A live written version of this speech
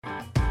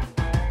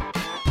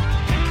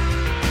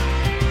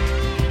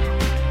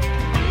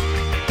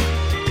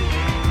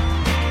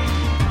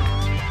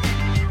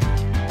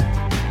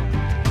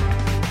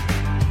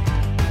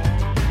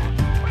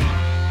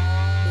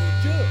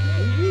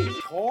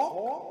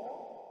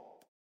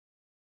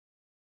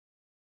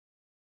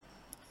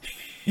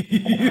ส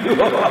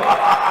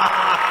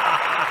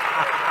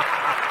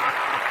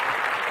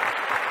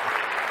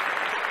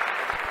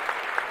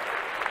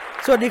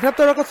วัสดีครับ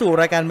ต้อนรับเข้าสู่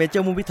รายการ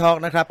Major Movie Talk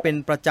นะครับเป็น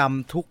ประจ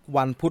ำทุก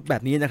วันพุธแบ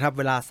บนี้นะครับ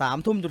เวลา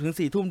 3 ทุ่มจนถึง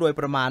 4 ทุ่มโดย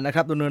ประมาณนะค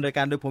รับดำเนินรายก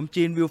ารโดยผม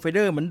จีนวิวไฟเด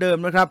อร์เหมือนเดิม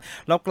นะครับ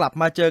เรากลับ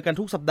มาเจอกัน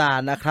ทุกสัปดาห์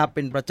นะครับเ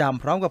ป็นประจ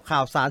ำพร้อมกับข่า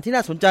วสารที่น่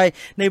าสนใจ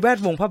ในแวด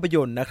วงภาพย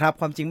นตร์นะครับ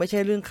ความจริงไม่ใช่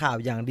เรื่องข่าว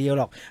อย่างเดียว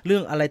หรอกเรื่อ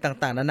งอะไร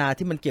ต่างๆนานา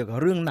ที่มันเกี่ยวกับ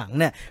เรื่องหนัง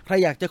เนี่ยใคร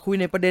อยากจะคุย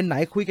ในประเด็นไหน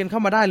คุยกันเข้า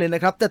มาได้เลยน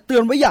ะครับแต่เตื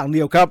อนไว้อย่างเ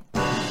ดียวครับ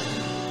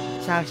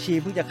ชางชี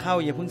เพิ่งจะเข้า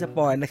อย่าเพิ่งสป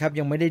อยนะครับ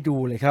ยังไม่ได้ดู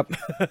เลยครับ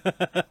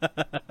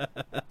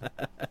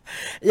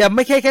อย่าไ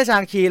ม่แค่ชา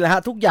งชีแหละฮ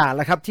ะทุกอย่างแห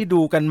ละครับที่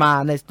ดูกันมา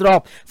ในรอ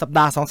บสัปด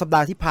าห์2สัปด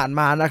าห์ที่ผ่าน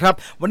มานะครับ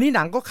วันนี้ห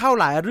นังก็เข้า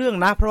หลายเรื่อง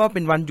นะเพราะว่าเ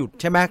ป็นวันหยุด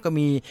ใช่ไหมก็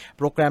มี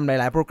โปรแกรมห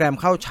ลายๆโปรแกรม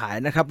เข้าฉาย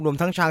นะครับรวม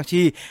ทั้งชาง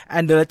ชี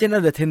and the Legend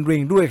of the Ten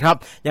Ring ด้วยครับ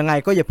ยังไง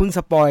ก็อย่าเพิ่งส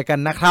ปอยกัน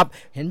นะครับ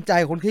เห็นใจ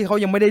คนที่เขา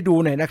ยังไม่ได้ดู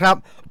หน่อยนะครับ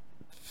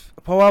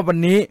เพราะว่าวัน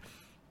นี้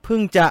เพิ่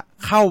งจะ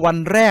เข้าวัน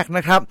แรกน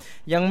ะครับ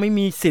ยังไม่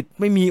มีสิทธิ์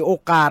ไม่มีโอ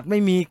กาสไม่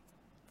มี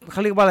เข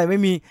าเรียกว่าอะไรไม่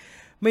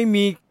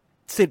มี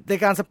สิทธิ์ใน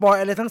การสปอย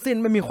อะไรทั้งสิ้น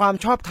ไม่มีความ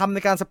ชอบธรรมใน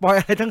การสปอย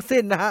อะไรทั้ง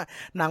สิ้นนะฮะ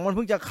หนังมันเ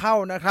พิ่งจะเข้า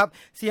นะครับ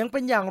เสียงเป็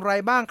นอย่างไร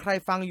บ้างใคร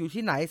ฟังอยู่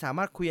ที่ไหนสาม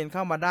ารถคุยกันเข้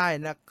ามาได้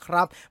นะค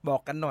รับบอ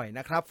กกันหน่อยน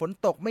ะครับฝน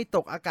ตกไม่ต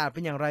กอากาศเป็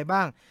นอย่างไรบ้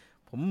าง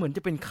ผมเหมือนจ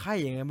ะเป็นไข้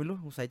ยังไงไม่รู้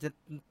สงสัยจะ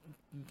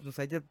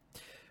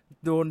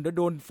โ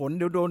ดนฝน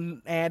เดี๋ยวโดน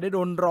แอร์เดี๋ยวโด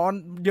นร้อน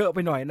เยอะไป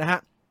หน่อยนะฮะ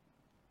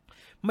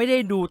ไม่ได้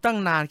ดูตั้ง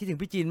นานคิดถึง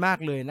พี่จีนมาก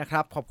เลยนะค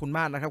รับขอบคุณม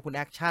ากนะครับคุณแ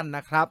อคชั่น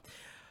นะครับ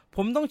ผ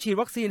มต้องฉีด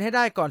วัคซีนให้ไ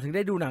ด้ก่อนถึงไ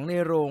ด้ดูหนังใน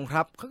โรงค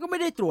รับเขาก็ไม่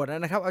ได้ตรวจน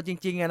ะครับเอาจ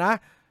ริงๆนะ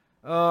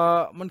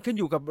มันขึ้น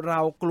อยู่กับเรา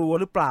กลัว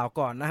หรือเปล่า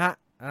ก่อนนะฮะ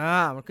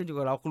มันขึ้นอยู่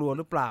กับเรากลัวห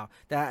รือเปล่า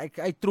แต่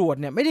ไอ้ตรวจ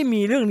เนี่ยไม่ได้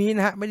มีเรื่องนี้น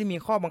ะฮะไม่ได้มี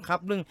ข้อบังคับ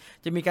เรื่อง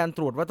จะมีการต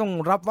รวจว่าต้อง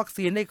รับวัค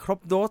ซีนได้ครบ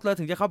โดสแล้ว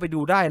ถึงจะเข้าไป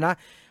ดูได้นะ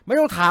ไม่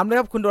ต้องถามเลย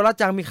ครับคุณโดรา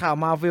จังมีข่าว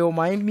มาเวลไ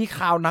หมมี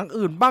ข่าวหนัง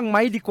อื่นบ้างไหม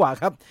ดีกว่า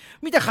ครับ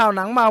มีแต่ข่าวห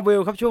นังมาเว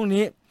ลครับช่วง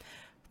นี้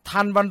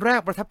ทันวันแรก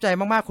ประทับใจ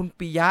มากๆคุณ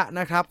ปิยะ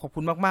นะครับขอบ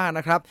คุณมากๆน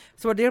ะครับ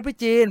สวัสดีครับพี่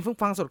จีนเพิ่ง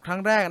ฟังสดครั้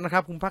งแรกนะครั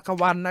บคุณภัก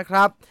วันนะค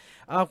รับ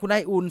คุณนา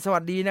ยอุ่นสวั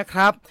สดีนะค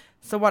รับ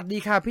สวัสดี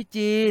ค่ะพี่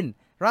จีน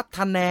รัฐ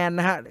แนน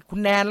นะฮะคุณ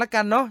แนนละ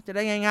กันเนาะจะไ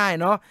ด้ง่ายๆ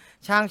เนาะ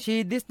ชางชี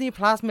Disney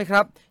Plus ไหมค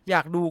รับอย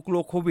ากดูกลั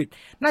วโควิด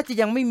น่าจะ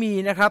ยังไม่มี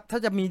นะครับถ้า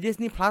จะมี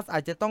Disney Plus อา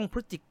จจะต้องพฤ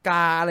ศจิก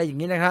าอะไรอย่า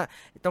งนี้นะครับ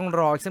ต้องร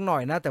ออีกสักหน่อ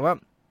ยนะแต่ว่า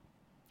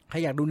ใคร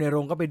อยากดูในโร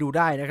งก็ไปดูไ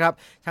ด้นะครับ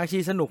ชางชี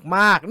สนุกม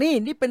าก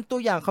นี่เป็นตัว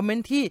อย่างคอมเมน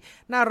ต์ที่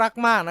น่ารัก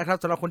มากนะครับ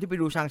สำหรับคนที่ไป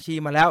ดูชางชี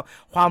มาแล้ว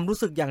ความรู้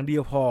สึกอย่างเดีย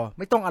วพอไ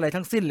ม่ต้องอะไร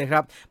ทั้งสิ้นเลยค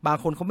รับบาง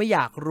คนเขาไม่อย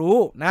ากรู้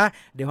นะ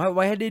เดี๋ยวไ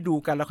ว้ให้ได้ดู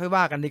กันแล้วค่อย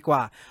ว่ากันดีกว่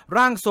า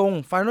ร่างทรง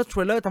Final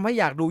Trailer ทำให้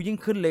อยากดูยิ่ง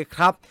ขึ้นเลยค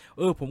รับ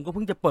ผมก็เ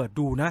พิ่งจะเปิด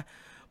ดูนะ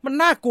มัน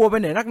น่ากลัวไป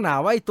ไหนนักหนา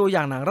ว่าไอ้ตัวอ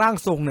ย่างหนังร่าง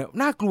ทรงเนี่ย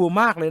น่ากลัว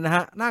มากเลยนะฮ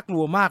ะน่ากลั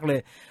วมากเลย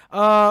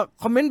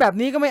คอมเมนต์แบบ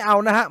นี้ก็ไม่เอา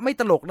นะฮะไม่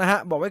ตลกนะฮะ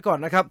บอกไว้ก่อน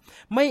นะครับ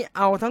ไม่เ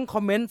อาทั้งค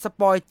อมเมนต์ส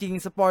ปอยจริง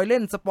สปอยเล่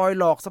นสปอย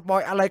หลอกสปอ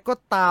ยอะไรก็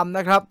ตามน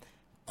ะครับ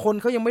คน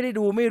เขายังไม่ได้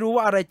ดูไม่รู้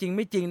ว่าอะไรจริงไ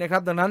ม่จริงนะครั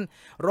บดังนั้น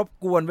รบ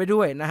กวนไว้ด้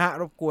วยนะฮะ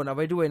รบกวนเอาไ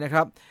ว้ด้วยนะค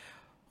รับ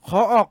ขอ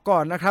ออกก่อ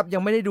นนะครับยั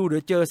งไม่ได้ดูเดี๋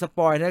ยวเจอสป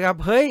อยนะครับ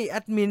เฮ้ยแอ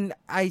ดมิน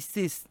ไอ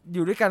ซิสอ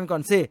ยู่ด้วยกันก่อ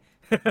นสิ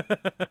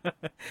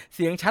เ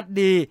สียงชัด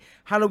ดี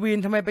ฮาโลวีน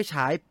ทำไมไปฉ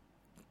า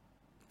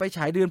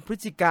ยเดือนพฤศ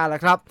จิกาล่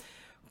ะครับ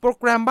โปร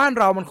แกรมบ้าน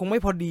เรามันคงไม่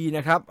พอดีน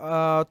ะครับ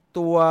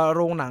ตัวโ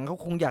รงหนังเขา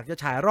คงอยากจะ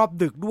ฉายรอบ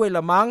ดึกด้วยล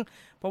ะมั้ง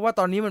เพราะว่า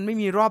ตอนนี้มันไม่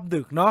มีรอบ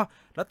ดึกเนาะ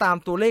แล้วตาม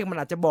ตัวเลขมัน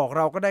อาจจะบอกเ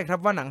ราก็ได้ครับ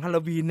ว่าหนังฮาโล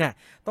วีนเนี่ย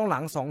ต้องหลั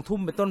ง 20:00 น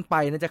เป็นต้นไป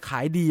นะจะขา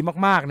ยดี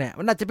มากๆเนี่ย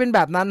มันอาจจะเป็นแบ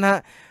บนั้นฮะ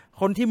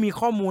คนที่มี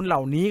ข้อมูลเหล่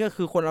านี้ก็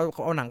คือคน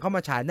เอาหนังเข้าม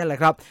าฉายนั่นแหละ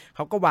ครับเข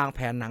าก็วางแผ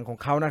นหนังของ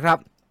เขานะครับ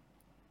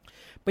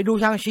ไปดู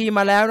ชางชีม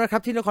าแล้วนะครั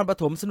บที่นครป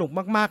ฐมสนุก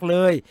มากๆเล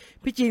ย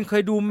พี่จีนเค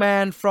ยดู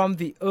Man from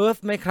the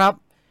Earth ไหมครับ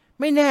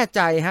ไม่แน่ใ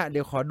จฮะเ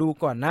ดี๋ยวขอดู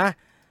ก่อนนะ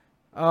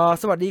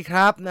สวัสดีค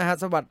รับนะฮะ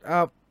สวัสดี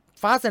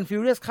Fast and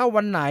Furious เข้า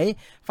วันไหน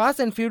Fast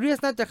and Furious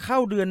น่าจะเข้า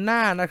เดือนหน้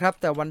านะครับ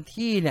แต่วัน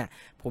ที่เนี่ย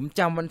ผมจ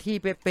ำวันที่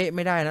เป๊ะๆไ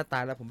ม่ได้นะตา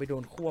ยแล้วผมไปโด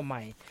นคั่วให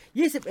ม่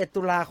21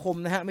ตุลาคม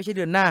นะฮะไม่ใช่เ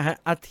ดือนหน้าฮะ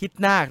อาทิต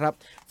ย์หน้าครับ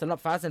สำหรับ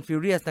Fast and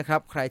Furious นะครั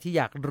บใครที่อ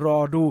ยากรอ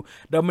ดู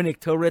Dominic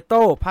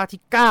Toretto ภาค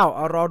ที่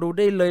9รอดูไ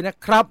ด้เลยนะ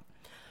ครับ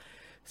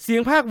เสีย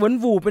งภาคเหวิน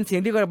วูเป็นเสีย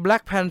งเดียวกับ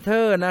Black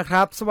Panther นะค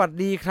รับสวัส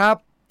ดีครับ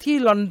ที่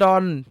ลอนดอ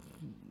น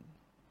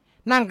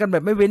นั่งกันแบ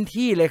บไม่เว้น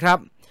ที่เลยครับ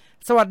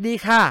สวัสดี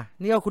ค่ะ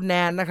นี่ก็คุณแน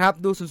นนะครับ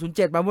ดู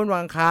007มาเมื่อวั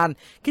นอังคาร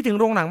คิดถึง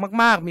โรงหนัง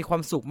มากๆมีควา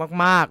มสุข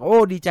มากๆโอ้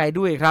ดีใจ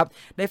ด้วยครับ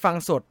ได้ฟัง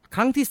สดค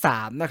รั้งที่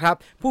3นะครับ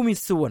ผู้มี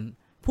ส่ว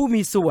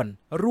น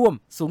ร่วม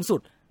สูงสุ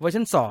ดเวอร์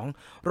ชัน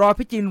2รอ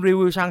พี่จินรี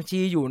วิวชางชี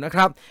อยู่นะค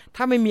รับ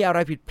ถ้าไม่มีอะไร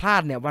ผิดพลา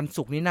ดเนี่ยวัน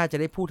ศุกร์นี้น่าจะ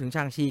ได้พูดถึงช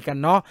างชีกัน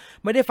เนาะ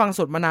ไม่ได้ฟังส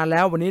ดมานานแ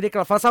ล้ววันนี้ได้ก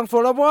ลับฟังส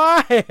ดแล้วว้า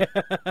ย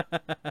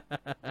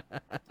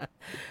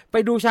ไป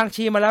ดูชาง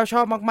ชีมาแล้วช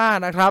อบมาก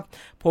ๆนะครับ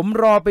ผม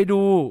รอไป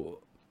ดู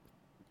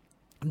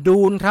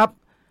ดูนครับ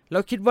แล้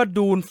วคิดว่า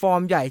ดูนฟอร์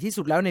มใหญ่ที่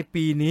สุดแล้วใน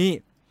ปีนี้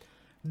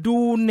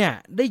ดูนเนี่ย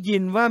ได้ยิ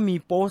นว่ามี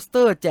โปสเต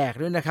อร์แจก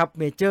ด้วยนะครับ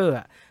เมเจอร์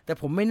แต่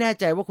ผมไม่แน่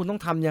ใจว่าคุณต้อ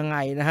งทำยังไง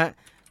นะฮะ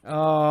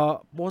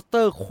โปสเต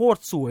อร์โคตร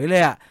สวยเล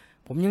ยอ่ะ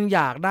ผมยังอย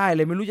ากได้เ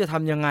ลยไม่รู้จะท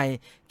ำยังไง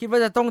คิดว่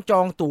าจะต้องจ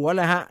องตั๋วแห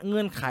ละฮะเ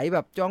งื่อนไขแบ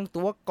บจอง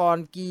ตั๋วก่อน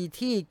กี่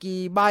ที่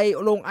กี่ใบ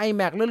ลง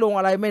iMac หรือลง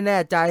อะไรไม่แน่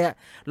ใจอะ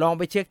ลองไ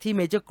ปเช็คที่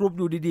Major Group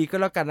ดูดีๆก็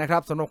แล้วกันนะครั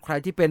บสำหรับใคร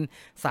ที่เป็น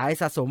สาย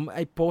สะสมไ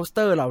อ้โปสเต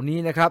อร์เหล่านี้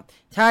นะครับ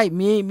ใช่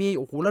มีโ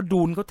อ้โหแล้ว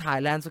ดูนเขาถ่าย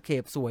แลนด์สเค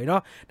ปสวยเนา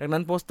ะดังนั้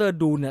นโปสเตอร์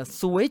ดูนเนี่ย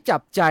สวยจั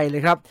บใจเล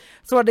ยครับ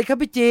สวัสดีครับ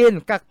พี่จีน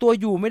กักตัว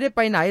อยู่ไม่ได้ไป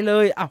ไหนเล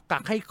ยกั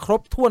กให้คร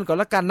บถ้วนก่อน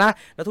แล้วกันนะ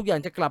แล้วทุกอย่าง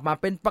จะกลับมา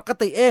เป็นปก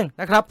ติเอง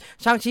นะครับ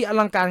ช่างชีอ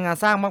ลังการงาน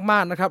สร้างมา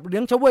กๆนะครับเลี้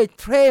ยงเฉวย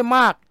เท่ม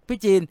าก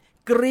พี่จีน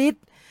กรี๊ด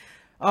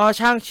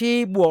ช่างชี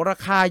บวกรา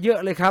คาเยอะ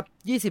เลยครับ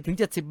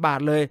 20-70 บาท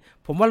เลย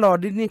ผมว่ารอ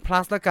Disney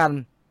Plus แล้วกัน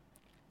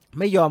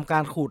ไม่ยอมกา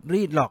รขูด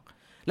รีดหรอก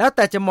แล้วแ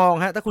ต่จะมอง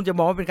ฮะถ้าคุณจะม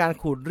องว่าเป็นการ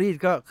ขูดรีด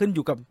ก็ขึ้นอ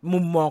ยู่กับมุ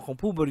มมองของ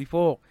ผู้บริโภ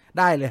ค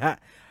ได้เลยฮะ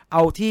เอ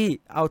า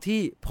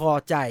ที่พอ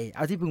ใจเอ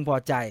าที่พึงพอ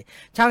ใจ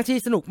ช่างชี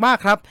สนุกมาก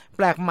ครับแ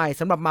ปลกใหม่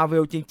สำหรับ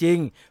Marvel จริง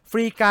ๆฟ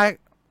รีกาย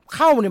เ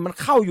ข้าเนี่ยมัน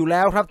เข้าอยู่แ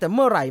ล้วครับแต่เ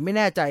มื่อไหร่ไม่แ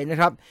น่ใจนะ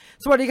ครับ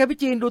สวัสดีครับพี่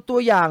จีนดูตัว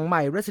อย่างให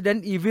ม่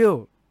Resident Evil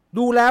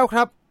ดูแล้วค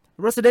รับ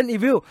Resident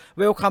Evil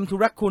Welcome to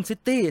Raccoon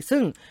City ซึ่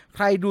งใค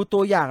รดูตั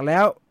วอย่างแล้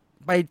ว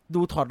ไป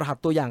ดูถอดรหัส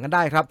ตัวอย่างกันไ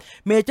ด้ครับ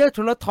Major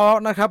Trailer Talk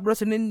นะครับ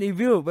Resident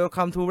Evil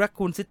Welcome to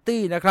Raccoon City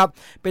นะครับ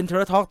เป็น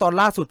Trailer Talk ตอน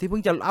ล่าสุดที่เพิ่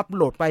งจะอัปโ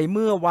หลดไปเ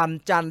มื่อวัน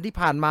จันทร์ที่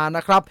ผ่านมาน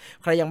ะครับ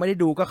ใครยังไม่ได้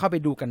ดูก็เข้าไป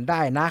ดูกันไ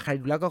ด้นะใคร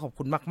ดูแล้วก็ขอบ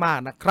คุณมาก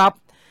ๆนะครับ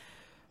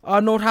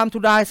No Time to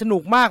Die สนุ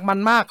กมากมัน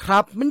มากครั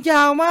บมันย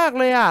าวมาก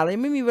เลยเลย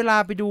ไม่มีเวลา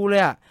ไปดูเล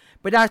ย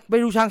ไป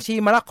ดูชางชี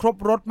มาแล้วครบ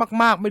รถ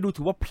มากๆไม่ดู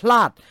ถือว่าพล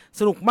าด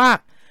สนุกมาก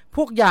พ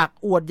วกอยาก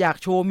อวดอยาก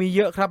โชว์มีเ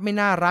ยอะครับไม่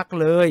น่ารัก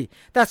เลย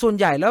แต่ส่วน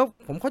ใหญ่แล้ว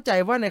ผมเข้าใจ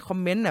ว่าในคอม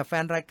เมนต์เนี่ยแฟ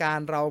นรายการ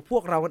เราพว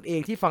กเรากันเอง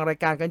ที่ฟังราย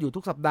การกันอยู่ทุ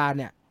กสัปดาห์เ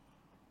นี่ย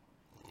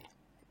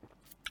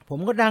ผม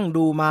ก็นั่ง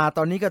ดูมาต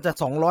อนนี้ก็จะ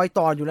200ต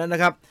อนอยู่แล้วน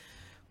ะครับ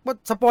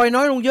สปอยน้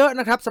อยลงเยอะ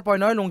นะครับสปอย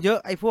น้อยลงเยอะ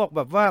ไอ้พวกแ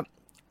บบว่า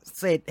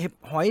เศษเห็บ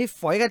หอย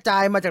ฝอยกระจา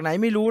ยมาจากไหน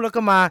ไม่รู้แล้ว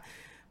ก็ม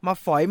า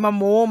ฝอยมา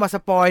โม้มาส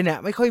ปอยเนี่ย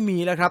ไม่ค่อยมี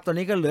แล้วครับตอน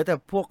นี้ก็เหลือแต่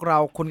พวกเรา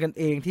คนกัน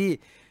เอง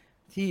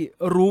ที่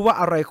รู้ว่า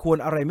อะไรควร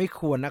อะไรไม่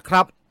ควรนะค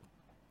รับ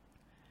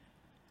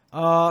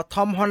ท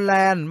อมฮอลแล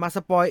นด์มาส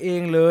ปอยเอ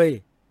งเลย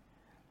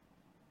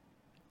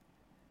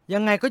ยั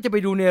งไงก็จะไป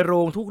ดูในโร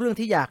งทุกเรื่อง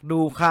ที่อยาก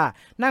ดูค่ะ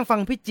นั่งฟัง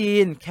พี่จี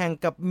นแข่ง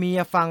กับเมีย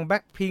ฟังแบล็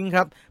คพิงค์ค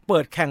รับเปิ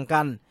ดแข่ง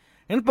กัน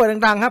งั้นเปิด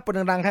ดังๆครับเปิด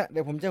ดังๆครับเ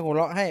ดี๋ยวผมจะหัวเ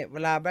ราะให้เว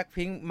ลาแบล็ค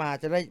พิงค์มา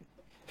จะได้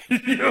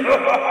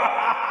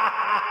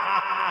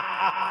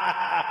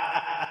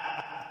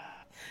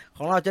ข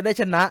องเราจะได้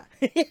ชนะ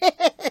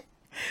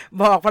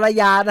บอกภรร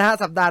ยานะฮะ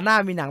สัปดาห์หน้า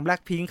มีหนังแบล็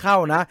คพิงค์เข้า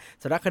นะ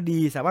สารคดี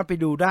สามารถไป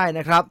ดูได้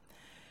นะครับ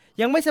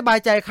ยังไม่สบาย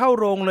ใจเข้า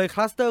โรงเลยค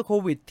ลัสเตอร์โค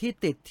วิดที่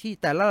ติดที่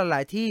แต่ละหล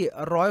ายที่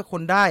100 ค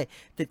นได้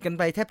ติดกันไ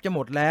ปแทบจะหม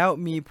ดแล้ว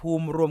มีภู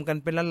มิรวมกัน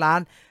เป็นล้า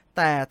นๆแ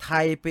ต่ไท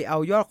ยไปเอา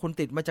ยอดคน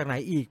ติดมาจากไหน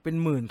อีกเป็น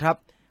หมื่นครับ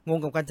งง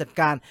กับการจัด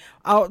การ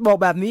เอาบอก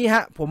แบบนี้ฮ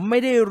ะผมไม่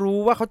ได้รู้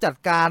ว่าเขาจัด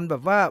การแบ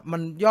บว่ามั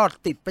นยอด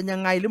ติดเป็นยั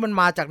งไงหรือมัน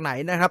มาจากไหน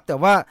นะครับแต่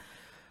ว่า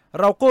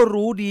เราก็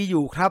รู้ดีอ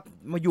ยู่ครับ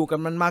มาอยู่กัน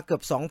มันมาเกือ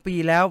บ2 ปี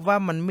แล้วว่า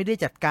มันไม่ได้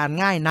จัดการ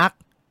ง่ายนัก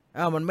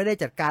มันไม่ได้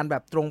จัดการแบ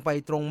บตรงไป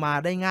ตรงมา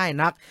ได้ง่าย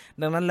นัก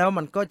ดังนั้นแล้ว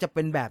มันก็จะเ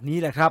ป็นแบบนี้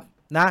แหละครับ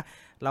นะ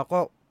เราก็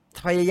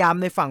พยายาม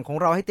ในฝั่งของ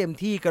เราให้เต็ม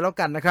ที่กันแล้ว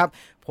กันนะครับ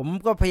ผม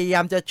ก็พยายา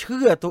มจะเ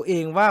ชื่อตัวเอ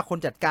งว่าคน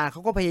จัดการเข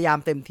าก็พยายาม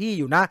เต็มที่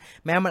อยู่นะ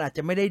แม้มันอาจจ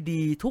ะไม่ได้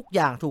ดีทุกอ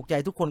ย่างถูกใจ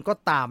ทุกคนก็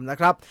ตามนะ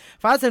ครับ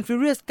Fast and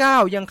Furious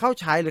 9 ยังเข้า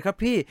ฉายเลยครับ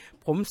พี่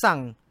ผมสั่ง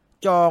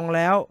จองแ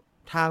ล้ว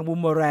ทางบูม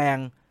เมอแรง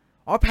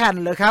แผ่น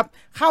เลยครับ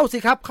เข้าสิ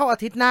ครับเข้าอา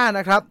ทิตย์หน้าน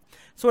ะครับ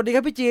สวัสดีค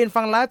รับพี่จีน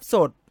ฟังไลฟ์ส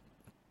ด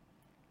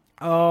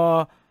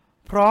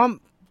พร้อม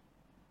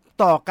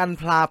ต่อกัน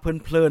พลาเ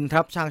พลินๆค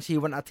รับชางชี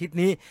วันอาทิตย์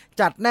นี้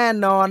จัดแน่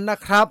นอนนะ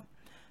ครับ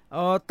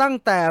ตั้ง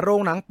แต่โร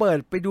งหนังเปิด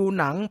ไปดู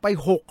หนังไป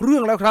6 เรื่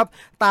องแล้วครับ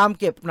ตาม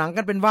เก็บหนัง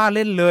กันเป็นว่าเ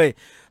ล่นเลย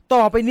ต่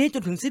อไปนี้จ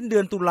นถึงสิ้นเดื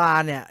อนตุลา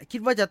เนี่ยคิด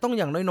ว่าจะต้อง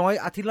อย่างน้อย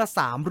ๆอาทิตย์ละ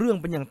3 เรื่อง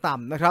เป็นอย่างต่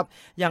ำนะครับ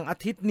อย่างอา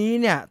ทิตย์นี้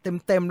เนี่ย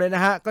เต็มเลยน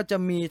ะฮะก็จะ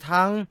มี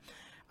ทั้ง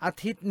อา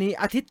ทิตย์นี้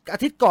อาทิ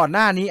ตย์ก่อนห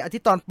น้านี้อาทิ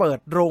ตย์ตอนเปิด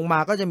โรงมา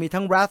ก็จะมี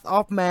ทั้ง Wrath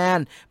of Man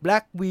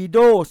Black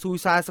Widow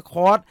Suicide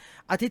Squad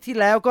อาทิตย์ที่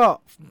แล้วก็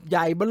ให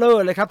ญ่เบ้อเร่อ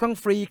เลยครับทั้ง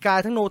ฟรีกาย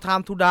ทั้ง No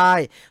Time to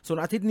Die ส่วน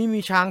อาทิตย์นี้มี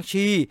ชาง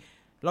ชี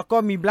แล้วก็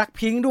มี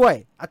Blackpink ด้วย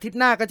อาทิตย์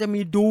หน้าก็จะ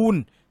มี Dune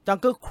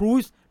Jungle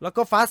Cruise แล้ว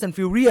ก็ Fast and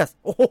Furious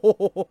โอ้โห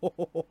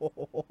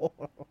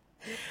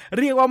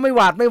เรียกว่าไม่ห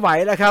วาดไม่ไหว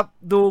แล้วครับ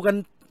ดูกัน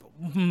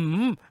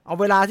เอา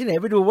เวลาที่ไหน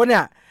ไปดูวะเ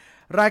นี่ย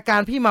รายการ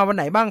พี่มาวันไ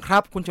หนบ้างครั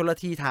บคุณชล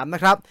ทีถามน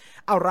ะครับ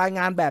เอารายง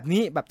านแบบ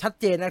นี้แบบชัด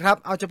เจนนะครับ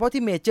เอาเฉพาะ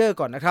ที่เมเจอร์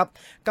ก่อนนะครับ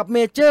กับเม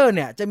เจอร์เ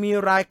นี่ยจะมี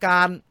รายกา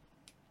ร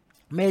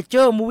เมเจ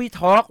อร์มูวี่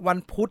ทอล์กวัน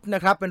พุธน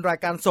ะครับเป็นราย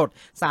การสด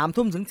 3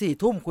 ทุ่มถึง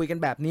 4 ทุ่มคุยกัน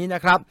แบบนี้น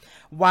ะครับ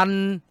วัน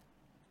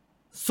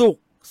ศุก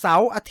ร์เสา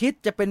ร์อาทิต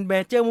ย์จะเป็นเม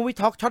เจอร์มูวี่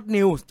ทอล์กช็อต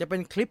นิวส์จะเป็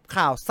นคลิป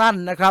ข่าวสั้น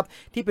นะครับ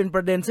ที่เป็นป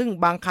ระเด็นซึ่ง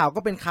บางข่าวก็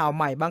เป็นข่าวใ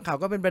หม่บางข่าว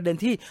ก็เป็นประเด็น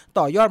ที่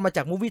ต่อยอดมาจ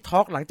ากมูวี่ทอ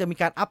ล์กหลังจากมี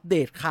การอัปเด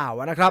ตข่าว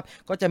นะครับ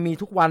ก็จะมี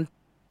ทุกวัน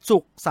ศุ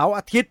กร์เสาร์อ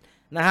าทิตย์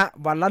นะฮะ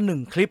วันละ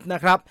1 คลิปน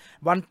ะครับ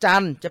วันจั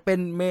นทร์จะเป็น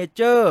เมเ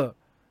จอร์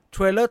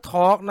Trailer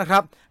Talk นะครั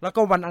บแล้ว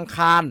ก็วันอังค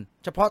าร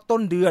เฉพาะต้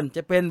นเดือนจ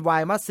ะเป็น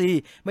Why Must See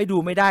ไม่ดู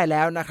ไม่ได้แ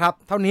ล้วนะครับ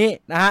เท่านี้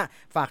นะฮะ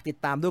ฝากติด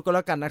ตามด้วยก็แ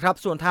ล้วกันนะครับ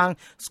ส่วนทาง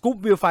Scoop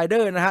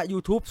Viewfinder นะฮะ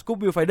YouTube Scoop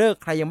Viewfinder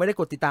ใครยังไม่ได้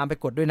กดติดตามไป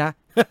กดด้วยนะ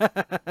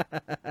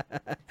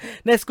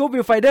ใน Scoop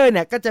Viewfinder เ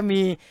นี่ยก็จะ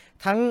มี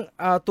ทั้ง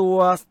ตัว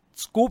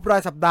สกู๊ปรา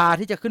ยสัปดาห์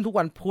ที่จะขึ้นทุก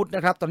วันพุธน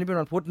ะครับตอนนี้เป็น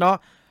วันพุธเนาะ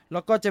แล้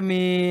วก็จะ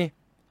มี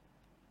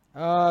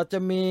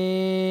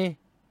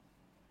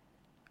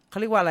เขา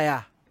เรียกว่าอะไร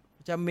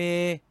จะมี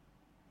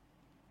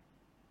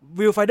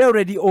Viewfinder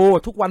Radio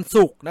ทุกวัน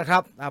ศุกร์นะครั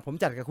บผม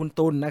จัดกับคุณ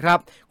ตุลนะครับ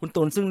คุณ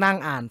ตุลซึ่งนั่ง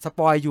อ่านส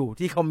ปอยอยู่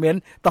ที่คอมเมน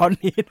ต์ตอน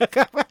นี้นะค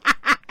รับ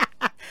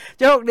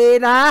โชคดี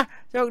นะ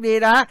เ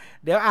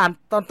ดี๋ยวอ่าน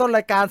ตอนต้นร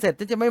ายการเสร็จ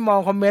จะไม่มอง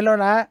คอมเมนต์แล้ว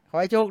นะขอ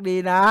ให้โชคดี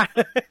นะ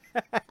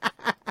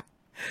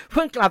เ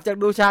พิ่งกลับจาก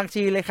ดูชาง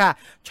ชีเลยค่ะ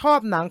ชอบ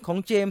หนังของ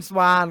เจมส์ว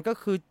านก็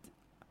คือ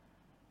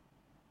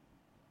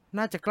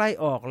น่าจะใกล้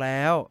ออกแ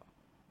ล้ว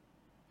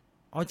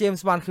เจม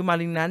ส์วานคือมา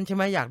ริงนั้นใช่ไ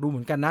หมอยากดูเห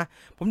มือนกันนะ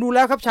ผมดูแ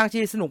ล้วครับชางชี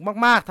สนุก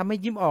มากๆทำให้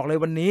ยิ้มออกเลย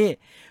วันนี้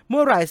เ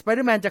มื่อไหร่สไปเด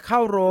อร์แมนจะเข้า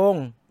โรง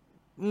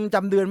จ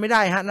ำเดือนไม่ไ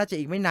ด้ฮะน่าจะ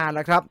อีกไม่นานแ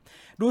ล้วครับ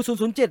ดู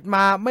007ม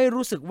าไม่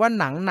รู้สึกว่า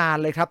หนังนาน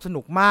เลยครับส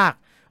นุกมาก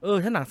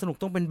ถ้าหนังสนุก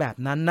ต้องเป็นแบบ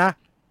นั้นนะ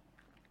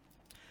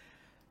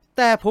แ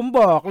ต่ผม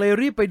บอกเลย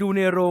รีบไปดูใ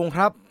นโรงค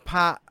รับ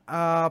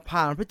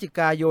ผ่านพฤศจิก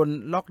ายน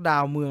ล็อกดา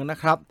วน์เมืองนะ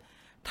ครับ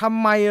ทำ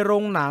ไมโร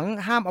งหนัง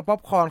ห้ามเอาป๊อ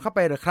ปคอร์นเข้าไป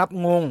เหรอครับ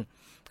งง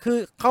คือ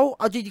เขาเ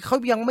อาจริงๆเขา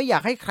ยังไม่อยา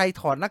กให้ใคร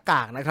ถอดหน้าก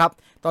ากนะครับ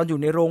ตอนอยู่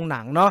ในโรงห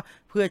นังเนาะ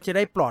เพื่อจะไ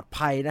ด้ปลอด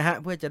ภัยนะฮะ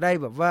เพื่อจะได้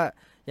แบบว่า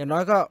อย่างน้อ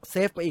ยก็เซ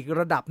ฟไปอีก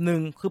ระดับหนึ่ง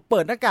คือเปิ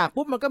ดหน้ากาก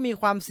ปุ๊บมันก็มี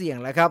ความเสี่ยง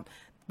แหละครับ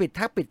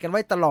ถ้าปิดกันไ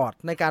ว้ตลอด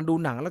ในการดู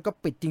หนังแล้วก็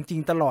ปิดจริง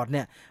ๆตลอดเ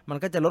นี่ยมัน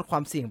ก็จะลดควา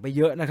มเสี่ยงไปเ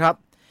ยอะนะครับ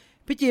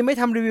พี่จีไม่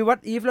ทำรีวิว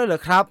What If แล้วเหร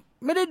อครับ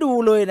ไม่ได้ดู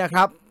เลยนะค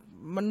รับ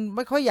มันไ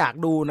ม่ค่อยอยาก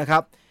ดูนะค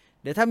รับ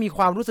เดี๋ยวถ้ามีค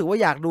วามรู้สึกว่า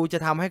อยากดูจะ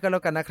ทำให้ก็แล้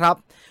วกันนะครับ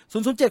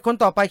007คน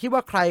ต่อไปคิดว่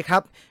าใครครั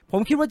บผ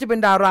มคิดว่าจะเป็น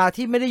ดารา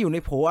ที่ไม่ได้อยู่ใน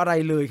โผอะไร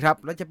เลยครับ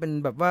แล้วจะเป็น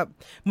แบบว่า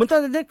เหมือนตอน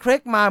เล่นเคร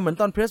กมาเหมือน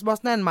ตอนเพรสบอส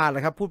แนนมาเล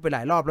ยครับพูดไปหล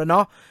ายรอบแล้วเน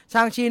าะช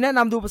างชีแนะน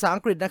ำดูภาษาอั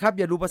งกฤษนะครับ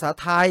อย่าดูภาษา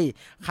ไทย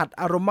ขัด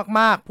อารมณ์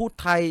มากๆพูด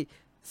ไทย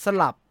ส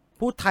ลับ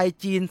พูดไทย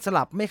จีนส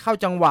ลับไม่เข้า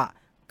จังหวะ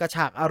กระฉ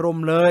ากอารม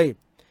ณ์เลย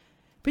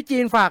พี่จี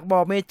นฝากบอ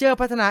กเมเจอร์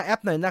พัฒนาแอ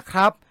ปหน่อยนะค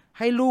รับ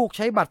ให้ลูกใ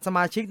ช้บัตรสม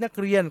าชิกนัก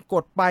เรียนก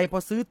ดไปพอ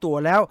ซื้อตั๋ว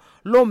แล้ว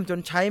ล่มจน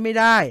ใช้ไม่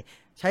ได้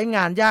ใช้ง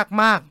านยาก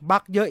มาก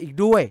บั๊กเยอะอีก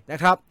ด้วยนะ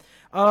ครับ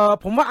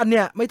ผมว่าอันเ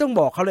นี้ยไม่ต้อง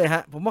บอกเขาเลยฮ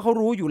ะผมว่าเขา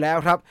รู้อยู่แล้ว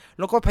ครับ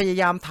แล้วก็พยา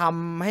ยามท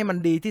ำให้มัน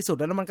ดีที่สุด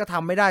แล้วมันก็ท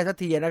ำไม่ได้สัก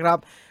ทีนะครับ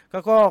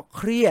ก็เ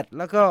ครียด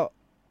แล้วก็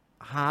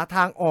หาท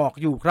างออก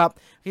อยู่ครับ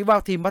คิดว่า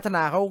ทีมพัฒน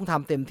าเขาคงท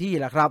ำเต็มที่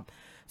แหละครับ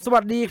ส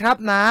วัสดีครับ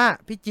นะ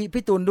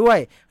พี่ตูนด้วย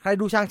ใคร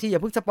ดูชางชีอย่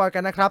าเพิ่งสปอยกั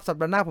นนะครับสัป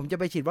ดาห์หน้าผมจะ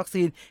ไปฉีดวัค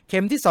ซีนเข็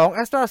มที่2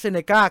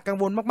 AstraZeneca กัง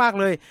วลมากๆ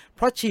เลยเพ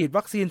ราะฉีด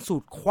วัคซีนสู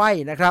ตรไข้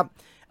นะครับ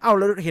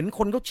เราเห็นค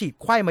นเขาฉีด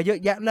ไข้มาเยอะ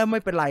แยะแล้วไ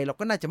ม่เป็นไรเรา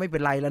ก็น่าจะไม่เป็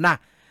นไรแล้วนะ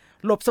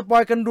หลบสปอ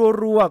ยกัน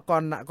รัวๆ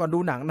ก่อนดู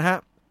หนังนะฮะ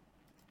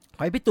ข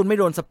อให้พี่ตูนไม่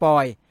โดนสปอ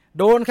ย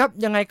โดนครับ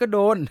ยังไงก็โด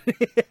น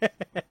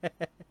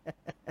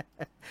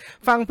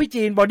ฟังพี่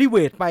จีนบอดี้เว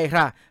ทไป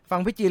ค่ะฟัง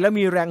พี่จีนแล้ว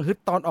มีแรงฮึด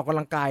ตอนออกกำ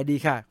ลังกายดี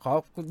ค่ะขอ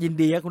ยิน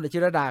ดีครับคุณอาชิ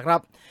รดาครับ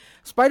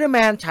สไปเดอร์แม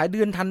นฉายเดื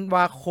อนธันว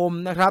าคม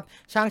นะครับ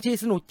ชางชี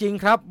สนุกจริง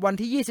ครับวัน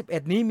ที่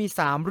21นี้มี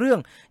3เรื่อง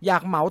อยา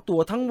กเหมาตั๋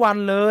วทั้งวัน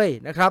เลย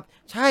นะครับ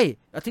ใช่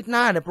อาทิตย์ห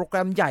น้าเนี่ยโปรแกร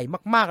มใหญ่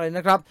มากๆเลยน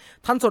ะครับ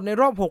ทันสดใน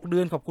รอบ6เดื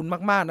อนขอบคุณ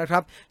มากๆนะครั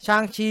บชา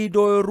งชีโด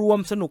ยรวม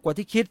สนุกกว่า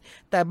ที่คิด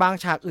แต่บาง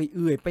ฉากเ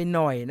อื่อยๆไปห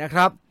น่อยนะค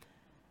รับ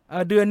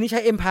เดือนนี้ใช้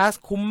M-Pass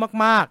คุ้ม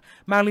มาก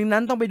ๆมาลิงนั้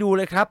นต้องไปดูเ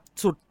ลยครับ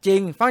สุดจริ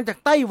งฟังจาก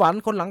ไต้หวัน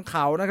คนหลังเข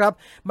านะครับ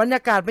บรรย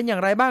ากาศเป็นอย่า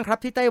งไรบ้างครับ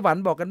ที่ไต้หวัน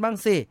บอกกันบ้าง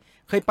สิ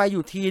เคยไปอ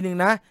ยู่ทีนึง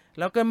นะ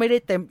แล้วก็ไม่ได้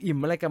เต็มอิ่ม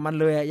อะไรกับมัน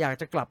เลยอยาก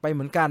จะกลับไปเห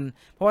มือนกัน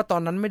เพราะว่าตอ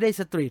นนั้นไม่ได้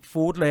สตรีท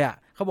ฟู้ดเลย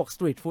เขาบอกส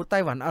ตรีทฟู้ดไต้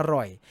หวันอ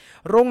ร่อย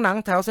โรงหนัง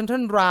แถวเซ็นทรั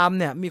ลราม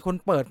เนี่ยมีคน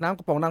เปิดน้ำก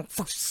ระป๋องดัง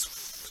ฟุ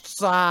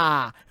ซา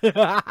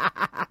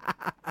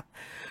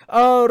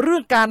เรื่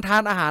องการทา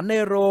นอาหารใน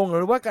โรงห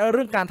รือว่าเ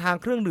รื่องการทาน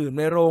เครื่องดื่ม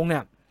ในโรงเนี่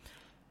ย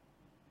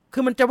คื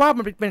อมันจะว่า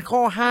มันเป็นข้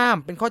อห้าม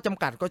เป็นข้อจ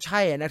ำกัดก็ใ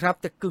ช่นะครับ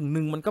แต่กึ่งห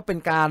นึ่งมันก็เป็น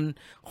การ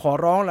ขอ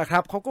ร้องแหละครั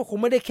บเขาก็คง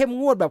ไม่ได้เข้ม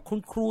งวดแบบคุ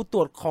ณครูตร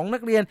วจของนั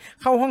กเรียน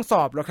เข้าห้องส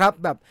อบหรอกครับ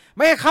แบบไ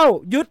ม่ให้เข้า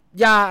ยึด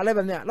ยาอะไรแบ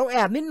บเนี้ยเราแอ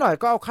บนิดหน่อย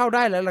ก็เอาเข้าไ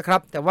ด้แล้วละครั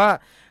บแต่ว่า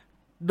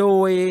โ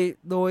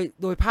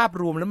ดยภาพ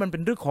รวมแล้วมันเป็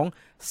นเรื่องของ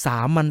สา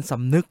มัญส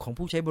ำนึกของ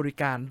ผู้ใช้บริ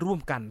การร่วม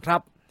กันครั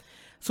บ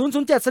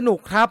007สนุก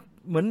ครับ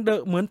เห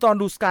มือนตอน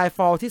ดู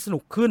Skyfall ที่สนุ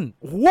กขึ้น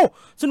โอ้โห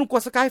สนุกกว่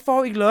า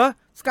Skyfall อีกเหรอ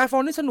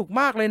Skyfall นี่สนุก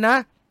มากเลยนะ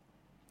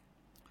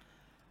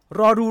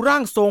รอดูร่า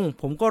งทรง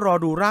ผมก็รอ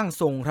ดูร่าง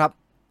ทรงครับ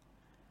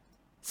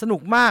สนุ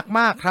กม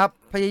ากครับ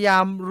พยายา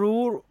ม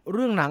รู้เ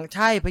รื่องหนังใ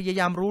ช่พยา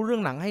ยามรู้เรื่อ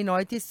งหนังให้น้อ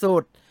ยที่สุ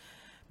ด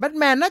แบท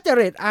แมนน่าจะเ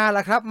รท R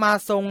ล่ะครับมา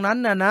ทรงนั้น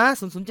นะ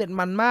007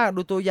มันมาก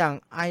ดูตัวอย่าง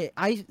ไ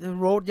อ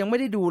โรดยังไม่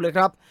ได้ดูเลยค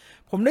รับ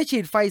ผมได้ฉี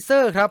ดไฟเซอ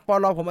ร์ครับป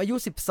ลผมอายุ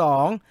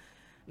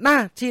12นะ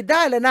ฉีดไ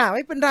ด้เลยนะไ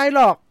ม่เป็นไรห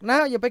รอกนะ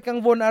อย่าไปกัง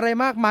วลอะไร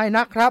มากมายน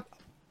ะครับ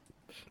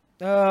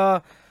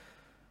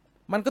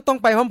มันก็ต้อง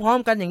ไปพร้อม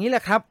ๆกันอย่างนี้แหล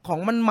ะครับของ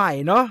มันใหม่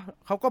เนาะ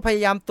เขาก็พย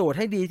ายามตรวจใ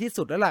ห้ดีที่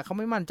สุดแล้วล่ะเขา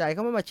ไม่มั่นใจเข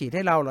าไม่มาฉีดใ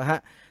ห้เราหรอกฮะ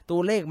ตัว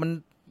เลขมัน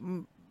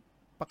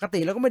ปกติ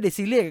แล้วก็ไม่ได้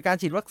ซีเรียสกับการ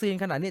ฉีดวัคซีน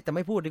ขนาดนี้แต่ไ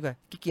ม่พูดดีกว่า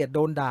ขี้เกียจโด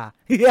นด่า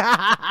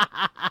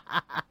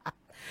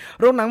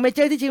โรงหนังเมเจ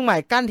อร์ที่เชียงใหม่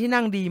กั้นที่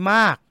นั่งดีม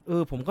าก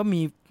ผมก็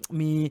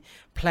มี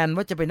แพลน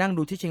ว่าจะไปนั่ง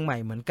ดูที่เชียงใหม่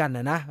เหมือนกัน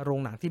นะโรง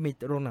หนังที่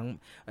โรงหนัง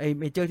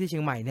เมเจอร์ที่เชี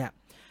ยงใหม่เนี่ย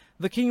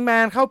The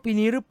Kingman เข้าปี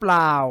นี้หรือเป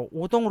ล่า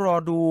ต้องรอ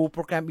ดูโป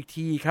รแกรมอีก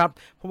ทีครับ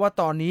เพราะว่า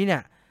ตอนนี้เนี่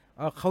ย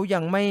เขายั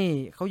งไ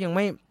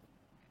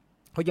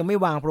ม่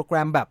วางโปรแกร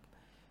มแบบ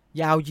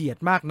ยาวเหยียด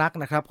มากนัก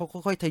นะครับเขา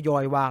ค่อยๆทยอ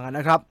ยวาง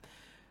นะครับ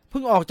เ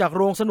พิ่งออกจาก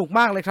โรงสนุก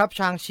มากเลยครับ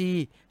ชาง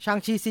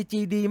ชีซีจี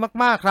ดี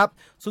มากๆครับ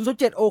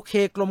007โอเค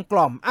กลมก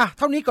ล่อมเ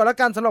ท่านี้ก่อนละ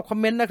กันสำหรับคอม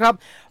เมนต์นะครับ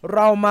เร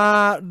ามา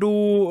ดู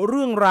เ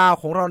รื่องราว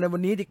ของเราในวั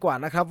นนี้ดีกว่า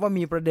นะครับว่า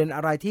มีประเด็นอ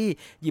ะไรที่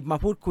หยิบมา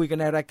พูดคุยกัน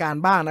ในรายการ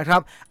บ้างนะครั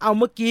บเอา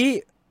เมื่อกี้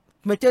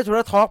เมเจอร์ทู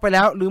ร์ทอล์กไปแ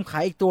ล้วลืมขา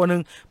ยอีกตัวหนึ่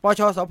งป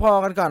ชสพ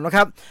กันก่อนนะค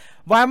รับ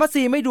วายมัส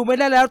ซีไม่ดูไม่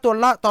ได้แล้วต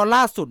อน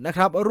ล่าสุดนะค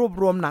รับรวบ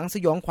รวมหนังส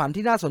ยองขวัญ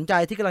ที่น่าสนใจ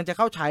ที่กำลังจะเ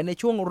ข้าฉายใน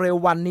ช่วงเร็ว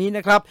วันนี้น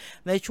ะครับ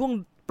ในช่วง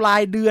ปลา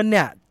ยเดือนเ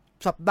นี่ย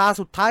สัปดาห์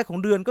สุดท้ายของ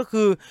เดือนก็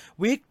คือ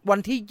วีควัน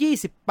ที่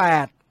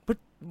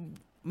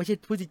28ไม่ใช่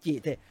พฤศจิกา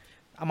ยน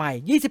เอาให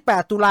ม่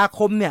28ตุลาค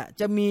มเนี่ย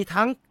จะมี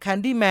ทั้ง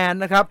Candyman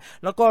นะครับ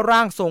แล้วก็ร่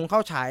างทรงเข้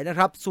าฉายนะค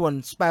รับส่วน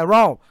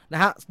Spiral น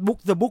ะฮะ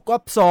The Book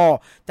of Saw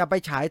จะไป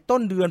ฉายต้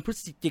นเดือนพฤศ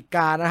จิก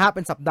ายนนะฮะเ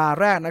ป็นสัปดาห์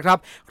แรกนะครับ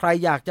ใคร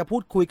อยากจะพู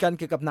ดคุยกันเ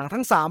กี่ยวกับหนัง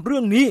ทั้ง3เรื่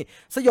องนี้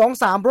สยอง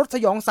3รสส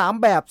ยอง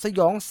3แบบส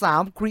ยอง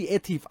3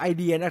 Creative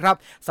Idea นะครับ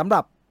สำห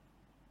รับ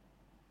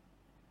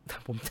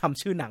ผมจ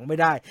ำชื่อหนังไม่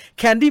ได้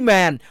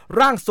Candyman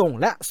ร่างทรง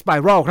และ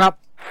Spiral ครับ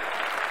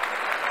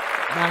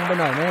ดังไป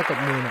หน่อยนะตบ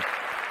มือเนี่ย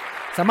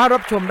สามารถรั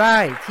บชมได้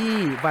ที่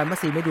วายมัส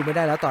ซีไม่ดูไม่ไ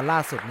ด้แล้วตอนล่า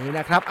สุดนี้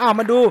นะครับ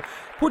มาดู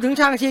พูดถึง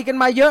ชางชีกัน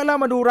มาเยอะแล้ว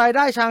มาดูรายไ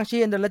ด้ชางชี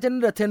and the Legend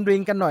of the Ten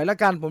Ring กันหน่อยละ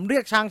กันผมเรี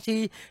ยกชางชี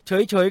เ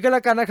ฉยๆกันล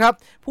ะกันนะครับ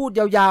พูด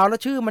ยาวๆแล้ว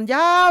ชื่อมันย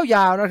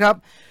าวๆนะครับ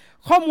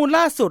ข้อมูล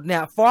ล่าสุดเนี่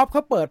ยฟอร์บเข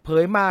าเปิดเผ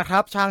ยมาครั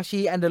บชางชี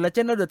and the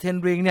Legend of the Ten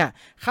Ring เนี่ย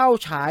เข้า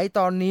ฉาย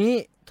ตอนนี้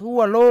ทั่ว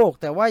โลก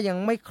แต่ว่ายัง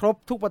ไม่ครบ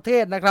ทุกประเท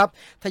ศนะครับ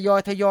ทยอ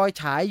ย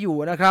ฉายอยู่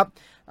นะครับ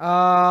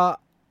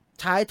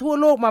ฉายทั่ว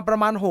โลกมาประ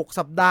มาณ6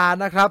สัปดาห์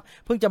นะครับ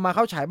เพิ่งจะมาเ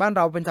ข้าฉายบ้านเ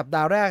ราเป็นสัปด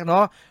าห์แรกเน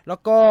าะแล้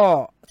วก็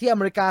ที่อ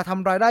เมริกาท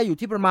ำรายได้อยู่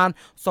ที่ประมาณ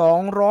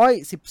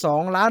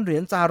212ล้านเหรี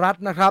ยญสหรัฐ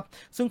นะครับ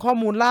ซึ่งข้อ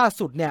มูลล่า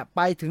สุดเนี่ยไ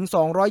ปถึง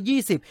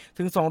220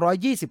ถึง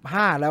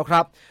225แล้วค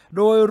รับโ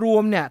ดยรว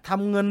มเนี่ยท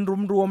ำเงิน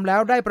รวมๆแล้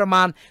วได้ประม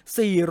าณ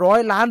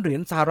400ล้านเหรีย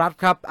ญสหรัฐ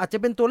ครับอาจจะ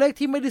เป็นตัวเลข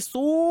ที่ไม่ได้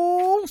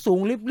สูง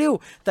ลิบลิ่ว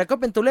แต่ก็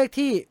เป็นตัวเลข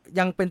ที่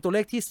ยังเป็นตัวเล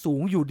ขที่สู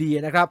งอยู่ดี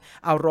นะครับ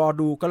เอารอ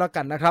ดูก็แล้ว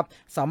กันนะครับ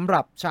สำห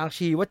รับชาง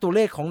ชีว่าตัวเ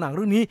ลขของหนังเ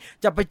รื่องนี้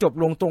จะไปจบ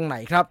ลงตรงไหน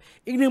ครับ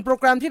อีกหนึ่งโปร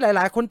แกรมที่ห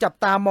ลายๆคนจับ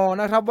ตามอง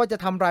นะครับว่าจะ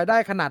ทำรายได้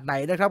ขนาดไหน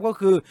นะครับก็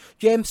คือ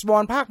เจมส์บอ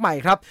นด์ภาคใหม่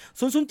ครับ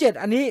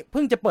007อันนี้เ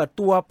พิ่งจะเปิด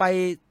ตัวไป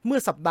เมื่อ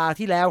สัปดาห์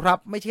ที่แล้วครับ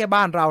ไม่ใช่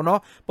บ้านเราเนาะ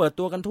เปิด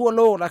ตัวกันทั่วโ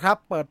ลกนะครับ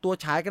เปิดตัว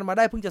ฉายกันมาไ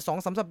ด้เพิ่งจะ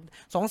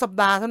2 สัป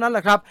ดาห์เท่านั้นแหล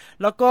ะครับ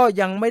แล้วก็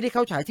ยังไม่ได้เ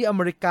ข้าฉายที่อเ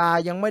มริกา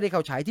ยังไม่ได้เข้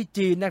าฉายที่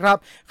จีนนะครับ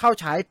เข้า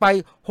ฉายไป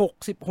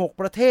66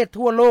ประเทศ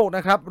ทั่วโลกน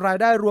ะครับราย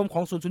ได้รวมข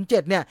อง007เ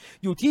นี่ย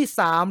อยู่ที่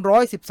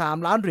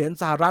313ล้านเหรียญ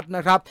สหรัฐน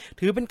ะครับ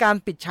ถือเป็นการ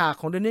ปิดฉาก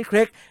ของเดนนิส เคร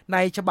กใน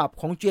ฉบับ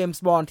ของเจม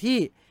ส์บอนด์ที่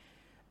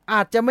อ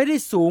าจจะไม่ได้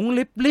สูง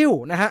ลิบลิ่ว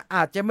นะฮะอ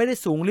าจจะไม่ได้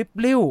สูงลิบ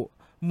ลิ่ว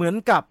เหมือน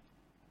กับ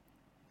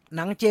ห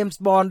นังเจม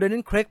ส์บอนด์เดนนิ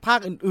ส เครกภาค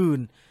อื่น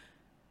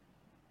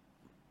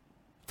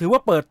ๆถือว่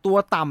าเปิดตัว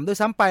ต่ำด้วย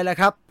ซ้ำไปแล้ว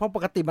ครับเพราะป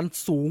กติมัน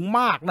สูงม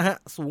ากนะฮะ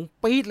สูง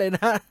ปี๊ดเลยน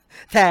ะ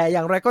แต่อ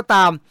ย่างไรก็ต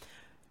าม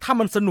ถ้า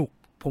มันสนุก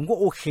ผมก็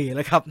โอเคแ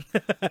ล้วครับ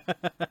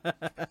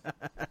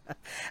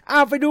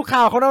ไปดูข่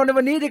าวของเราใน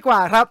วันนี้ดีกว่า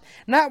ครับ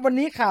วัน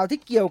นี้ข่าวที่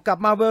เกี่ยวกับ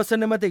Marvel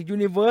Cinematic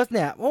Universe เ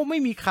นี่ยไม่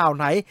มีข่าว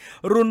ไหน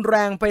รุนแร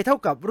งไปเท่า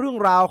กับเรื่อง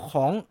ราวข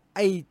องไ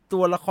อตั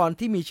วละคร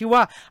ที่มีชื่อว่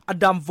าอ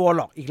ดัม วอร์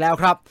ล็อกอีกแล้ว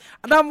ครับ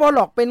อดัม วอร์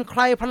ล็อกเป็นใค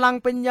รพลัง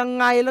เป็นยัง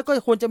ไงแล้วก็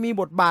ควรจะมี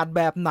บทบาทแ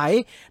บบไหน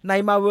ใน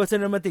Marvel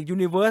Cinematic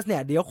Universe เนี่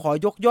ยเดี๋ยวขอ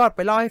ยกยอดไป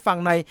เล่าให้ฟัง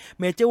ใน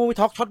Major Movie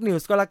Talk Short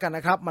News ก็แล้วกันน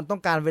ะครับมันต้อ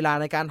งการเวลา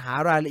ในการหา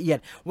รายละเอียด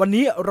วัน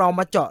นี้เรา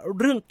มาเจาะ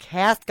เรื่องแค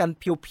สกัน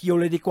เพียวๆ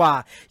เลยดีกว่า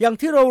อย่าง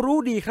ที่เรารู้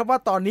ดีครับว่า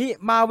ตอนนี้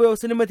Marvel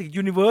Cinematic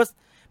Universe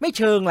ไม่เ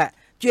ชิงแหละ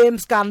เจม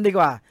ส์ กันดี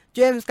กว่าเจ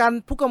มส์ กัน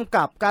ผู้กำ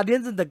กับ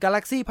Guardians of the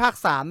Galaxy ภาค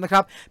 3 นะค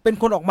รับเป็น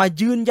คนออกมา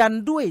ยืนยัน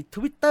ด้วย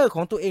Twitter ข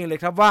องตัวเองเลย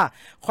ครับว่า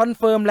คอนเ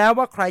ฟิร์มแล้ว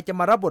ว่าใครจะ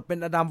มารับบทเป็น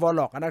อดัม วอร์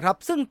ล็อกนะครับ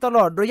ซึ่งตล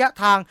อดระยะ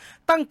ทาง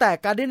ตั้งแต่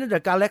Guardians of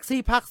the Galaxy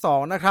ภาค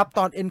 2 นะครับต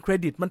อน End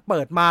Credit มันเ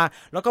ปิดมา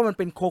แล้วก็มัน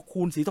เป็นโค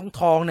คูนสี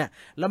ทองเนี่ย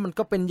แล้วมัน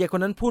ก็เป็นเยค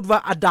นนั้นพูดว่า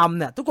อดัม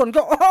เนี่ยทุกคน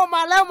ก็โอ้ม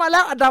าแล้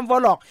วอดัม วอ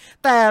ร์ล็อก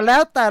แต่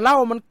เล่า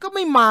มันก็ไ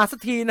ม่มาสัก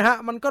ทีนะฮะ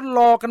มันก็ร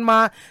อกันมา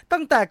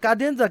ตั้งแต่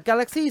Guardians of the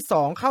Galaxy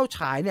 2 เข้าฉ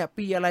ายเนี่ย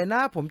ปีอะไรน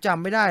ะผมจ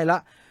ำไม่ได้ละ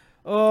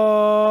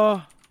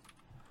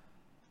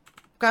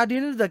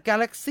Guardians of the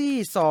Galaxy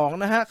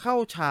 2 นะฮะเข้า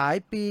ฉาย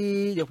ปี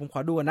เดี๋ยวผมข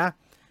อดูนะ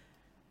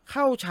เ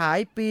ข้าฉาย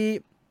ปี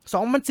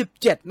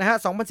 2017นะฮะ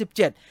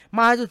2017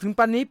มาจนถึง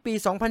ปัจจุบันนี้ปี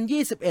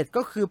2021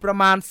ก็คือประ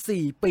มาณ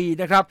4ปี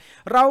นะครับ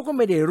เราก็ไ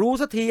ม่ได้รู้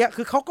สักที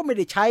คือเขาก็ไม่ไ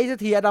ด้ใช้สัก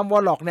ทีอดัมวอ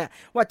ร์ล็อกเนี่ย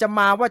ว่าจะม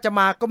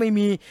าก็ไม่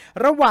มี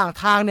ระหว่าง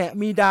ทางเนี่ย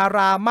มีดาร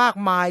ามาก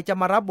มายจะ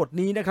มารับบท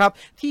นี้นะครับ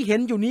ที่เห็น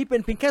อยู่นี้เป็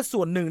นเพียงแค่ส่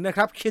วนหนึ่งนะค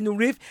รับเคียนู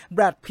รีฟส์แบ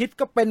รดพิตต์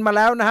ก็เป็นมาแ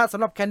ล้วนะฮะส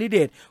ำหรับแคนดิเด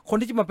ตคน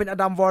ที่จะมาเป็นอ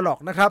ดัมวอร์ล็อก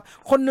นะครับ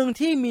คนหนึ่ง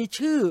ที่มี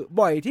ชื่อ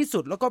บ่อยที่สุ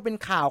ดแล้วก็เป็น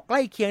ข่าวใก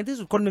ล้เคียงที่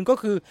สุดคนหนึ่งก็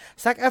คือ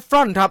แซค เอฟร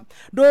อนครับ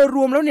โดยร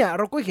วมแล้วเนี่ยเ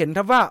ราก็เห็นค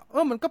รับว่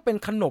ามันก็เป็น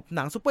ขนบห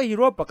นังซูเปอร์ฮีโ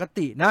ร่ปก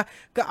ตินะ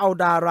ก็เอา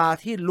ดารา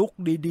ที่ลุค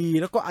ดี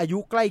ๆแล้วก็อายุ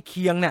ใกล้เ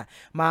คียงเนี่ย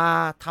มา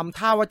ทำ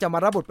ท่าว่าจะมา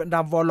รับบทเป็นอ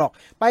ดัมวอร์ล็อก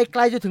ไปไก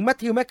ลจนถึงแมท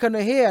ธิว แมคคอน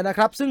เฮนะค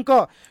รับซึ่งก็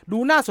ดู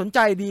น่าสนใจ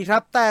ดีครั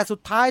บแต่สุ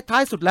ดท้า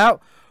ยสุดแล้ว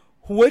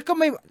หวยก็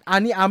ไม่อั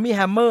นนี้อาร์มี่แ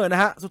ฮมเมอร์น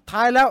ะฮะสุดท้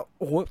ายแล้ว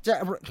จะ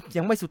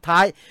ยังไม่สุดท้า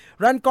ย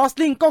แรน กอส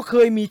ลิงก็เค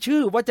ยมีชื่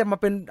อว่าจะมา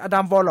เป็นอ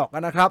ดัมวอร์ล็อก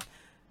นะครับ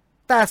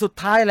แต่สุด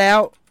ท้ายแล้ว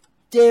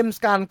เจม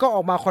ส์กันก็อ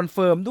อกมาคอนเ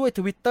ฟิร์มด้วย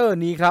Twitter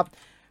นี้ครับ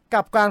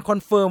กับการคอน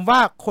เฟิร์มว่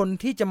าคน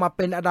ที่จะมาเ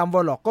ป็นอดัมวอ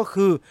ร์ล็อกก็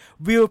คือ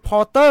วิล พอ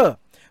ร์เตอ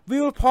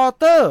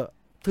ร์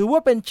ถือว่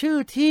าเป็นชื่อ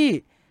ที่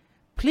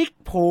พลิก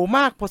โผม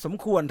ากพอสม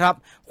ควรครับ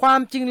ความ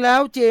จริงแล้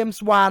วเจม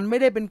ส์วานไม่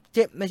ใ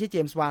ช่เจ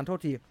มส์วานโท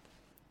ษที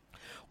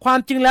ความ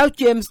จริงแล้ว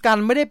เจมส์กัน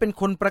ไม่ได้เป็น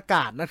คนประก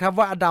าศนะครับ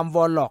ว่าอดัมว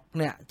อร์ล็อก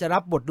เนี่ยจะรั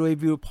บบทโดย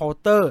วิล พอร์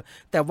เตอร์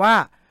แต่ว่า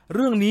เ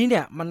รื่องนี้เ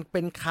นี่ยมันเ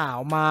ป็นข่าว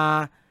มา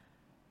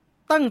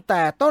ตั้งแ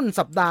ต่ต้น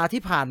สัปดาห์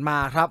ที่ผ่านมา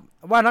ครับ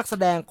ว่านักแส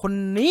ดงคน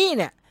นี้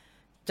เนี่ย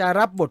จะ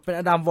รับบทเป็น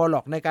อดัมวอร์ล็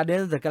อกใน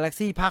Guardians of the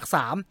Galaxy ภาค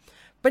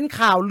 3เป็น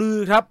ข่าวลือ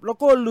ครับแล้ว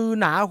ก็ลือ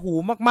หนาหู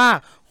มาก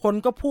ๆคน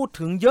ก็พูด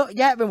ถึงเยอะ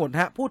แยะไปหมด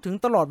ฮะพูดถึง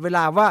ตลอดเวล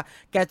าว่า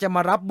แกจะม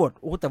ารับบท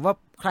แต่ว่า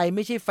ใครไ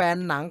ม่ใช่แฟน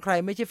หนังใคร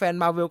ไม่ใช่แฟน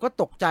มาร์เวลก็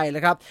ตกใจเล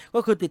ยครับก็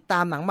คือติดตา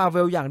มหนังมาร์เว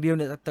ลอย่างเดียวเ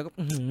นี่ยแต่ก็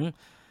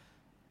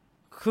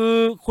คือ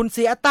คุณเ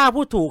ซียต้า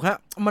พูดถูกฮะ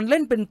มันเล่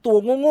นเป็นตัว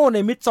โง่ๆใน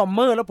มิดซัมเม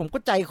อร์แล้วผมก็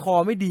ใจคอ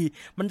ไม่ดี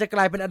มันจะก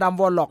ลายเป็นอดัม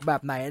วอร์ล็อกแบ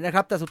บไหนนะค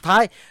รับแต่สุดท้า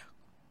ย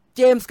เ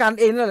จมส์กัน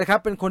เองนั่นแหละครั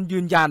บเป็นคนยื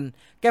นยัน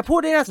แกพูด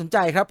ได้น่าสนใจ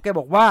ครับแก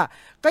บอกว่า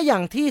ก็อย่า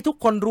งที่ทุก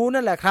คนรู้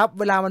นั่นแหละครับ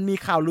เวลามันมี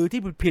ข่าวลือ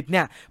ที่ผิดๆเ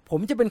นี่ยผม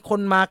จะเป็นคน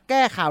มาแ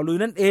ก้ข่าวลือ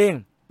นั่นเอง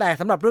แต่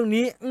สำหรับเรื่อง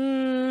นี้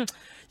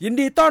ยิน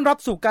ดีต้อนรับ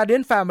สู่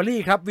Guardian Family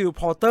ครับวิล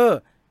พอร์เตอร์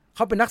เข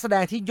าเป็นนักแสด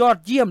งที่ยอด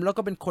เยี่ยมแล้ว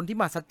ก็เป็นคนที่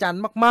มหัศจรร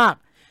ย์มาก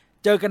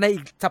ๆเจอกันใน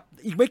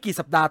อีกไม่กี่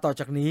สัปดาห์ต่อ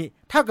จากนี้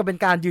เท่ากับเป็น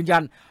การยืนยั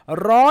น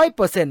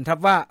 100% ครับ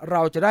ว่าเร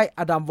าจะได้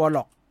อดัมวอร์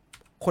ล็อก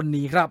คน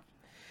นี้ครับ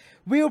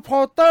วิล พอ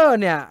ร์เตอร์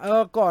เนี่ย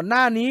ก่อนห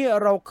น้านี้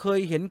เราเคย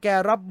เห็นแก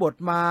รับบท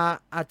มา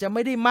อาจจะไ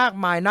ม่ได้มาก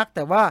มายนักแ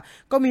ต่ว่า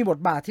ก็มีบท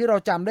บาทที่เรา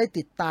จำได้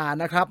ติดตา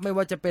นะครับไม่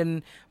ว่าจะเป็น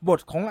บท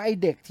ของไอ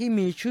เด็กที่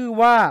มีชื่อ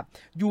ว่า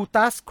ยู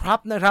ตัสครับ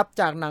นะครับ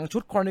จากหนังชุ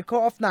ด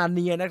Chronicle of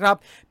Narnia นะครับ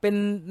เป็น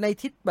ใน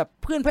ทิศแบบ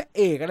เพื่อนพระเ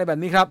อกอะไรแบบ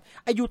นี้ครับ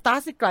ไอยูตั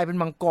สที่กลายเป็น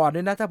มังกรด้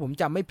วยนะถ้าผม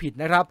จำไม่ผิด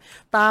นะครับ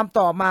ตาม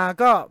ต่อมา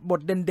ก็บท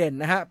เด่น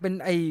ๆนะฮะเป็น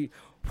ไอ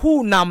ผู้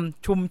น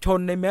ำชุมชน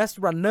ใน Maze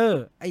Runner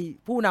ไอ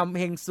ผู้นำ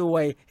เฮงซว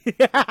ย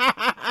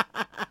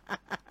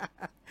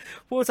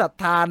ผู้ศรัท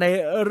ธาใน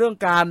เรื่อง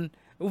การ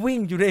วิ่ง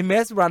อยู่ใน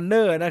Maze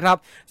Runner นะครับ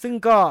ซึ่ง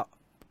ก็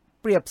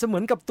เปรียบเสมื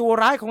อนกับตัว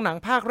ร้ายของหนัง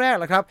ภาคแรก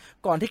แหละครับ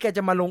ก่อนที่แกจ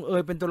ะมาลงเอ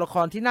ยเป็นตัวละค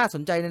รที่น่าส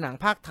นใจในหนัง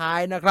ภาคท้าย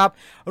นะครับ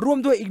ร่วม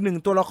ด้วยอีกหนึ่ง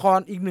ตัวละค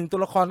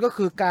รก็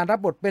คือการรับ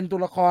บทเป็นตัว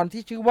ละคร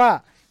ที่ชื่อว่า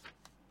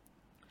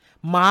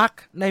มาร์ค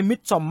ในมิ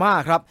ดซอมมา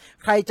ครับ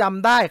ใครจ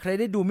ำได้ใคร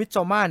ได้ดูมิดซ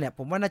อมมาเนี่ยผ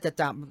มว่าน่าจะ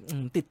จ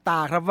ำติดตา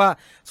ครับว่า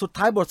สุด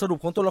ท้ายบทสรุป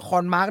ของตัวละค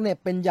รมาร์คเนี่ย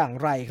เป็นอย่าง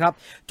ไรครับ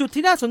จุด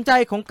ที่น่าสนใจ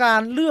ของกา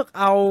รเลือก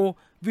เอา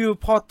วิล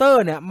พอร์เตอ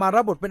ร์เนี่ยมา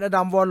รับบทเป็นอ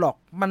ดัมวอร์ล็อก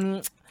มัน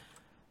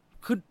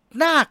คือ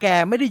หน้าแก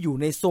ไม่ได้อยู่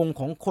ในทรง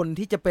ของคน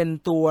ที่จะเป็น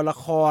ตัวละ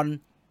คร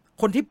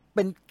คนที่เ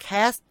ป็นแค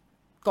ส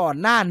ก่อน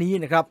หน้านี้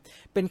นะครับ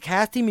เป็นแค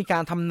สที่มีกา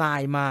รทำนา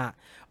ยมา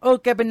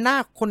แกเป็น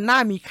คนหน้า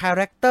มีคา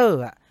แรคเตอร์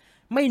อะ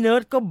ไม่เนิร์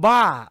ดก็บ้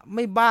าไ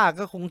ม่บ้า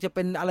ก็คงจะเ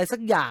ป็นอะไรสั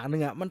กอย่างนึ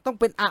งอ่ะมันต้อง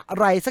เป็นอะ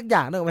ไรสักอย่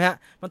างนึกมั้ยฮะ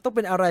มันต้องเ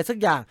ป็นอะไรสัก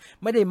อย่าง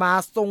ไม่ได้มา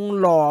ทรง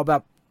หล่อแบ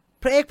บ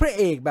พระ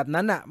เอกแบบ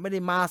นั้นอ่ะไม่ได้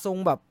มาทรง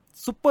แบบ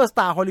ซุปเปอร์สต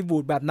าร์ฮอลลีวู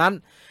ดแบบนั้น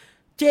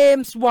เจม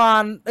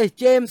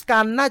ส์กั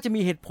นน่าจะ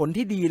มีเหตุผล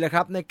ที่ดีแหละค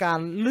รับในการ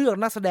เลือก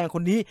นักแสดงค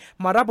นนี้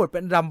มารับบทเป็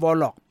นอดัมวอร์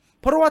ล็อก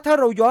เพราะว่าถ้า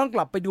เราย้อนก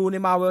ลับไปดูใน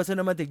Marvel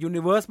Cinematic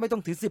Universe ไม่ต้อ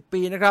งถึง10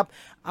ปีนะครับ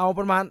เอาป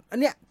ระมาณอั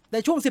นเนี้ยใน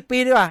ช่วง10ปี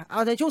ดีกว่าเอ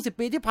าในช่วง10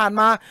ปีที่ผ่าน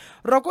มา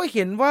เราก็เ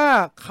ห็นว่า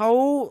เขา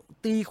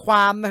ตีคว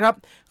ามนะครับ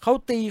เขา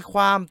ตีคว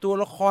ามตัว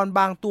ละคร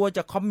บางตัวจ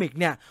ากคอมิก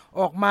เนี่ย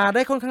ออกมาไ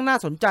ด้ค่อนข้างน่า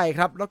สนใจค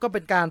รับแล้วก็เป็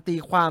นการตี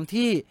ความ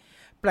ที่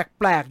แ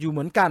ปลกๆอยู่เห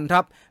มือนกันค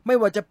รับไม่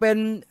ว่าจะเป็น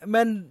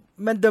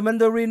เดอะแมน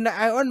ดารินใน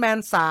Iron Man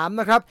 3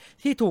นะครับ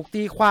ที่ถูก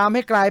ตีความใ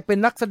ห้กลายเป็น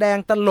นักแสดง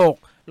ตลก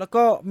แล้ว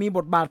ก็มีบ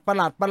ทบาทประ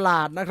หล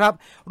าดนะครับ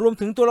รวม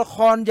ถึงตัวละค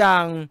รอย่า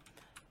ง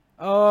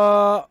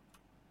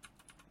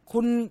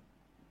คุณ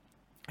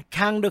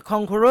คัง the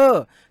Conqueror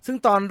ซึ่ง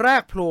ตอนแร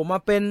กโผล่มา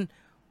เป็น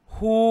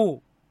Who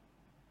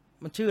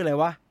มันชื่ออะไร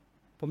วะ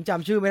ผมจ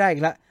ำชื่อไม่ได้อี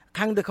กแล้ว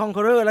คัง the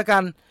Conqueror แล้วกั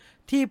น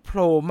ที่โผ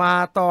ล่มา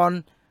ตอน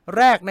แ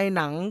รกใน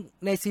หนัง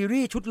ในซี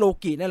รีส์ชุดโล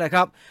กินั่นแหละค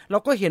รับเรา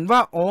ก็เห็นว่า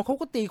อ๋อเขา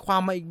ก็ตีควา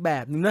มมาอีกแบ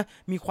บนึงนะ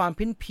มีความเ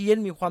พี้ยน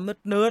มีความเ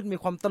นิร์ดมี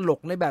ความตลก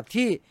ในแบบ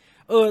ที่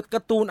ก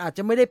าร์ตูนอาจจ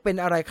ะไม่ได้เป็น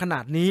อะไรขนา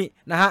ดนี้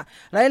นะฮะ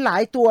หลา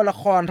ยๆตัวละ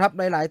ครครับ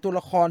หลายๆตัว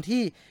ละคร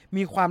ที่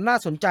มีความน่า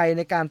สนใจใ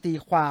นการตี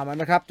ความ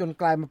นะครับจน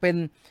กลายมาเป็น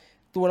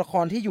ตัวละค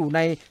รที่อยู่ใน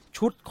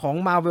ชุดของ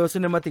Marvel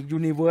Cinematic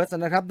Universe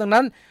นะครับดัง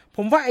นั้นผ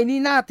มว่าไอ้นี่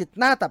น่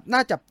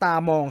าจับตา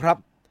มองครับ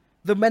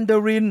The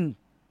Mandarin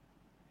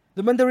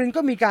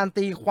ก็มีการ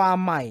ตีความ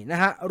ใหม่น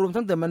ะฮะรวม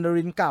ทั้ง The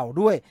Mandarin เก่า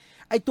ด้วย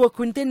ไอตัว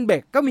Quentin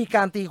Beck ก็มีก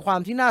ารตีความ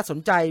ที่น่าสน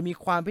ใจมี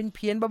ความเ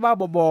พี้ยนบ้า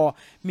ๆบอ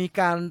ๆมี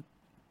ก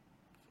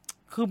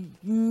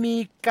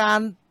า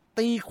ร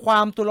ตีควา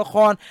มตัวละค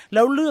รแ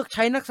ล้วเลือกใ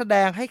ช้นักแสด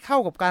งให้เข้า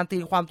กับการตี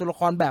ความตัวละ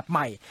ครแบบให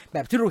ม่แบ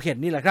บที่เราเห็น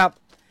นี่แหละครับ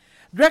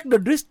Drake the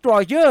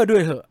Destroyer ด้ว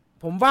ยเหอะ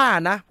ผมว่า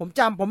นะ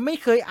ผมไม่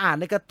เคยอ่าน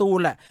ในการ์ตูน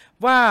แหละ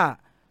ว่า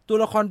ตัว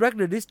ละคร Drake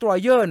the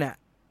Destroyer เนี่ย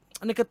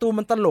ในการ์ตูน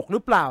มันตลกหรื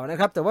อเปล่านะ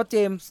ครับแต่ว่าเจ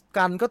มส์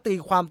กันก็ตี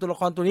ความตัวละ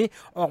ครตัวนี้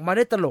ออกมาไ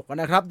ด้ตลก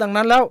นะครับดัง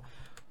นั้นแล้ว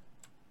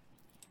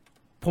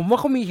ผมว่า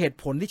เขามีเหตุ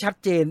ผลที่ชัด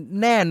เจน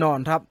แน่นอน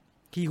ครับ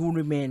He Who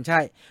Remains ใช่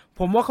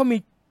ผมว่าเขา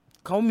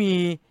มี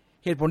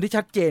เหตุผลที่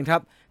ชัดเจนครั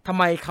บทำ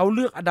ไมเขาเ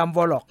ลือกอดัมว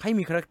อลล็อกให้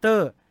มีคาแรคเตอ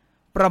ร์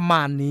ประม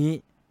าณนี้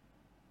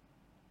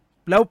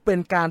แล้วเป็น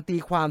การตี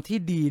ความที่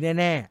ดี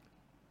แน่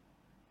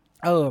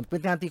ๆเป็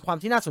นการตีความ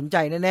ที่น่าสนใจ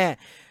แน่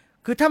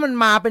ๆคือถ้ามัน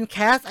มาเป็นแค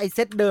สไอเซ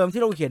ตเดิม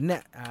ที่เราเห็นเนี่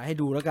ยให้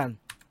ดูแล้วกัน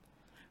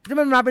ถ้า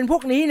มันมาเป็นพว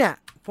กนี้เนี่ย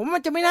ผมมั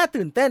นจะไม่น่า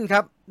ตื่นเต้นค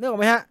รับนึกออก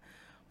ไหมฮะ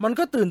มัน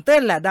ก็ตื่นเต้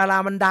นแหละดารา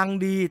มันดัง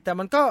ดีแต่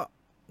มันก็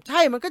ใช่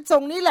มันก็ทร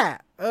งนี้แหละ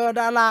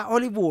ดาราฮอล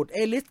ลีวูดเอ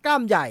ลิสกล้า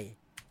มใหญ่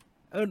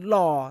ห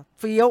ล่อ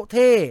เฟี้ยวเ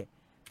ท่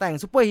แต่ง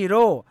ซูเปอร์ฮีโ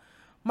ร่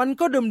มัน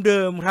ก็เ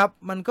ดิมๆครับ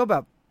มันก็แบ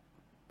บ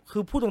คื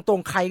อพูดตร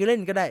งๆใครก็เล่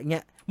นก็ได้เ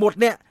งี้ยหมด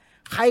เนี่ย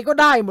ใครก็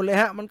ได้หมดเลย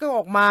ฮะมันก็อ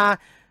อกมา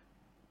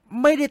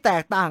ไม่ได้แต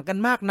กต่างกัน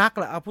มากนักแ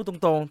หละเอาพูดต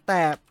รงๆแ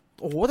ต่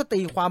โอ้โหถ้าตี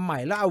ความใหม่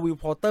แล้วเอาวิล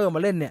พอร์เตอร์มา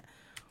เล่นเนี่ย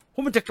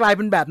มันจะกลายเ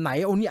ป็นแบบไหน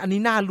อัน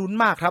นี้น่าลุ้น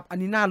มากครับอัน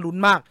นี้น่าลุ้น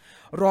มาก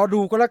รอดู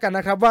ก็แล้วกันน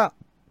ะครับว่า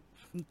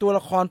ตัวล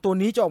ะครตัว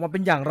นี้จะออกมาเป็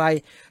นอย่างไร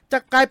จะ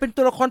กลายเป็น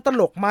ตัวละครต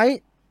ลกไหม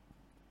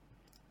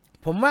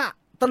ผมว่า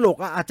ตลก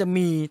อาจจะ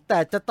มีแต่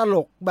จะตล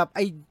กแบบไ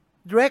อ้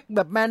เดรกแบ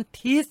บแมน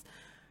ทิส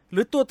หรื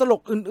อตัวตล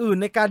กอื่น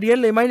ๆในการเดียน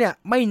เลยไหมเนี่ย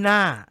ไม่น่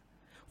า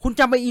คุณ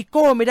จำไปอีโ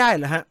ก้ไม่ได้เ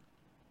หรอฮะ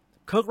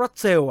เคิร์ก รัส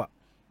เซล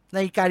ใน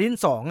การเดียน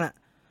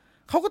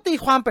2เขาก็ตี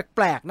ความแป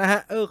ลกๆนะฮ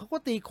ะเขาก็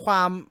ตีคว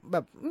ามแบ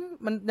บ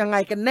มันยังไง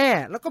กันแน่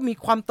แล้วก็มี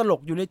ความตล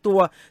กอยู่ในตัว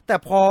แต่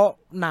พอ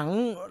หนัง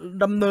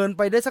ดำเนินไ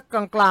ปได้สักก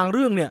ลางๆเ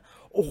รื่องเนี่ย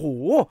โอ้โห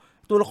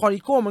ตัวละครอี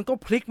โก้มันก็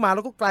พลิกมาแ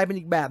ล้วก็กลายเป็น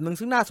อีกแบบนึง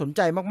ซึ่งน่าสนใ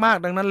จมาก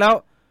ๆดังนั้นแล้ว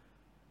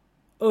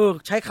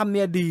ใช้คำเ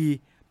นี้ยดี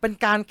เป็น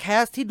การแค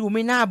สที่ดูไ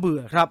ม่น่าเบื่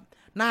อครับ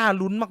น่า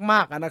ลุ้นม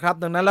ากๆนะครับ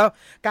ดังนั้นแล้ว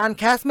การ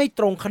แคสไม่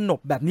ตรงขนบ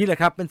แบบนี้แหล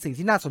ะครับเป็นสิ่ง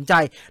ที่น่าสนใจ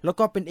แล้ว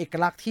ก็เป็นเอก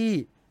ลักษณ์ที่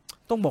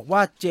ต้องบอกว่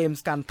าเจม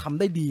ส์กันทำ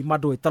ได้ดีมา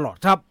โดยตลอด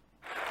ครับ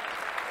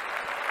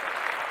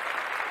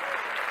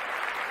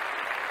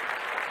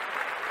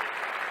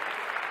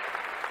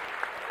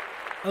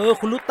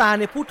คุณลุตา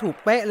เนี่ยพูดถูก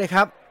เป๊ะเลยค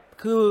รับ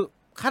คือ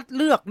คัดเ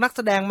ลือกนักแส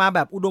ดงมาแบ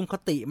บอุดมค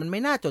ติมันไม่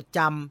น่าจดจ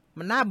ำ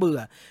มันน่าเบื่อ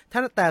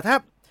แ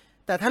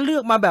ต่ถ้าเลื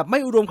อกมาแบบไม่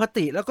อุดมค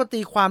ติแล้วก็ตี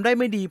ความได้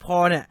ไม่ดีพอ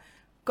เนี่ย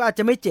ก็อาจ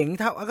จะไม่เจ๋ง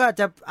เท่าก็อา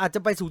จจะ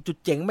ไปสู่จุด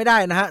เจ๋งไม่ได้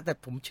นะฮะแต่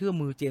ผมเชื่อ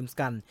มือเจมส์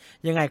กัน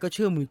ยังไงก็เ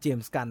ชื่อมือเจม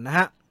ส์กันนะฮ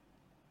ะ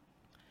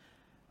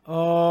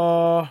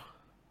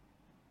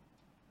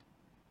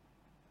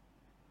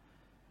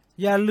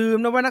อย่าลืม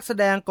นะว่านักแส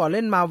ดงก่อนเ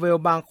ล่นมาเวล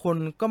บางคน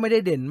ก็ไม่ได้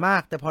เด่นมา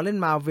กแต่พอเล่น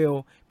มาเวล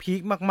พี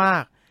คมา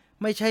ก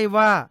ๆไม่ใช่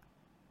ว่า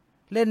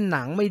เล่นห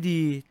นังไม่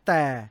ดีแ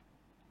ต่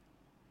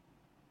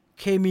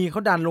เคมีเข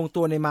าดันลง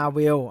ตัวในมาเว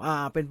ล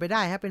เป็นไปไ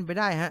ด้ฮะเป็นไป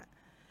ได้ฮะ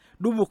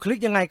ดูบุคลิก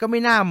ยังไงก็ไ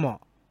ม่น่าเหมาะ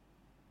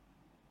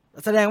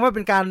แสดงว่าเ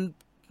ป็นการ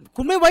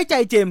คุณไม่ไว้ใจ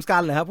เจมส์กั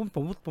นเหรอครับ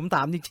ผมถ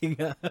ามจริง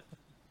ๆฮะ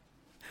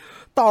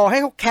ต่อให้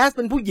เขาแคสเ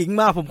ป็นผู้หญิง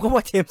มาผมก็ว่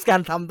าเจมส์กั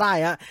นทำได้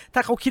ฮะถ้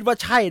าเขาคิดว่า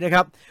ใช่นะค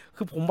รับ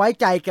คือผมไว้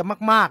ใจแก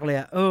มากๆเลย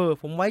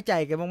ผมไว้ใจ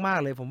แกมาก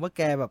ๆเลยผมว่าแ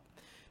กแบบ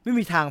ไม่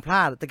มีทางพล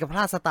าดแต่แกพล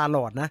าดสตาร์ล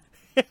อร์ดนะ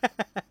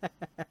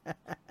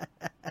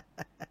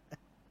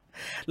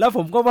แล้วผ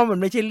มก็ว่ามัน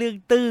ไม่ใช่เรื่อง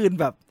ตื้น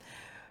แบบ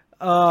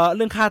เ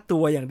รื่องค่าตั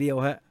วอย่างเดียว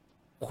ฮะ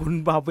คุณ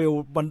บาเวล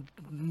มัน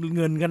เ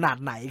งินขนาด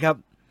ไหนครับ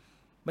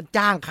มัน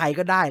จ้างใคร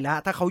ก็ได้แล้ว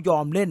ถ้าเขายอ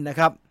มเล่นนะ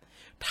ครับ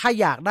ถ้า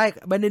อยากได้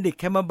เบเนดิก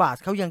ต์ คัมเบอร์แบท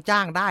เขายังจ้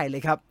างได้เล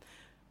ยครับ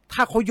ถ้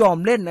าเขายอม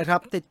เล่นนะครั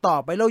บติดต่อ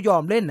ไปแล้วยอ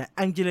มเล่นแ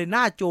องเจลิน่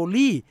าโจ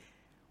ลี่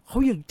เขา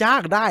ยังจ้า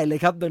งได้เลย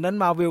ครับดังนั้น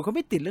มาเวลเขาไ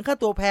ม่ติดเรื่องค่า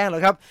ตัวแพงหรอ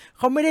กครับเ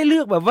ขาไม่ได้เลื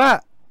อกแบบว่า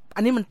อั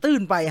นนี้มันตื้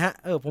นไปฮะ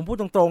ผมพูด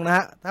ตรงๆนะฮ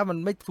ะถ้ามัน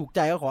ไม่ถูกใจ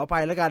ก็ขออภั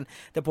ยแล้วกัน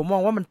แต่ผมมอ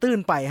งว่ามันตื้น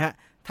ไปฮะ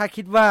ถ้า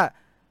คิดว่า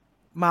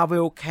มาเว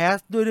ลแคส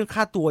ด้วยเรื่อง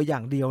ค่าตัวอย่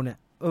างเดียวเนี่ย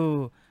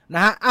น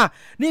ะฮะ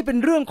นี่เป็น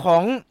เรื่องขอ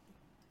ง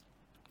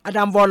อ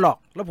ดัมวอลล็อก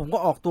แล้วผมก็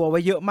ออกตัวไว้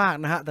เยอะมาก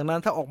นะฮะดังนั้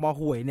นถ้าออกมา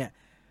ห่วยเนี่ย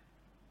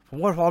ผม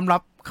ก็พร้อมรั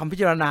บคำพิ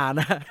จารณา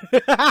นะ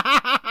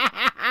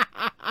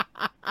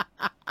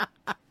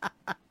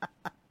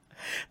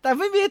แต่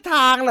ไม่มีท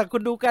างหรอกคุ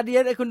ณดูการเดีย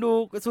นคุณดู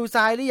ซูไซ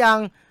ด์หรือยัง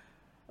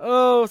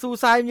ซู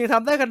ไซด์ยังท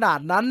ำได้ขนาด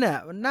นั้นเนี่ย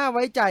มันน่าไ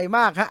ว้ใจม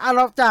ากฮะเร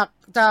าจาก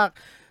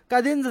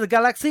Guardians of the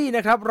Galaxy น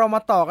ะครับเราม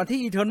าต่อกันที่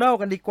Eternal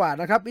กันดีกว่า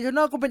นะครับ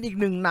Eternal ก็เป็นอีก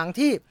หนึ่งหนัง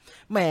ที่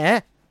แหม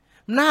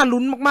น่า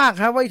ลุ้นมาก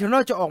ๆครับว่า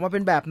Eternal จะออกมาเป็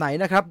นแบบไหน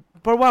นะครับ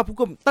เพราะว่า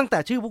ตั้งแต่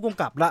ชื่อผู้ก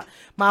ำกับละ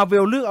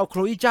Marvel เลือกเอาโคล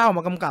อีเจ้าม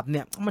ากำกับเ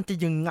นี่ยมันจะ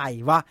ยังไง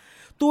วะ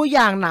ตัวอ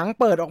ย่างหนัง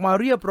เปิดออกมา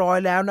เรียบร้อย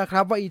แล้วนะค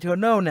รับว่า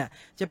Eternal เนี่ย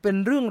จะเป็น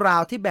เรื่องรา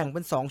วที่แบ่งเป็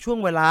น2ช่วง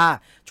เว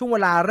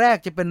ลาแรก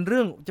จะเ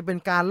ป็น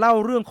การเล่า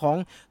เรื่องของ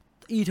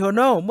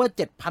Eternal เมื่อ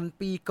 7,000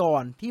 ปีก่อ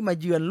นที่มา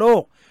เยือนโล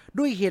ก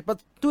ด้วยเห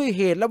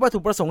ตุและวัตถุ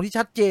ประสงค์ที่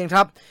ชัดเจนค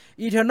รับ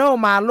Eternal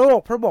มาโลก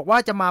เพราะบอกว่า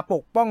จะมาป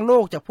กป้องโล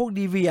กจากพวก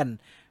ดีเวียน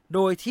โด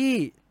ยที่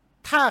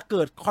ถ้าเ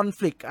กิดคอนฟ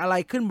ลิกต์อะไร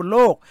ขึ้นบนโล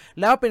ก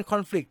แล้วเป็นคอ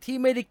นฟลิกต์ที่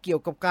ไม่ได้เกี่ย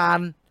วกับการ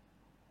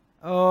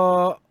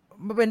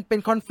เป็น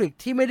คอนฟลิกต์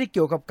ที่ไม่ได้เ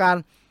กี่ยวกับการ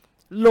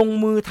ลง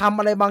มือทำ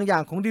อะไรบางอย่า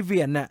งของดีเวี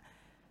ยนเนี่ย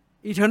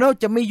Eternal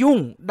จะไม่ยุ่ง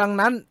ดัง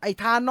นั้นไอ้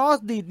ธานอส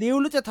ดีดนิ้ว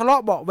หรือจะทะเลา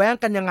ะเบาะแว้ง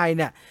กันยังไง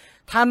เนี่ย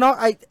ธานอส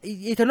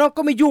Eternal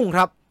ก็ไม่ยุ่งค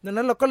รับดัง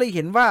นั้นเราก็เลยเ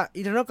ห็นว่า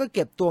Eternal ก็เ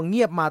ก็บตัวเ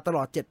งียบมาตล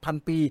อด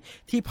 7,000 ปี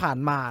ที่ผ่าน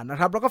มานะ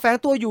ครับแล้วก็แฝง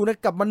ตัวอยู่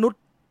กับมนุษ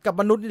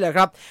ย์นี่แหละค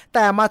รับแ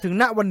ต่มาถึง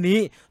ณวันนี้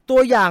ตั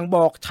วอย่างบ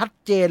อกชัด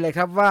เจนเลยค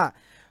รับว่า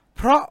เ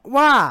พราะ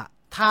ว่า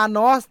ธาน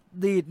อส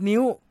ดีด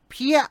นิ้วเ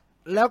พี้ย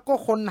แล้วก็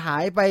คนหา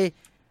ยไป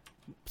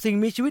สิ่ง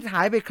มีชีวิตห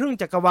ายไปครึ่ง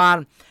จักรวาล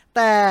แ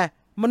ต่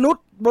มนุษ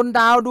ย์บน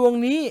ดาวดวง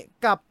นี้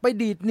กลับไป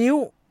ดีดนิ้ว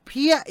เ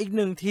พี้ยอีก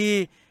1 ที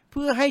เ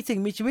พื่อให้สิ่ง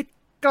มีชีวิต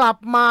กลับ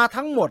มา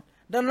ทั้งหมด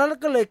ดังนั้น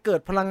ก็เลยเกิด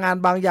พลังงาน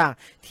บางอย่าง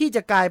ที่จ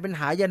ะกลายเป็น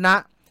หายนะ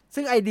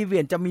ซึ่งไอดีเวี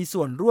ยนจะมี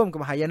ส่วนร่วมกั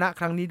บหายนะ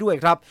ครั้งนี้ด้วย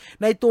ครับ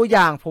ในตัวอ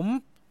ย่างผม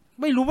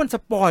ไม่รู้มันส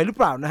ปอยหรือเ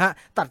ปล่านะฮะ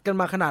ตัดกัน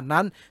มาขนาด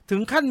นั้นถึ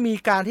งขั้นมี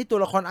การที่ตัว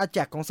ละครอาแจ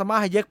กของสมา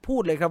ฮาเยกพู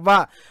ดเลยครับว่า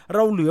เร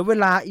าเหลือเว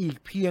ลาอีก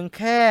เพียงแ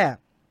ค่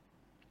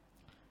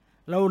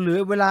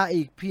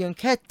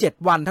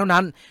7 วันเท่า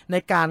นั้นใน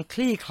การค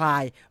ลี่คลา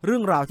ยเรื่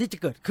องราวที่จะ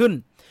เกิดขึ้น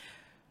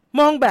ม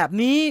องแบบ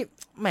นี้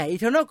แหม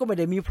Eternal ก็ไม่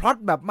ได้มีพล็อต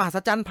แบบมหัศ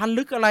จรรย์พัน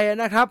ลึกอะไร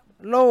นะครับ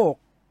โลก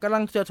กำลั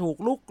งจะถูก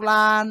ลุกล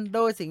านโด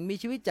ยสิ่งมี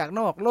ชีวิตจาก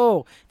นอกโลก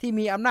ที่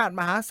มีอำนาจ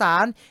มหาศา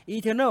ล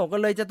Eternal ก็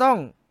เลยจะต้อง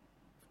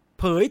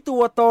เผยตั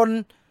วตน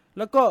แ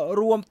ล้วก็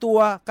รวมตัว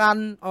กัน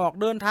ออก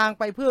เดินทาง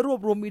ไปเพื่อรวบ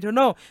รวม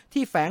Eternal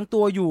ที่แฝง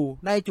ตัวอยู่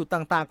ในจุด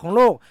ต่างๆของโ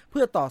ลกเ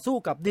พื่อต่อสู้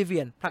กับ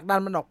Deviant ผลักดั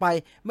นมันออกไป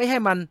ไม่ให้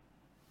มัน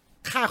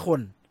ฆ่าค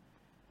น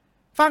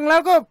ฟังแล้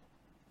วก็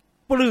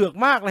เปลือก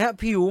มากเลยฮะ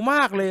ผิวม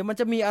ากเลยมัน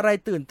จะมีอะไร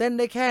ตื่นเต้นไ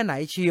ด้แค่ไหน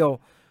เชียว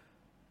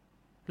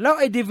แล้ว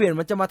ไอ้ดีเวียน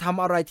มันจะมาท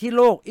ำอะไรที่โ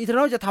ลก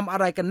Eternal จะทำอะ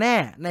ไรกันแน่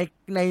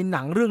ในห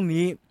นังเรื่อง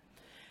นี้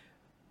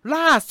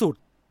ล่าสุด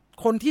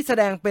คนที่แส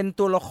ดงเป็น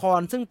ตัวละคร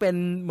ซึ่งเป็น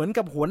เหมือน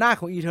กับหัวหน้า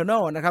ของ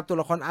Eternal นะครับตัว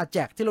ละครอาแจ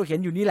กที่เราเห็น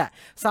อยู่นี่แหละ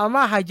ซาม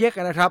าฮาเยก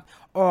นะครับ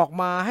ออก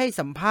มาให้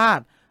สัมภาษ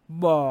ณ์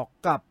บอก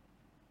กับ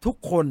ทุก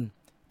คน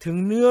ถึง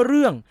เนื้อเ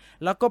รื่อง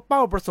แล้วก็เป้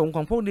าประสงค์ข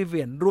องพวกดีเ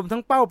วียนรวมทั้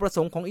งเป้าประส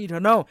งค์ของ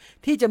Eternal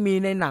ที่จะมี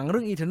ในหนังเ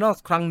รื่อง Eternal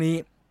ครั้งนี้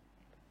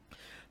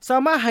ซา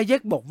มาฮาเย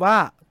กบอกว่า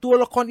ตัว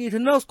ละคร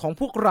Eternal ของ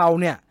พวกเรา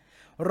เนี่ย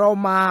เรา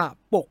มา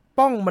ปก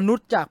ป้องมนุษ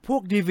ย์จากพว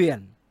กดีเวียน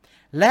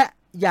และ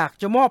อยาก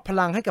จะมอบพ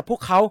ลังให้กับพว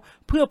กเขา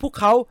เพื่อพวก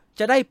เขา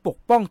จะได้ปก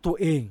ป้องตัว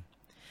เอง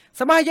ซ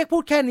ามาฮาเยกพู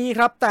ดแค่นี้ค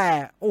รับแต่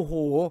โอ้โห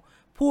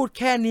พูด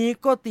แค่นี้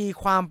ก็ตี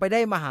ความไปได้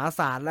มหาศ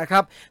าลแล้วค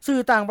รับสื่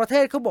อต่างประเท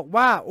ศเขาบอก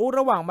ว่าโอ้ร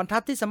ะหว่างบรรทั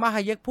ดที่ซามาฮ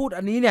าเยกพูด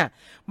อันนี้เนี่ย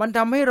มันท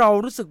ำให้เรา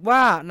รู้สึกว่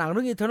าหนังเ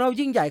รื่อง Eternal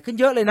ยิ่งใหญ่ขึ้น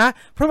เยอะเลยนะ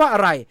เพราะว่าอะ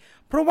ไร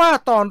เพราะว่า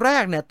ตอนแร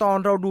กเนี่ยตอน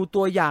เราดู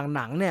ตัวอย่างห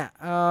นังเนี่ย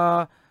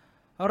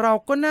เรา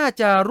ก็น่า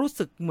จะรู้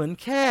สึกเหมือน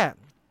แค่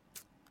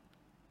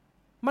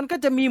มันก็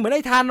จะมีเหมือนไ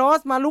อ้ธานอ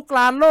สมาลุกล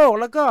านโลก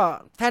แล้วก็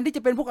แทนที่จ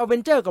ะเป็นพวกอเว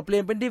นเจอร์ก็เปลี่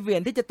ยนเป็นดีเวีย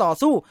นที่จะต่อ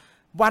สู้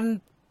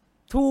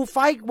to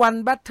fight one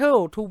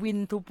battle to win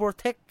to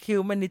protect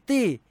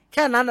humanity แ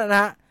ค่นั้นน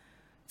ะฮะ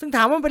ซึ่งถ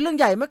ามว่ามันเป็นเรื่อง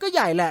ใหญ่มันก็ใ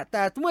หญ่แหละแ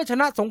ต่เมื่อช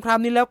นะสงคราม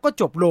นี้แล้วก็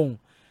จบลง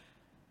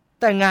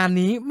แต่งาน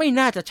นี้ไม่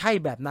น่าจะใช่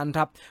แบบนั้นค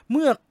รับเ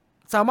มื่อ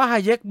ซามาฮา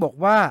เยกบอก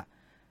ว่า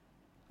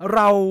เ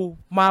รา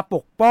มาป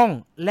กป้อง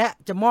และ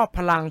จะมอบพ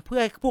ลังเพื่อ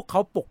ให้พวกเขา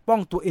ปกป้อง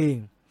ตัวเอง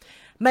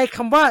ในค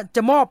ำว่าจ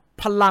ะมอบ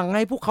พลังใ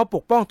ห้พวกเขาป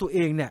กป้องตัวเอ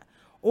งเนี่ย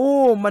โอ้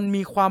มัน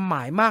มีความหม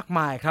ายมากม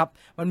ายครับ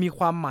มันมีค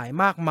วามหมาย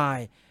มากมาย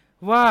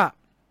ว่า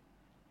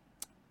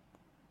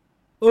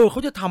เข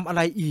าจะทำอะไ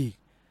รอีก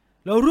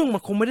แล้วเรื่องมั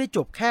นคงไม่ได้จ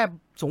บแค่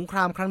สงคร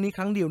ามครั้งนี้ค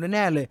รั้งเดียวแ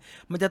น่ๆเลย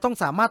มันจะต้อง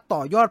สามารถต่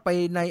อยอดไป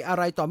ในอะ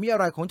ไรต่อมีอะ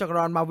ไรของจักร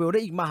วาลมาร์เวลไ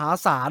ด้อีกมหา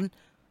ศาล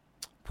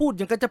พูด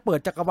ยังก็จะเปิด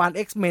จักรวาล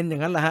X-Men อย่า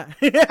งนั้นแหละฮะ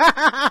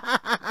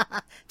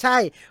ใช่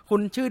คุ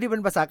ณชื่อที่เป็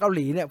นภาษาเกาห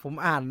ลีเนี่ยผมไ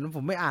ม่อ่าน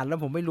แล้ว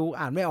ผมไม่รู้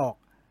อ่านไม่ออก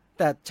แ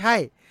ต่ใช่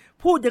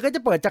พูดยังก็จ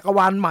ะเปิดจักรว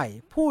าลใหม่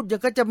พูดยั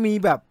งก็จะมี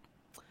แบบ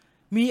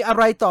มีอะ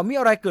ไรต่อมี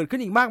อะไรเกิดขึ้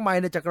นอีกมากมาย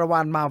ในจักรวา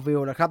ลมาร์เว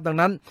ลนะครับดัง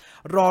นั้น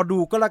รอดู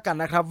ก็แล้วกัน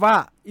นะครับว่า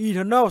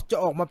Eternal จะ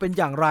ออกมาเป็น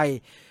อย่างไร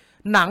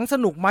หนังส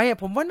นุกไหม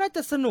ผมว่าน่าจ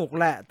ะสนุก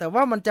แหละแต่ว่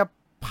ามันจะ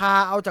พา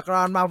เอาจักรว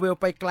าลมาร์เวล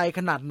ไปไกลข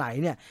นาดไหน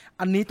เนี่ย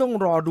อันนี้ต้อง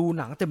รอดู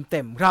หนังเ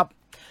ต็มๆครับ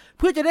เ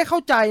พื่อจะได้เข้า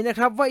ใจนะค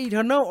รับว่า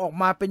Eternal ออก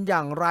มาเป็นอย่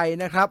างไร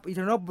นะครับ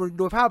Eternal โ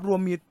ดยภาพรวม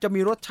จะ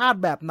มีรสชาติ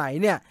แบบไหน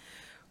เนี่ย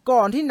ก่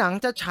อนที่หนัง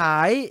จะฉา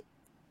ย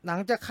หนัง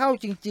จะเข้า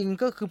จริง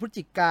ๆก็คือพฤศ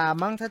จิกา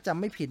มั้งถ้าจำ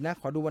ไม่ผิดนะ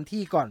ขอดูวัน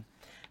ที่ก่อน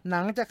ห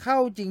นังจะเข้า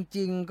จ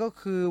ริงๆก็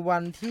คือวั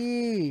น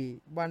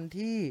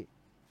ที่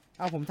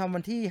เอาผมทำ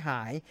วันที่ห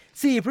าย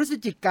4 พฤศ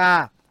จิ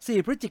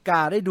กา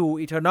ได้ดู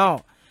Eternal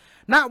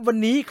ณวัน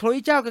นี้โคล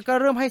อีเจ้าก็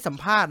เริ่มให้สัม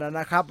ภาษณ์แล้ว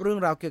นะครับเรื่อง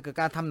ราวเกี่ยวกับ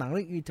การทำหนังเ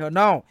รื่อง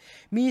Eternal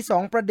มี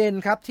2ประเด็น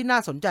ครับที่น่า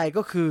สนใจ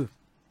ก็คือ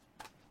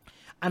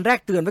อันแรก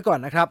เตือนไว้ก่อน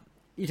นะครับ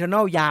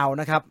Eternal ยาว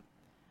นะครับ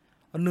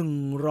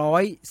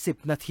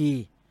110นาที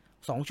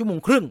2ชั่วโมง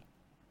ครึ่ง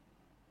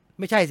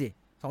ไม่ใช่สิ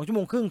2ชั่วโม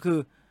งครึ่งคือ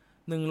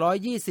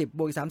120บ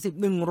วกอีก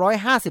30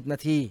 150นา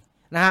ที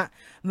นะฮะ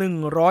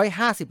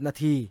150นา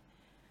ที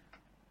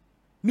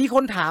มีค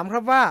นถามค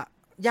รับว่า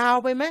ยาว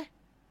ไปไหม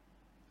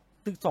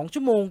ถึง2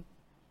ชั่วโมง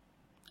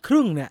ค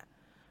รึ่งเนี่ย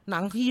หนั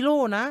งฮีโร่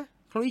นะ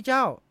โคลอีเจ้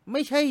าไ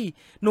ม่ใช่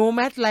โนแม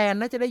ดแลนด์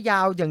นะจะได้ย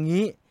าวอย่าง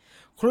นี้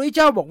โคลอีเ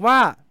จ้าบอกว่า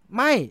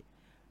ไม่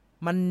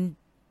มัน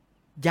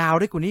ยาว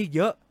ได้กว่านี้อีกเ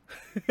ยอะ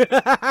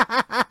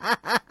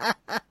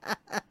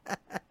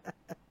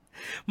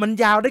มัน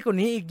ยาวได้กว่า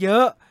นี้อีกเยอ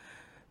ะ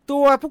ตั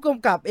วผู้ก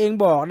ำกับเอง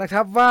บอกนะค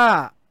รับว่า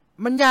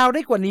มันยาวไ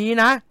ด้กว่านี้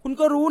นะคุณ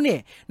ก็รู้เนี่ย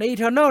ใน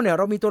Eternal เนี่ยเ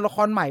รามีตัวละค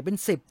รใหม่เป็น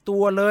10ตั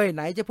วเลยไห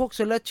นจะพวก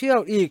Celestial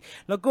อีก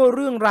แล้วก็เ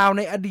รื่องราวใ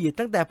นอดีต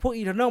ตั้งแต่พวก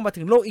Eternal มา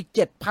ถึงโลกอีก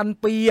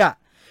 7,000 ปีอ่ะ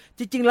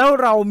จริงๆแล้ว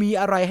เรามี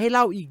อะไรให้เ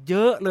ล่าอีกเย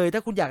อะเลยถ้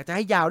าคุณอยากจะใ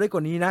ห้ยาวได้ก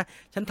ว่านี้นะ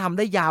ฉันทำไ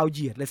ด้ยาวเห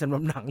ยียดเลยสำหรั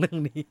บหนังเรื่อง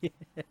นี้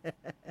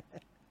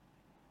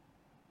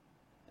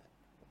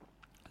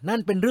นั่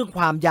นเป็นเรื่องค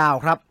วามยาว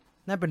ครับ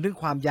นั่นเป็นเรื่อง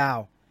ความยาว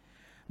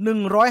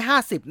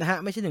150นะฮะ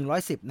ไม่ใช่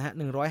110นะฮะ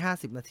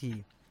150นาที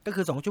ก็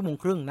คือ2ชั่วโมง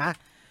ครึ่งนะ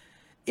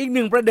อีกห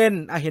นึ่งประเด็น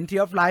เห็น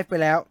Tree of Life ไป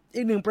แล้ว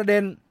อีกหนึ่งประเด็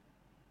น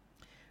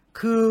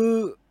คือ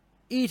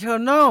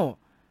Eternal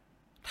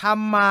ท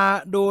ำมา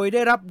โดยไ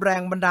ด้รับแร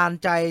งบันดาล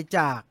ใจจ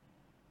าก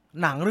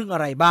หนังเรื่องอะ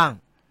ไรบ้าง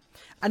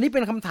อันนี้เป็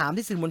นคำถาม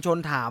ที่สื่อมวลชน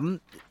ถาม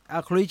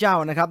โคลอีเจ้า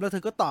นะครับแล้วเธ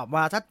อก็ตอบม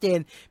าชัดเจน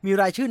มี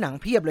รายชื่อหนัง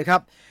เพียบเลยครั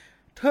บ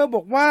เธอบ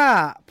อกว่า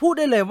พูดไ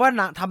ด้เลยว่า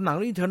ทำหนังเ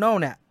รื่อง Eternal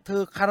เนี่ยเธ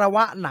อคารว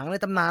ะหนังใน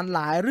ตำนานห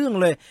ลายเรื่อง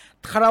เลย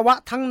คารวะ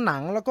ทั้งหนั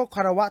งแล้วก็ค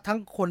ารวะทั้ง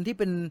คนที่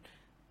เป็น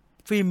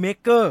ฟิล์มเมก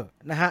เกอร์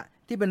นะฮะ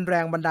ที่เป็นแร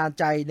งบันดาล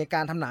ใจในก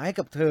ารทำหนังให้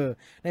กับเธอ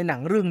ในหนั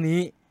งเรื่อง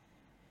นี้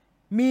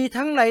มี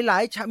ทั้งหลา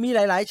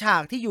ยฉา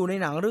กที่อยู่ใน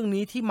หนังเรื่อง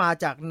นี้ที่มา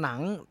จากหนัง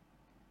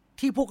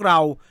ที่พวกเรา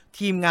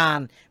ทีมงาน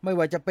ไม่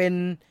ว่าจะเป็น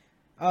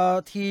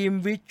ทีม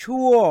วิช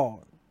วล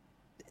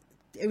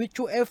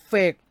เอฟเฟ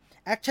กต์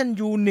แอคชั่น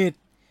ยูนิต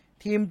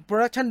ทีมโปร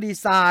ดักชันดี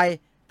ไซน์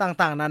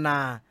ต่างๆนานา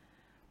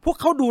พวก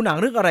เขาดูหนัง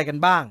เรื่องอะไรกัน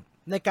บ้าง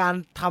ในการ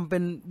ทำเป็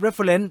น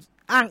reference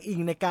อ้างอิง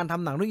ในการท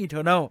ำหนังเรื่อง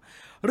Eternal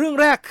เรื่อง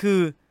แรกคื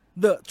อ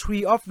The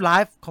Tree of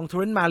Life ของ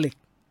Terrence Malick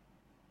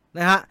น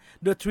ะฮะ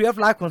The Tree of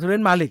Life ของ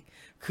Terrence Malick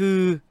คือ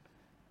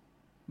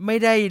ไม่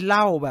ได้เ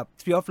ล่าแบบ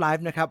Tree of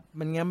Life นะครับ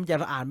มันงั้นมันจะ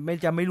อ่าน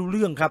ไม่รู้เ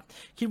รื่องครับ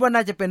คิดว่าน่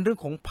าจะเป็นเรื่อง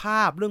ของภ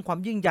าพเรื่องความ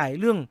ยิ่งใหญ่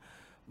เรื่อง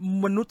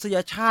มนุษย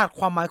ชาติ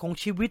ความหมายของ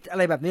ชีวิตอะไ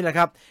รแบบนี้แหละค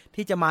รับ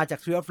ที่จะมาจาก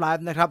Tree of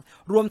Life นะครับ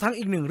รวมทั้ง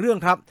อีกหนึ่งเรื่อง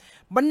ครับ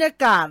บรรยา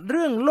กาศเ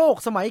รื่องโลก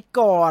สมัย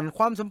ก่อนค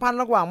วามสัมพันธ์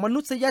ระหว่างมนุ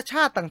ษยช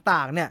าติต่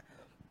างๆเนี่ย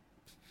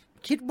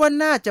คิดว่า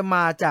น่าจะม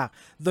าจาก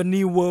The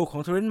New World ขอ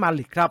ง Terrence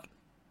Malick ครับ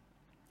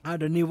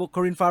The New World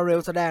Colin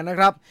Farrell แสดงนะ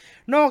ครับ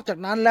นอกจาก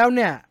นั้นแล้วเ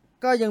นี่ย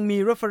ก็ยังมี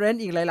reference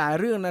อีกหลายๆ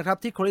เรื่องนะครับ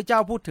ที่โคลอีเจ้า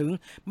พูดถึง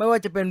ไม่ว่า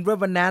จะเป็น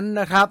Revenant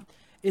นะครับ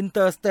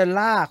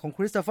Interstellar ของ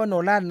Christopher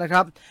Nolan นะค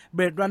รับ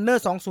Blade Runner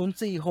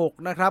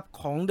 2046 นะครับ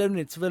ของ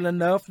Denis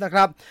Villeneuve นะค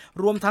รับ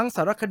รวมทั้งส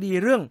ารคดี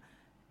เรื่อง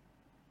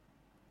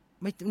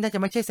น่าจะ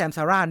ไม่ใช่แซมซ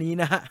าร่านี้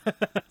นะฮะ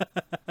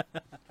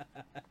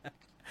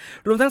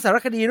รวมทั้งสาร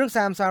คดีเรื่องแซ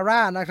มซาร่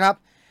านะครับ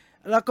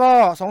แล้วก็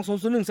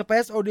2001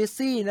 Space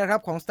Odyssey นะครับ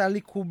ของ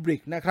Stanley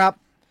Kubrick นะครับ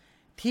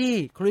ที่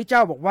โคลอีเจ้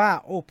าบอกว่า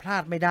โอ้พลา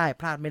ดไม่ไ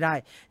ด้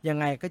ยัง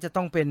ไงก็จะ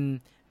ต้องเป็น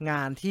ง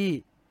านที่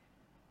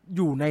อ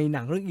ยู่ในห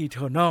นังเรื่อง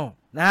Eternal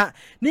นะฮะ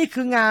นี่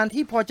คืองาน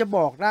ที่พอจะบ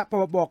อก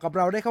กับเ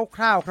ราได้ค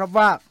ร่าวๆครับ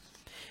ว่า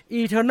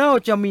Eternal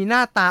จะมีหน้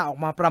าตาออก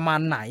มาประมา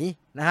ณไหน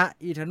นะฮะ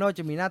Eternal จ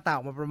ะมีหน้าตาอ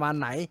อกมาประมาณ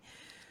ไหน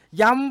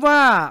ย้ำว่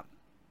า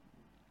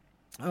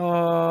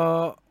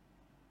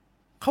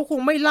เขาค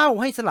งไม่เล่า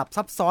ให้สลับ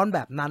ซับซ้อนแบ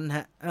บนั้นฮ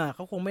ะเข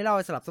าคงไม่เล่าใ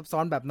ห้สลับซับซ้อ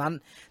นแบบนั้น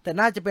แต่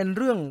น่าจะเป็น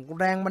เรื่อง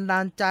แรงบันดา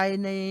ลใจ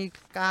ใน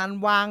การ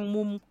วาง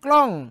มุมก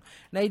ล้อง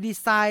ในดี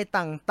ไซน์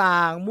ต่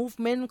างๆ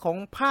movement ของ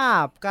ภา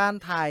พการ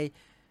ถ่าย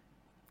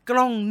ก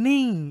ล้อง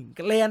นิ่ง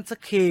แลนด์ส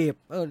เคป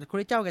คุณ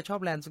เจ้าแกชอ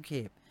บแลนด์สเค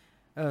ป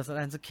แล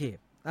นด์สเคป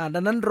ดั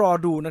งนั้นรอ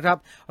ดูนะครับ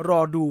รอ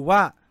ดูว่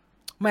า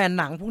แม่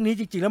หนังพวกนี้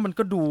จริงๆแล้วมัน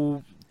ก็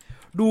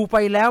ดูไป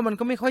แล้วมัน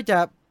ก็ไม่ค่อยจะ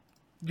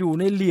อยู่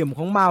ในเหลี่ยมข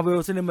อง Marvel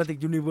Cinematic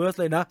Universe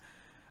เลยนะ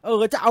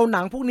จะเอาห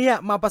นังพวกนี้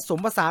มาผสม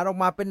ผสานออก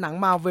มาเป็นหนัง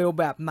Marvel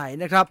แบบไหน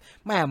นะครับ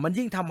แม่มัน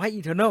ยิ่งทำให้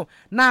Eternal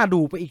น่าดู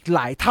ไปอีกหล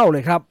ายเท่าเล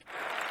ยครับ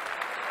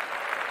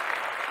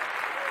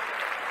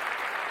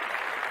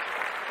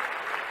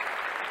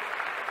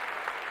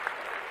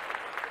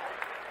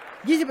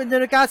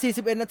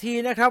 21:41 นาที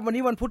นะครับวัน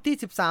นี้วันพุธที่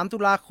13ตุ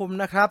ลาคม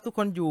นะครับทุกค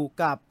นอยู่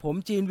กับผม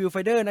จีนวิวไฟ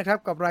เดอร์นะครับ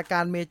กับรายกา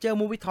ร Major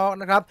Movie Talk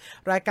นะครับ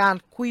รายการ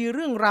คุยเ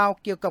รื่องราว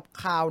เกี่ยวกับ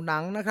ข่าวหนั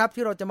งนะครับ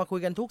ที่เราจะมาคุย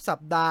กันทุกสัป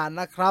ดาห์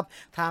นะครับ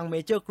ทาง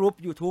Major Group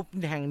YouTube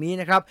แห่งนี้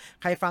นะครับ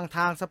ใครฟังท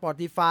าง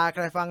Spotify ใค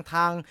รฟังท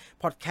าง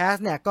Podcast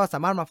เนี่ยก็สา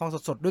มารถมาฟัง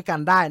สดๆด้วยกัน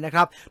ได้นะค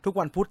รับทุก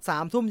วันพุธ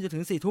 3 ทุ่มจนถึ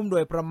ง 4 ทุ่มโด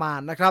ยประมาณ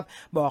นะครับ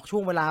บอกช่ว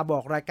งเวลาบอ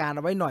กรายการเอ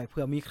าไว้หน่อยเ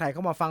ผื่อมีใครเข้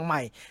ามาฟังให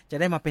ม่จะ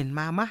ได้มาเป็นม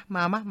า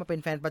เป็น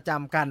แฟนประจ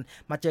ำกัน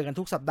มาเจอกัน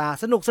ทุกสัปดาห์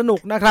สนุก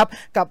นะครับ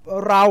กับ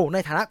เราใน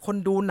ฐานะคน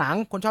ดูหนัง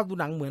คนชอบดู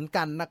หนังเหมือน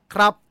กันนะค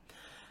รับ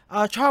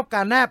ชอบก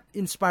ารแนบ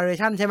อินสปิเร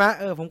ชันใช่ไหม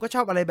ผมก็ช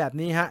อบอะไรแบบ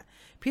นี้ฮะ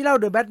พี่เล่า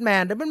The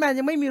Batman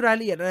ยังไม่มีราย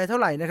ละเอียดอะไรเท่า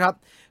ไหร่นะครับ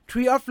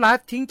Tree of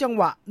Life ทิ้งจังห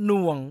วะห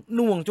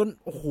น่วงจน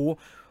โอ้โห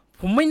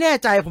ผมไม่แน่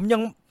ใจผม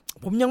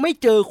ยังไม่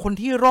เจอคน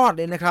ที่รอด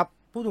เลยนะครับ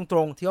พูดตร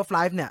งๆ Tree of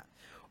Life เนี่ย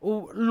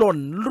หล่น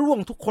ร่วง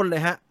ทุกคนเล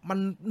ยฮะมัน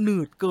หนื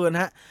ดเกิน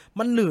ฮะ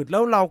มันหนืดแล้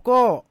วเรา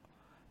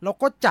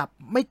ก็จับ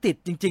ไม่ติด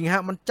จริงๆฮ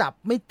ะมันจับ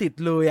ไม่ติด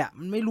เลยอ่ะ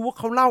มันไม่รู้ว่าเ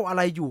ขาเล่าอะไ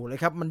รอยู่เลย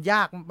ครับมันย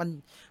ากมัน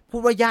พู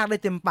ดว่ายากได้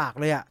เต็มปาก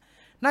เลยอ่ะ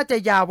น่าจะ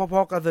ยาวพ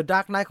อๆกับ The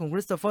Dark Knight ของ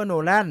Christopher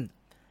Nolan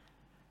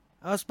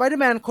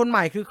Spider-Man คนให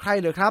ม่คือใคร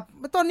เหรอครับ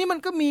ตอนนี้มัน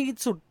ก็มี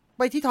สุดไ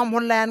ปที่ทอมฮ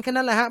อลแลนด์แค่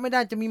นั้นแหละฮะไม่ได้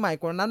จะมีใหม่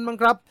กว่านั้นมั้ง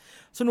ครับ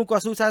สนุกกว่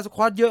า Suicide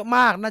Squad เยอะม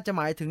ากน่าจะห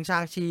มายถึงชา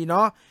งชีเน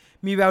าะ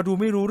มีแววดู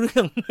ไม่รู้เรื่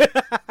อง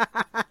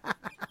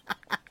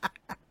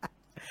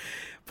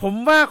ผม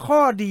ว่าข้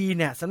อดี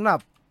เนี่ยสำหรับ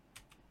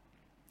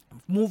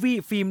มูฟี่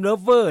ฟิล์มเลิ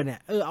ฟเวอร์เนี่ย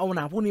เอาห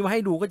นังพวกนี้มาใ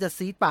ห้ดูก็จะ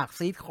ซีดปาก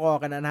ซีดคอ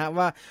กันนะฮะ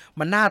ว่า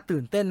มันน่าตื่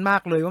นเต้นมา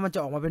กเลยว่ามันจะ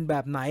ออกมาเป็นแบ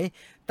บไหน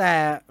แต่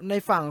ใน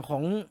ฝั่งขอ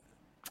ง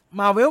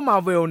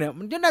Marvel เนี่ย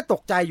มันก็น่าต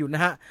กใจอยู่น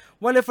ะฮะ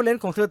ว่า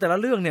reference ของเธอแต่ละ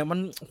เรื่องเนี่ย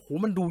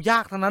มันดูยา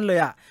กทั้งนั้นเลย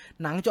อ่ะ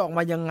หนังจะออกม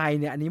ายังไง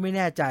เนี่ยอันนี้ไม่แ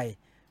น่ใจ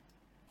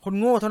คน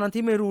โง่เท่านั้น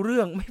ที่ไม่รู้เ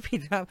รื่องไม่ผิ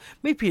ดครับ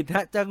ไม่ผิดฮ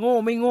ะจะโง่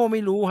ไ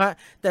ม่รู้ฮะ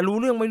แต่รู้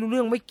เรื่องไม่รู้เ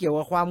รื่องไม่เกี่ยว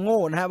กับความโง่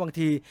นะฮะบาง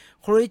ที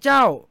โคลเจ้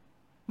า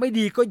ไม่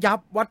ดีก็ยับ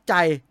วัดใจ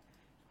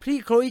พี่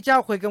โคลเจ้า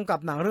เคยกำกับ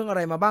หนังเรื่องอะไ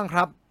รมาบ้างค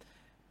รับ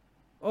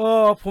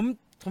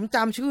ผมจ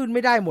ำชื่อไ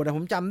ม่ได้หมดผ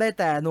มจำได้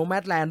แต่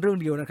Nomadland เรื่อง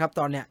เดียวนะครับ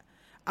ตอนเนี้ย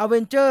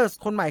Avengers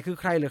คนใหม่คือ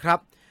ใครเหรอครับ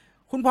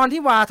คุณพรทิ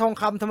วาทอง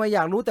คำทำไมอย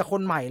ากรู้แต่ค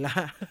นใหม่ล่ะ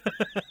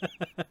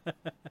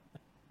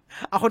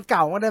เอาคนเก่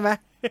าก็ได้ไหม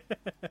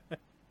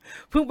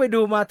เพิ่งไป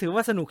ดูมาถือว่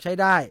าสนุกใช้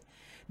ได้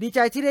ดีใจ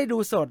ที่ได้ดู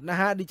สดนะ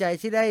ฮะดีใจ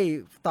ที่ได้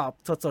ตอบ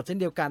สดเช่น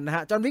เดียวกันนะฮ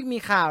ะจอห์นวิกมี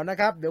ข่าวนะ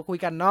ครับเดี๋ยวคุย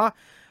กันเนาะ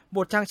บ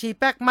ทชางชี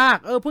แป๊กมาก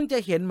เพิ่งจะ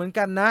เห็นเหมือน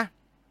กันนะ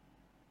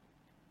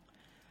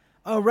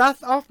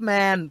Wrath of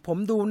Man ผม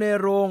ดูใน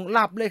โรงห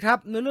ลับเลยครับ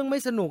เนื้อเรื่องไม่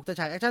สนุกแต่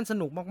ฉากแอคชั่นส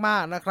นุกมา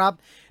กๆนะครับ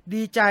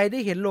ดีใจได้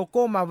เห็นโลโ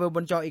ก้ Marvel บ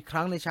นจออีกค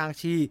รั้งในชาง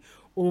ชี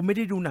ไม่ไ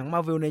ด้ดูหนัง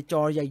Marvel ในจ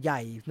อให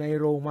ญ่ๆใน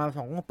โรงมา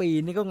2 ปี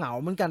นี่ก็เหงา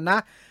เหมือนกันนะ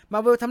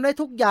Marvel ทำได้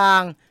ทุกอย่า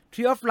ง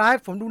Tree of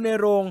Life ผมดูใน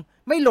โรง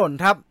ไม่หล่น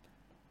ครับ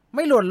ไ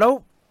ม่หล่นแล้ว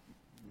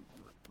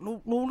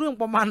รู้เรื่อง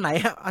ประมาณไหน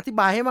อธิบ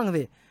ายให้บ้าง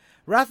สิ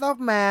Wrath of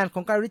Man ข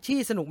องกายริช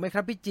ชี่สนุกไหมค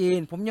รับพี่จีน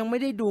ผมยังไม่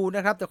ได้ดูน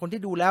ะครับแต่คน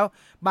ที่ดูแล้ว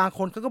บางค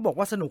นเขาก็บอก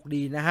ว่าสนุก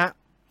ดีนะฮะ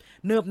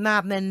เนิบนา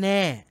บแ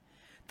น่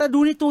ๆแต่ดู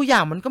ในตัวอย่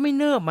างมันก็ไม่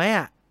เนิบไหม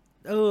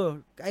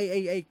ไอ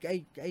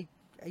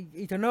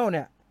Eternal เ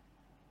นี่ย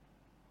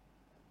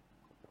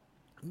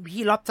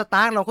พี่ล็อบสต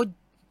าร์เราก็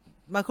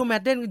มาคุแม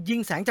ดเดนยิง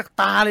แสงจาก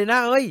ตาเลยนะ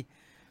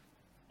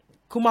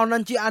คุมานั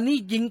นจิอานี่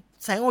ยิง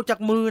แสงออกจาก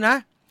มือนะ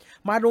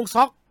มาดง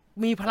ซ็อก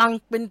มีพลัง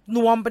เป็นน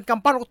วมเป็นก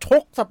ำปั้นช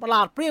กสัตว์ประหล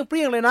าดเป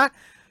รี้ยงเลยนะ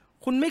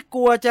คุณไม่ก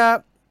ลัว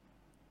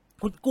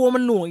คุณกลัวมั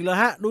นหน่วงอีกเหรอ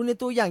ฮะดูใน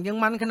ตัวอย่างยัง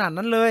มันขนาด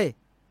นั้นเลย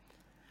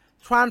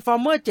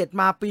Transformer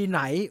 7 มาปีไห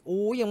น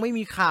ยังไม่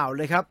มีข่าวเ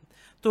ลยครับ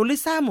ตัวลิ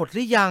ซ่าหมดห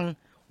รือยัง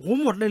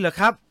หมดเลยเหรอ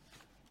ครับ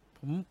ผ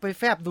มไป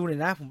แฟบดูหน่อย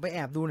นะผมไปแอ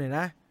บดูหน่อยน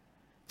ะ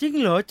จริง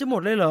เหรอจะหม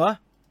ดเลยเหรอ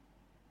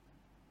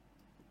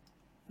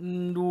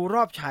ดูร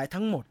อบฉาย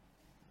ทั้งหมด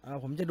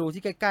ผมจะดู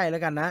ที่ใกล้ๆแล้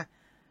วกันนะ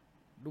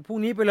ดูพรุ่ง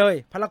นี้ไปเลย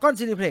พารากอน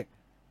ซินิเพล็กซ์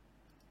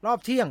รอบ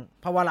เที่ยง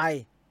ภาวะไล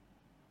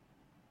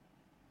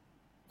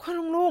ก็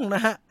โล่งๆน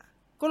ะฮะ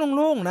ก็โ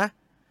ล่งๆนะ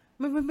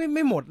ไ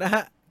ม่หมดนะฮ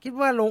ะคิด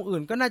ว่าโรงอื่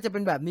นก็น่าจะเป็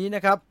นแบบนี้น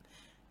ะครับ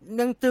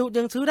ยั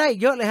งซื้อได้อี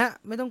กเยอะเลยฮะ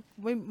ไ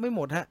ม่ห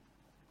มดฮะ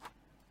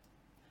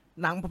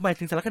หนังผมหมาย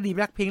ถึงสารคดีแบ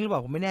ล็คพิงค์หรือเปล่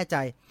าผมไม่แน่ใจ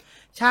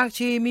ชาง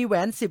ชีมีแหว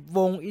น10 ว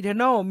ง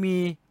Eternal มี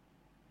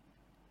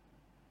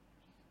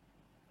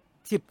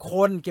10 ค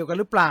นเกี่ยวกัน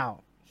หรือเปล่า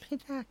ไม่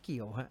น่าเกี่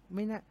ยวฮะ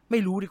ไม่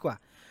รู้ดีกว่า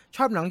ช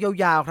อบหนังยา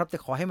วๆครับแต่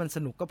ขอให้มันส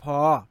นุกก็พอ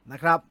นะ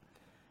ครับ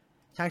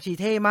ชางชี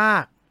เท่มา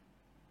ก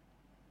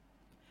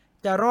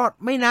จะรอด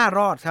ไม่น่าร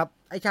อดครับ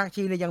ไอชาง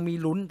ชีเนี่ยยังมี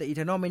ลุ้นแต่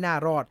Eternal ไม่น่า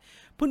รอด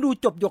เพิ่งดู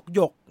จบหย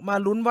กมา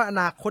ลุ้นว่าอ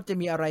นาคตจะ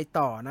มีอะไร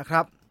ต่อนะค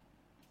รับ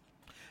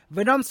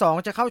Venom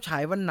 2จะเข้าฉา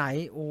ยวันไหน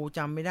จ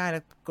ำไม่ได้แล้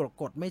ว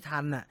กดไม่ทั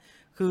นน่ะ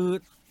คือ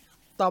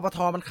ตปท.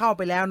มันเข้าไ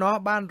ปแล้วเนาะ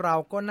บ้านเรา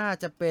ก็น่า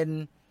จะเป็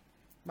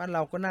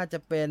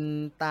น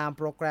ตาม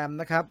โปรแกรม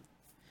นะครับ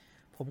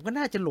ผมก็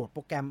น่าจะโหลดโป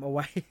รแกรมเอาไ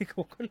ว้ผ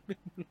ม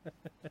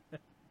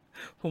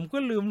ก็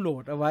ลืมโหล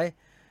ดเอาไว้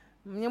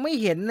ยังไม่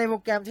เห็นในโปร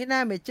แกรมที่หน้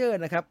าเมเจอร์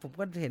นะครับผม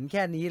ก็เห็นแ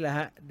ค่นี้แหละฮ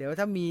ะเดี๋ยว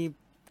ถ้ามี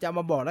จะม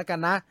าบอกแล้วกัน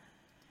นะ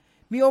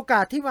มีโอก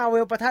าสที่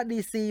Marvel ปะทะ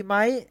DC ไหม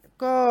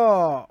ก็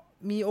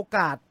มีโอก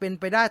าสเป็น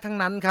ไปได้ทั้ง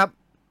นั้นครับ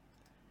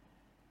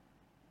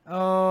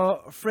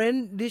เฟรน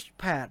ด์ดิช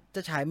แพดจ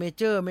ะฉายเมเ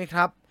จอร์ไหมค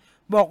รับ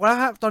บอกแล้ว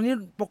ครับตอนนี้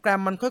โปรแกร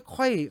มมัน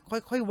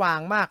ค่อยๆวาง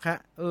มากฮะ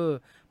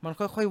มัน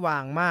ค่อยๆวา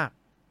งมาก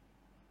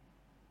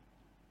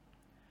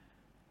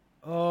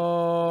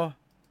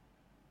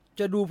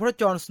จะดูพระ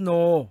จอห์นสโน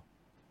ว์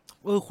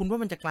คุณว่า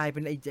มันจะกลายเป็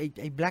น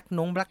ไอ้แบล็ก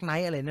ไน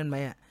ท์อะไรนั่นไหม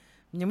อ่ะ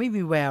มันยังไม่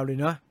มีแววเลย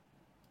เนาะ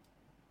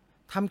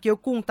ทำเกี๊ยว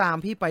กุ้งตาม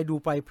พี่ไปดู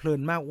ไปเพลิ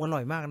นมากอร่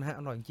อยมากนะฮะ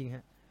อร่อยจริงๆฮ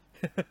ะ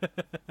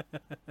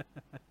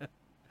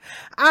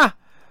อ่ะ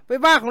ไป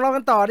บ้าของเรากั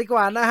นต่อดีก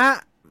ว่านะฮะ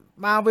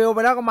มาเวลไป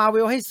แล้วก็มาเว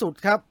ลให้สุด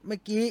ครับเมื่อ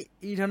กี้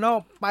อีเทอร์นอล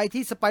ไป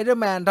ที่สไปเดอ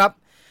ร์แมนครับ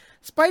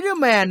สไปเดอ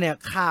ร์แมนเนี่ย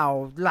ข่าว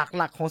ห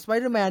ลักๆของสไป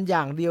เดอร์แมนอ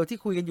ย่างเดียวที่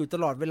คุยกันอยู่ต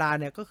ลอดเวลา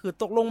เนี่ยก็คือ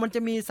ตกลงมันจ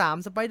ะมี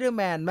3สไปเดอร์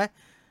แมนไหม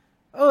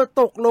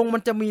ตกลงมั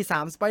นจะมี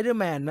3สไปเดอร์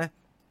แมนไหม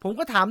ผม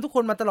ก็ถามทุกค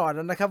นมาตลอด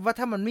นะครับว่า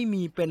ถ้ามันไม่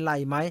มีเป็นไร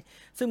ไหม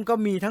ซึ่งก็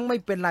มีทั้งไม่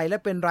เป็นไรและ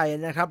เป็นไร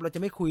นะครับเราจะ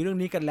ไม่คุยเรื่อง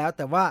นี้กันแล้วแ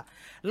ต่ว่า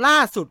ล่า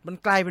สุดมัน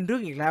กลายเป็นเรื่อ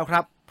งอีกแล้วค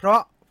รับเพราะ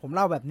ผมเ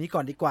ล่าแบบนี้ก่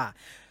อนดีกว่า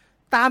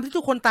ตามที่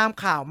ทุกคนตาม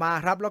ข่าวมา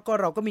ครับแล้วก็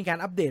เราก็มีการ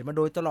อัปเดตมาโ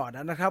ดยตลอด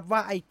นะครับว่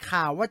าไอ้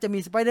ข่าวว่าจะมี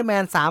สไปเดอร์แม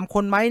น3ค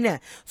นไหมเนี่ย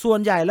ส่วน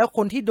ใหญ่แล้วค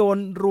นที่โดน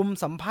รุม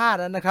สัมภาษ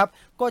ณ์นะครับ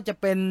ก็จะ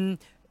เป็น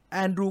แอ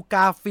นดรูว์ ก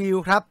าร์ฟิล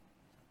ด์ครับ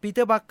ปีเต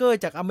อร์ พาร์เกอร์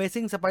จาก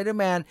Amazing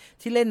Spider-Man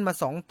ที่เล่นมา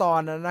2ตอ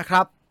นนะค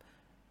รับ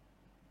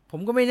ผ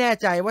มก็ไม่แน่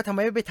ใจว่าทำไม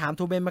ไม่ไปถามโ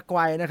ทเบน แม็กไกว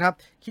ร์นะครับ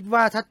คิดว่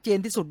าชัดเจน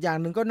ที่สุดอย่าง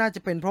หนึ่งก็น่าจะ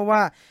เป็นเพราะว่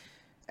า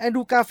แอนด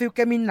รูว์ การ์ฟิลด์แก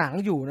มีหนัง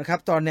อยู่นะครั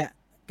บตอนเนี้ย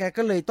แก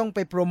ก็เลยต้องไป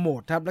โปรโมท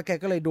ครับแล้วแก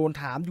ก็เลยโดน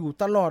ถามอยู่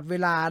ตลอดเว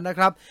ลานะค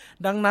รับ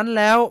ดังนั้น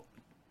แล้ว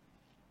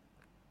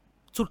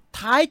สุด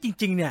ท้ายจ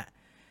ริงๆเนี่ย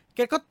แก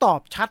ก็ตอ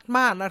บชัดม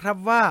ากนะครับ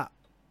ว่า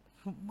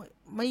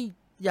ไม่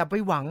อย่าไป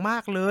หวังมา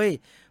กเลย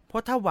เพรา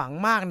ะถ้าหวัง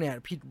มากเนี่ย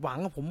ผิดหวัง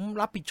ผม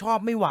รับผิดชอบ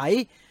ไม่ไหว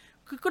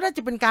คือก็น่าจ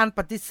ะเป็นการป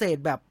ฏิเสธ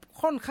แบบ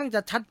ค่อนข้างจ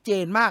ะชัดเจ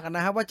นมากน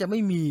ะครับว่าจะไ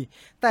ม่มี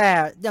แต่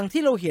อย่าง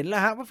ที่เราเห็นแล้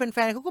วฮะว่าแฟ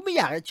นๆเขาก็ไม่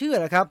อยากจะเชื่อ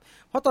นะครับ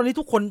เพราะตอนนี้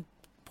ทุกคน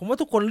ผมว่า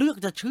ทุกคนเลือก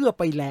จะเชื่อ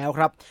ไปแล้ว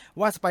ครับ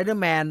ว่า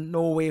Spider-Man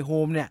No Way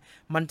Home เนี่ย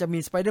มันจะมี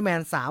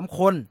Spider-Man 3 ค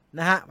น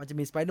นะฮะมันจะ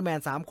มี Spider-Man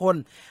 3 คน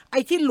ไอ้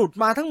ที่หลุด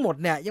มาทั้งหมด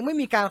เนี่ยยังไม่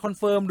มีการคอน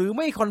เฟิร์มหรือไ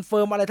ม่คอนเฟิ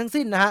ร์มอะไรทั้ง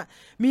สิ้นนะฮะ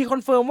มีคอ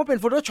นเฟิร์มว่าเป็น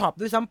Photoshop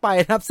ด้วยซ้ำไป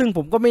นะครับซึ่งผ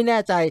มก็ไม่แน่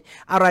ใจ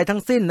อะไรทั้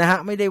งสิ้นนะฮะ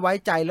ไม่ได้ไว้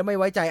ใจและไม่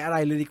ไว้ใจอะไร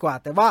เลยดีกว่า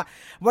แต่ว่า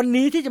วัน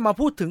นี้ที่จะมา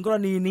พูดถึงกร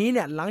ณีนี้เ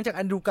นี่ยหลังจากแ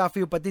อนดรูว์ การ์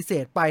ฟิลด์ปฏิเส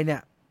ธไปเนี่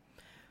ย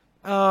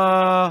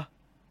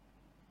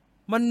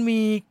มัน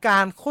มีกา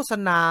รโฆษ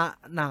ณา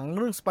หนังเ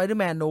รื่อง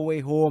Spider-Man No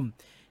Way Home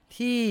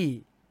ที่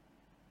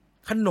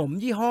ขนม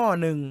ยี่ห้อ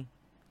หนึ่ง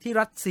ที่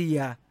รัสเซีย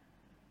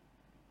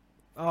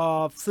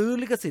ซื้อ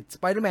ลิขสิทธิ์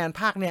Spider-Man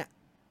ภาคเนี่ย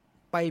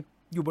ไป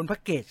อยู่บนแพ็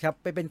กเกจครับ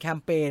ไปเป็นแคม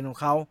เปญของ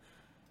เขา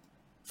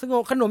ซึ่ง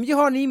ขนมยี่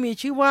ห้อนี้มี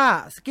ชื่อว่า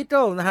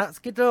Skittles นะฮะ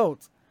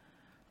Skittles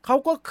เขา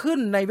ก็ขึ้น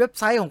ในเว็บ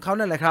ไซต์ของเขา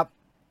นั่นแหละครับ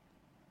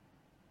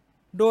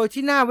โดย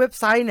ที่หน้าเว็บ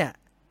ไซต์เนี่ย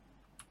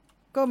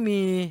ก็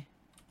มี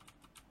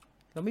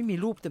เราไม่มี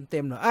รูปเต็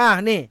มๆหรอ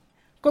นี่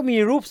ก็มี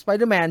รูป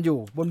Spider-Man อยู่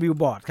บนวิว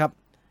บอร์ดครับ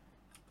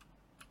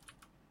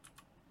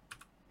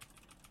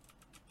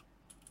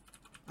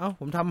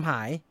ผมทำห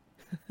าย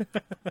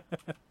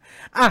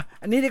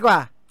อันนี้ดีกว่า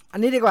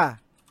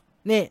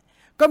นี่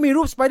ก็มี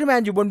รูป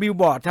Spider-Man อยู่บนวิว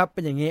บอร์ดครับเ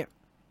ป็นอย่างนี้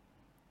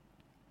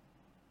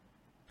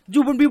อ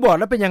ยู่บนวิวบอร์ด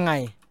แล้วเป็นยังไง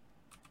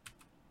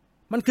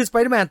มันคือ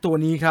Spider-Man ตัว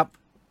นี้ครับ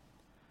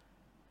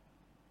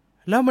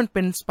แล้วมันเ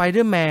ป็น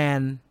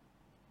Spider-Man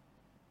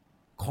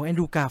ของแอนด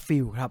รูว์ การ์ฟิ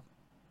ลด์ครับ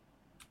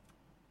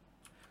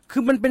คื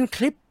อมันเป็นค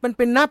ลิปมันเ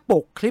ป็นหน้าป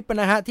กคลิป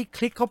นะฮะที่ค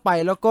ลิกเข้าไป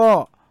แล้ว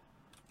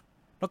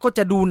ก็จ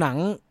ะดูหนัง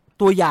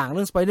ตัวอย่างเ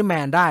รื่อง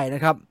Spider-Man ได้น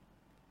ะครับ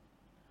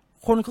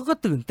คนเขาก็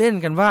ตื่นเต้น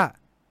กันว่า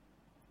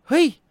เ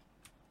ฮ้ย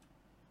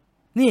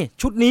นี่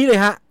ชุดนี้เลย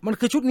ฮะมัน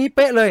คือชุดนี้เ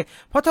ป๊ะเลย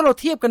เพราะถ้าเรา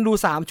เทียบกันดู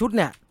3ชุดเ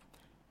นี่ย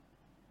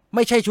ไ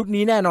ม่ใช่ชุด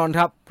นี้แน่นอนค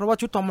รับเพราะว่า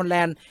ชุดทอม ฮอลแล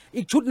นด์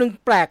อีกชุดนึง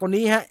แปลกกว่า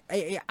นี้ฮะ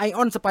ไออ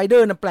อนสไปเดอ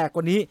ร์น่ะแปลกก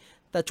ว่านี้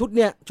แต่ชุ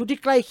ดที่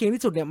ใกล้เคียง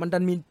ที่สุดเนี่ยมันดั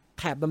นมี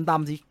แถบด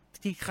ำ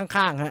ๆที่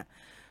ข้างๆฮะ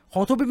ขอ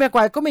งโทบี้ แม็กไกว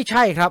ร์ก็ไม่ใ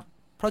ช่ครับ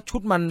เพราะชุ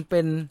ดมันเป็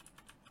น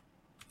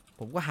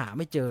ผมก็หาไ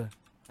ม่เจอ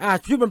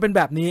ชุดมันเป็นแ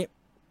บบนี้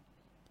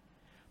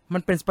มั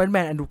นเป็น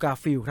Spider-Man แอนดรูว์ กา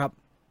ร์ฟิลด์ครับ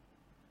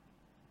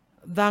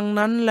ดัง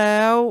นั้นแ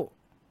ล้ว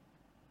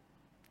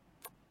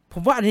ผ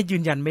มว่าอันนี้ยื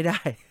นยันไม่ได้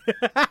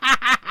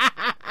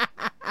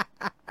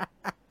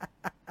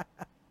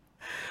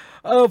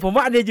ผมว่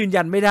าอันนี้ยืน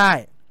ยันไม่ได้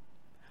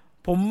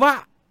ผมว่า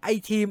ไอ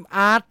ทีมอ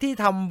าร์ตที่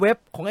ทำเว็บ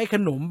ของไอข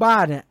นมบ้า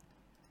เนี่ย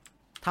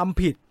ท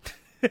ำผิด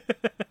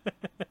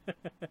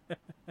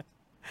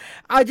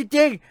เอาจ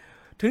ริง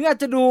ๆถึงอาจ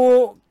จะดู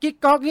กิ๊ก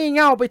ก๊อกงี่เ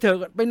ง่าไปเถอะ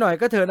ไปหน่อย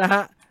ก็เถอะนะฮ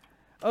ะ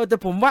แต่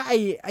ผมว่าไอ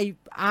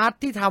อาร์ต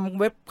ที่ทำ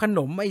เว็บขน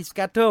มไอสแก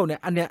ตเทิลเนี่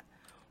ยอันเนี้ย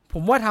ผ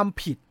มว่าท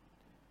ำผิด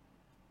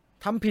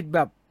แบ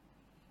บ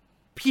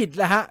ผิดแ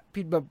หละฮะ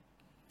ผิดแบบ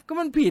ก็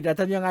มันผิด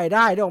ทำยังไงไ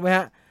ด้ถูกไหมฮ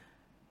ะ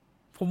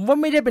ผมว่า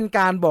ไม่ได้เป็นก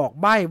ารบอก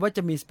ใบ้ว่าจ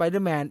ะมีสไปเดอ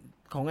ร์แมน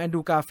ของแอนด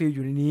รูว์ การ์ฟิลด์อ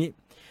ยู่ในนี้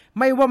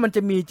ไม่ว่ามันจ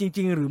ะมีจ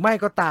ริงๆหรือไม่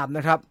ก็ตามน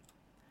ะครับ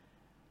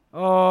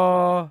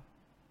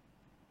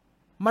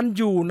มัน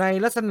อยู่ใน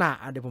ลักษณะ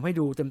เดี๋ยวผมให้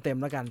ดูเต็ม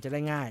ๆแล้วกันจะได้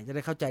ง่ายจะไ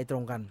ด้เข้าใจตร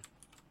งกัน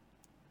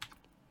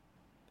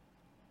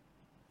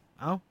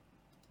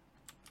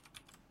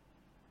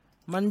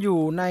มันอยู่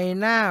ใน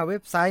หน้าเว็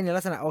บไซต์เนี่ย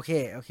ลักษณะโอเค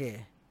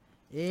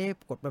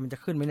กดไปมันจะ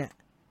ขึ้นไหมเนี่ย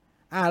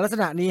ลักษ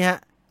ณะนี้ฮะ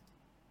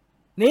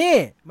นี่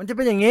มันจะเ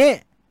ป็นอย่างนี้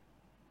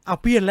เอา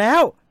เปลี่ยนแล้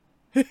ว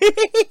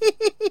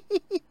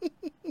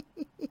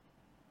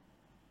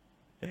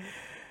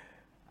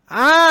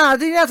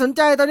ที่น่าสนใ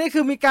จตอนนี้คื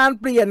อมีการ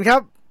เปลี่ยนครั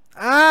บ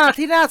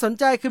ที่น่าสน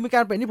ใจคือมีก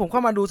ารเปลี่ยนที่ผมเข้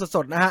ามาดูส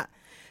ดๆนะฮะ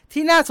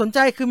ที่น่าสนใจ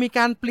คือมีก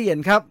ารเปลี่ยน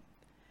ครับ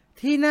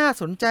ที่น่า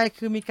สนใจ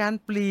คือมีการ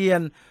เปลี่ย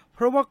นเพ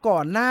ราะว่าก่อ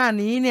นหน้า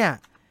นี้เนี่ย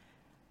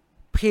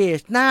เพจ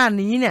หน้า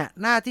นี้เนี่ย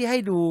หน้าที่ให้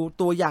ดู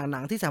ตัวอย่างหนั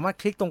งที่สามารถ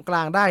คลิกตรงกล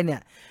างได้เนี่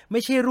ยไม่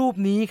ใช่รูป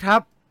นี้ครั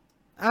บ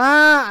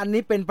อัน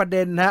นี้เป็นประเ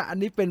ด็นฮะอัน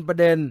นี้เป็นประ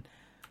เด็น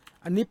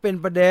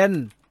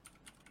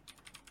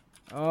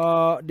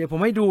เดี๋ยวผม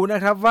ให้ดูน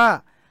ะครับว่า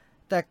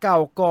แต่เก่า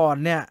ก่อน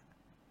เนี่ย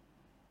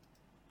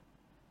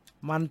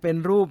มันเป็น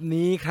รูป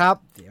นี้ครับ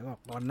เดี๋ยว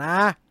ก่อนนะ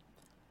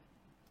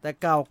แต่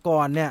เก่าก่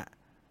อนเนี่ย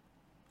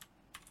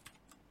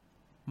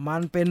มั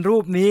นเป็นรู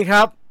ปนี้ค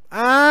รับ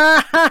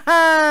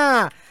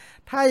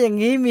ถ้าอย่าง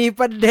นี้มี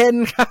ประเด็น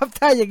ครับ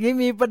ถ้าอย่างนี้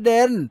มีประเ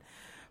ด็น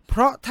เพ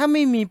ราะถ้าไ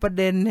ม่มีประ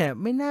เด็นเนี่ย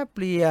ไม่น่าเป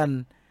ลี่ยน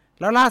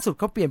แล้วล่าสุด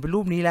เขาเปลี่ยนเป็นรู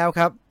ปนี้แล้ว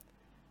ครับ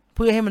เ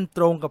พื่อให้มันต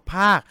รงกับภ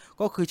าค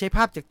ก็คือใช้ภ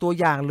าพจากตัว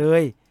อย่างเล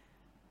ย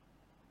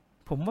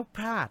ผมว่าพ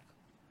ลาด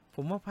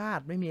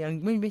ไม่มีอ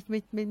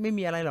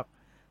ะไรหรอก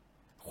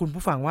คุณ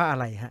ผู้ฟังว่าอะ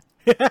ไรฮะ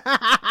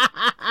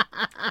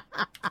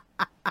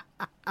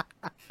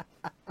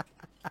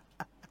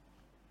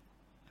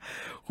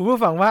คุณผู้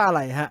ฟังว่าอะไร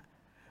ฮะ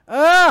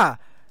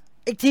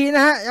อีกทีน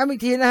ะฮะย้ำอี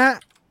กทีนะฮะ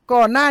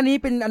ก่อนหน้านี้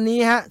เป็นอันนี้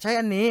ฮะใช้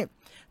อันนี้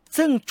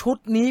ซึ่งชุด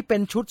นี้เป็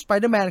นชุดสไป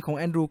เดอร์แมนของ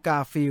แอนดรูว์ กา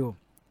ร์ฟิลด์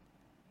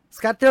ส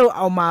แคตเตอร์เ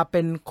อามาเ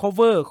ป็น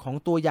cover ของ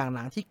ตัวอย่างห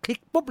นังที่คลิก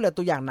ปุ๊บเลย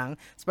ตัวอย่างหนัง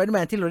สไปเดอร์แม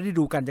นที่เราได้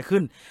ดูกันจะขึ้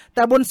นแ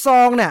ต่บนซ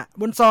องเนี่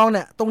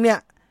ยตรงเนี้ย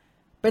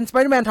เป็นสไป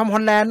เดอร์แมนทอมฮอ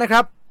ลแลนด์นะค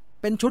รับ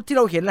เป็นชุดที่เ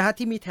ราเห็นแล้วฮะ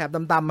ที่มีแถบ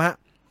ดำๆฮะ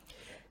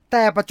แ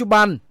ต่ปัจจุ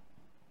บัน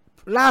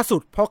ล่าสุ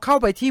ดพอเข้า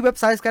ไปที่เว็บ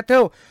ไซต์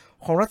Scuttle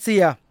ของรัสเซี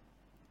ย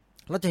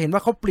เราจะเห็นว่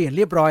าเขาเปลี่ยนเ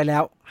รียบร้อยแล้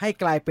วให้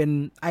กลายเป็น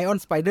Iron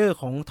Spider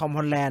ของทอมฮ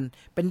อลแลนด์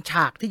เป็นฉ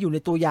ากที่อยู่ใน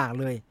ตัวอย่าง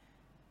เลย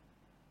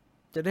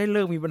จะได้เ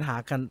ลิกมีปัญหา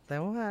กันแต่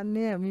ว่าเ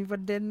นี่ยมีปร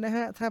ะเด็นนะฮ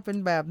ะถ้าเป็น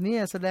แบบนี้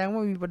แสดงว่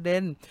ามีประเด็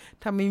น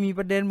ถ้าไม่มีป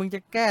ระเด็นมึงจะ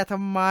แก้ท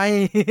ำไม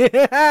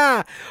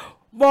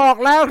บอก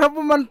แล้วครับ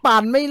ว่ามัน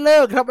ปั่นไม่เลิ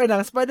กครับไอ้หนั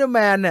งสไปเดอร์แม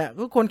นเนี่ย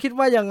ทุกคนคิด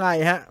ว่ายังไง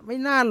ฮะไม่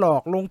น่าหลอ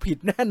กลงผิด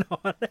แน่นอ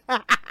น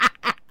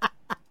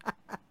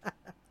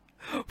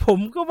ผม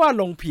ก็ว่า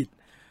ลงผิด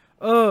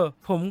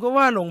ผมก็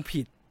ว่าลง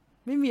ผิด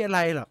ไม่มีอะไร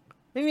หรอก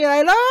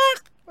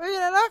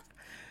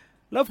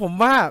แล้วผม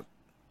ว่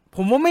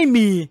าไม่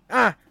มี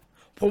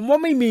ผมว่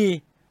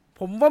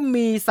า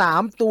มี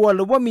3ตัวห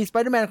รือว่ามีสไป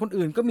เดอร์แมนคน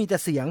อื่นก็มีแต่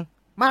เสียง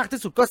มากที่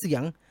สุดก็เสีย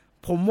ง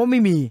ผมว่าไม่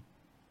มี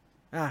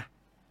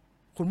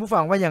คุณผู้ฟั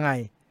งว่ายังไง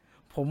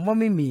ผมว่า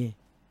ไม่มี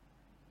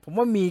ผม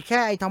ว่ามีแค่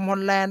ไอ้ทอมฮอ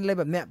ลแลนด์อะไร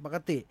แบบเนี้ยปก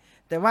ติ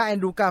แต่ว่าแอน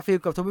ดรูว์ การ์ฟิล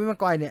ด์กับโทบี้ แม็ก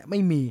ไกวร์เนี่ยไม่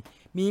มี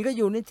ก็อ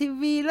ยู่ในที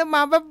วีแล้วม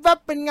าแวบ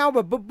ๆเป็นเงาแบ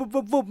บ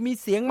บุบมี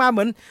เสียงมาเห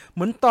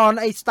มือนตอน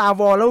ไอ้ Star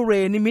Wars แล้วเร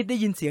ย์นิมิตได้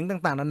ยินเสียง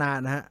ต่างๆนานา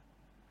นะฮะ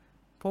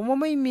ผมว่า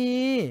ไม่มี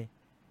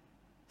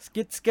สเ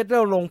ก็ตแล้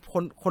ว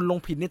คนลง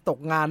ผิดนี่ตก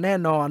งานแน่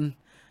นอน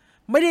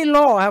ไม่ได้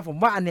ล่อครับผม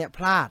ว่าอันเนี้ยพ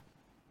ลาด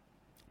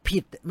ผิ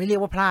ดไม่เรีย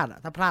กว่าพลาด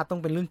ถ้าพลาดต้อ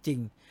งเป็นเรื่องจริง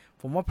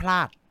ผมว่าพล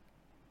าด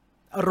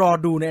รอ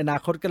ดูในอนา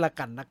คตกันละ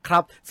กันนะครั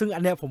บซึ่งอั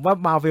นเนี้ยผมว่า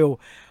Marvel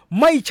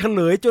ไม่เฉล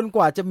ยจนก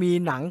ว่าจะมี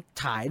หนัง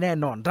ฉายแน่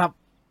นอนครับ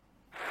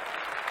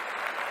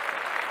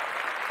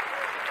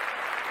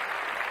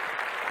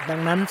ดั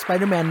งนั้น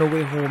Spider-Man No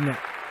Way Home เนี่ย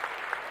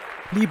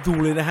รีบดู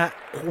เลยนะฮะ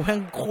แม่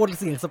งโคตร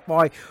เสี่ยงสปอ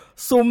ย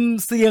สุ่ม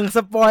เสี่ยงส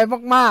ปอย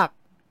มาก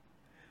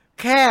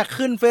ๆแค่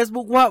ขึ้น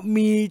Facebook ว่า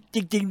มีจ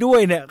ริงๆด้วย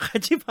เนี่ย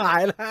ชิบหา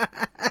ยแล้ว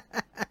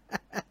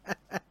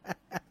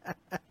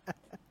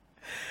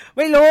ไ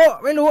ม่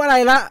รู้อะไร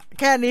ละ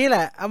แค่นี้แหล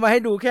ะเอามาให้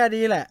ดูแค่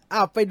นี้แหละ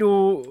ไปดู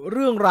เ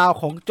รื่องราว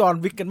ของจอห์น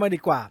วิกกันมากดี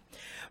กว่า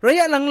ระ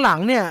ยะหลัง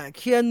ๆเนี่ยเ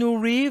คียนู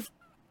รีฟส์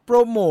โปร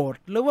โมท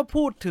หรือว่า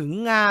พูดถึง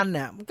งานเ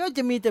นี่ยมันก็จ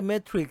ะมีแต่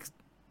Matrix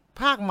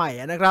ภาคใหม่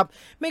นะครับ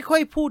ไม่ค่อ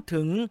ยพูด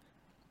ถึง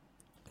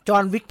จอ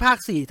ห์นวิกภาค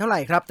4เท่าไหร่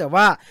ครับแต่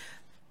ว่า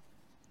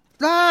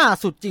ล่า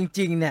สุดจ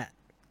ริงๆเนี่ย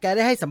แกไ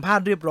ด้ให้สัมภาษ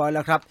ณ์เรียบร้อยแ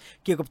ล้วครับ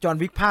เกี่ยวกับจอห์น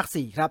วิกภาค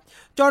4ครับ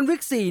จอห์นวิ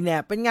ก4เนี่ย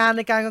เป็นงานใ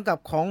นการกำกับ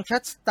ของชั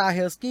ด สตาร์เฮ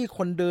ลสกี้ค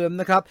นเดิม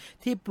นะครับ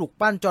ที่ปลุก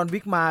ปั้นจอห์นวิ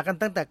กมากัน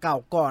ตั้งแต่เก่า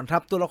ก่อนครั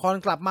บตัวละคร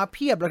กลับมาเ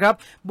พียบเลยครับ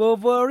เบอร์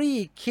เวอรี่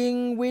คิง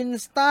วิน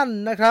สตัน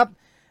นะครับ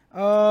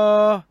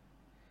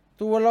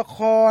ตัวละค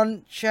ร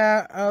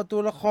ตั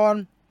วละคร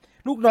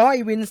ลูกน้องไอ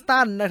วินสตั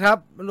นนะครับ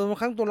รวม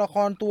ทั้งตัวละค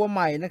รตัวให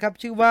ม่นะครับ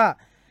ชื่อว่า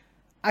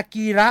อา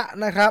กิระ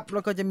นะครับแ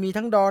ล้วก็จะมี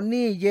ทั้งดอน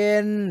นี่เย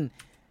น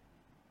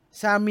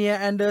ซาเมีย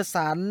แอนเดอร์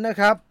สันนะ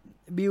ครับ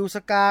บิลส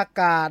กา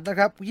กาดนะ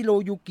ครับฮิโร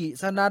ยุกิ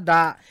ซานาด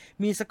ะ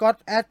มีสกอต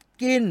ต์แอด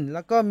กินแ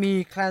ล้วก็มี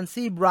แคลน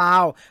ซี่บรา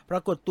วน์ปร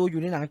ากฏตัวอ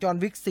ยู่ในหนังจอห์น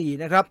วิก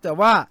4นะครับแต่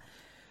ว่า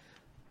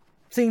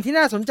สิ่งที่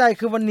น่าสนใจ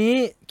คือวันนี้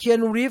เคีย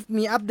นู รีฟส์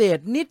มีอัปเดต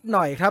นิดห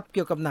น่อยครับเ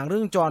กี่ยวกับหนังเ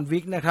รื่องจอห์นวิ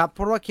กนะครับเพ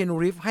ราะว่าเคียนู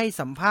รีฟส์ให้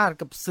สัมภาษณ์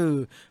กับสื่อ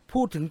พู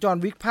ดถึงจอห์น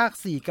วิกภาค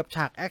4กับฉ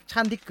ากแอค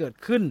ชั่นที่เกิด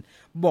ขึ้น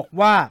บอก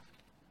ว่า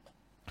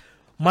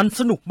มัน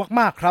สนุก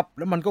มากๆครับแ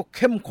ล้วมันก็เ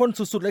ข้มข้น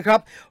สุดๆเลยครั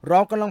บเรา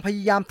กำลังพย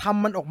ายามท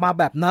ำมันออกมา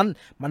แบบนั้น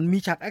มันมี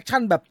ฉากแอคชั่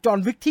นแบบจอห์น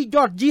วิกที่ย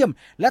อดเยี่ยม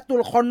และตัว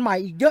ละครใหม่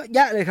อีกเยอะแย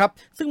ะเลยครับ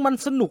ซึ่งมัน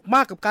สนุกม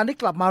ากกับการได้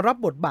กลับมารับ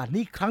บทบาท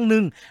นี้อีกครั้งห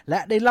นึ่งและ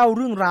ได้เล่าเ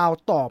รื่องราว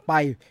ต่อไป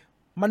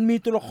มันมี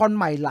ตัวละครใ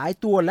หม่หลาย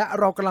ตัวและ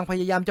เรากำลังพ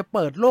ยายามจะเ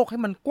ปิดโลกให้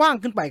มันกว้าง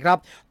ขึ้นไปครับ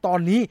ตอน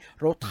นี้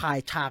เราถ่าย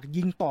ฉาก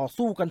ยิงต่อ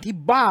สู้กันที่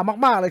บ้า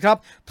มากๆเลยครับ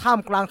ท่าม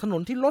กลางถน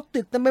นที่รถ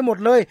ติดเต็มไปหมด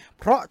เลย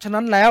เพราะฉะ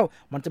นั้นแล้ว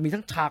มันจะมี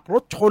ทั้งฉากร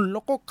ถชนแล้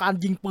วก็การ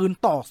ยิงปืน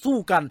ต่อสู้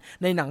กัน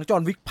ในหนังจอห์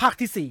นวิกภาค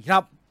ที่4ครั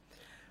บ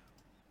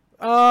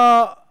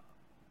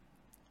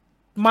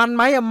มันไห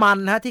มมัน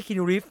ฮะที่คี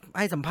นูรีฟใ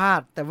ห้สัมภาษ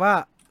ณ์แต่ว่า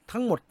ทั้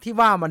งหมดที่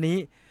ว่ามานี้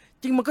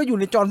จริงมันก็อยู่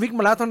ในจอห์นวิก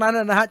มาแล้วเท่านั้น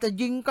นะฮะจะ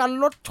ยิงกัน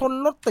รถชน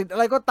รถติดอะ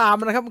ไรก็ตาม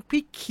นะครับ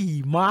พี่ขี่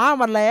ม้า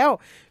มาแล้ว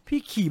พี่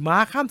ขี่ม้า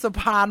ข้ามสะ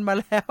พานมา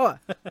แล้ว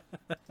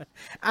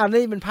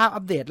นี่เป็นภาพอั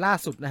ปเดตล่า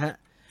สุดนะฮะ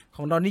ข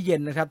องดอนนี่เย็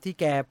นนะครับที่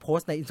แกโพส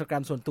ต์ใน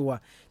Instagram ส่วนตัว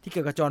ที่เ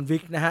กี่ยวกับจอห์นวิ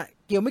กนะฮะ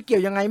เกี่ยวไม่เกี่ย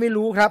วยังไงไม่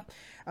รู้ครับ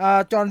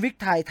จอห์นวิก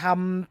ถ่ายท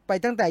ำไป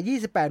ตั้งแต่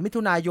28มิ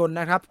ถุนายน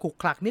นะครับขลุก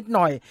ขลักนิดห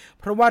น่อย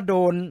เพราะว่าโด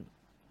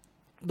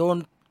น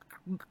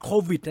โค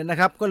วิดนะ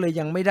ครับก็เลย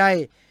ยังไม่ไ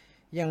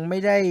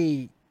ด้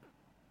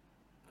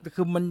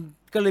คือมัน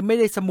ก็เลยไม่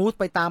ได้สมูท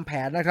ไปตามแผ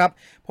นนะครับ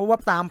เพราะว่า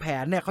ตามแผ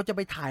นเนี่ยเขาจะไ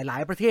ปถ่ายหลา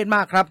ยประเทศม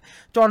ากครับ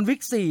จอห์นวิ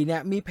ก4เนี่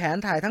ยมีแผน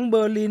ถ่ายทั้งเบ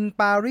อร์ลิน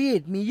ปารี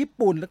สมีญี่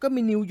ปุ่นแล้วก็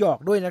มีนิวยอร์ก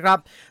ด้วยนะครับ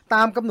ต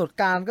ามกำหนด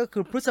การก็คื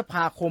อพฤษภ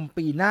าคม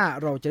ปีหน้า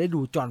เราจะได้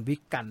ดูจอห์นวิ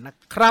กกันนะ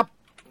ครับ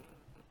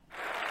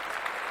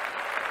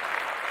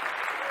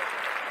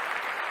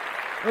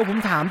ผม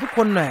ถามทุกค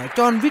นหน่อยจ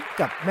อห์นวิก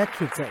กับแมท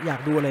ริกซ์อยา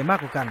กดูอะไรมาก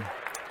กว่ากัน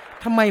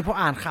ทำไมพอ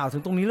อ่านข่าวถึ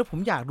งตรงนี้แล้วผม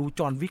อยากดู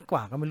จอห์นวิกก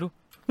ว่าก็ไม่รู้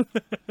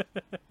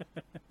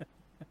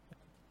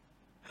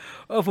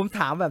ผม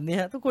ถามแบบนี้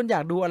ฮะทุกคนอย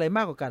ากดูอะไรม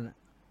ากกว่ากัน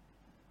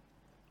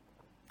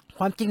ค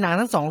วามจริงหนัง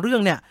ทั้ง2เรื่อ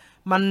งเนี่ย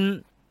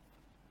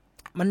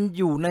มัน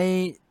อยู่ใน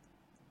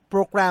โป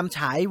รแกรมฉ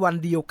ายวัน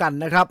เดียวกัน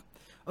นะครับ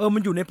มั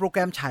นอยู่ในโปรแกร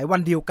มฉายวั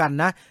นเดียวกัน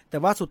นะแต่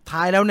ว่าสุดท้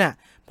ายแล้วเนี่ย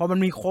พอมัน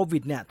มีโควิ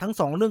ดเนี่ยทั้ง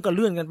2เรื่องก็เ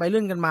ลื่อนกันไปเ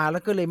ลื่อนกันมาแล้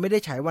วก็เลยไม่ได้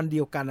ฉายวันเดี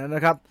ยวกันน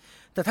ะครับ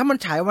แต่ถ้ามัน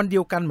ฉายวันเดี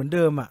ยวกันเหมือนเ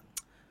ดิม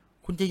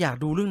คุณจะอยาก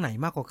ดูเรื่องไหน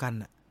มากกว่ากัน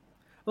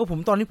ผม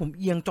ตอนนี้ผม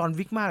เอียงจอห์น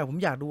วิกมากผม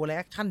อยากดูอะไรแ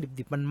อคชั่น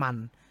ดิบๆมัน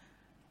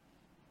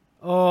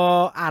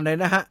อ่านเลย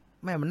นะฮะ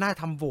แม่มันน่า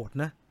ทำโหวต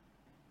นะ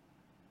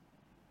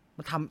ม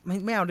าท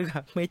ำไม่เอาดีกว่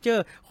าเมเจอ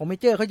ร์ของเม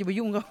เจอร์เขาจะไป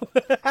ยุ่งเขา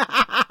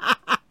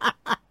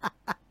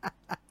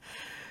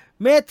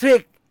เมทริ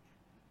ก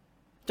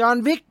จอห์น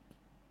วิก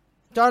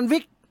จอห์นวิ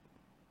ก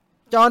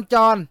จอห์น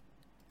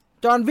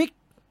วิก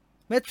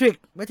เมทริ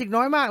ก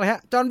น้อยมากเลยฮะ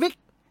จอห์นวิก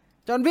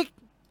จอห์นเ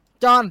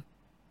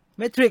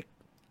มทริก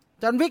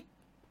จอห์นวิก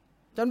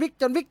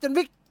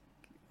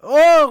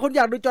คุณอ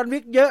ยากดูจอห์นวิ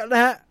กเยอะน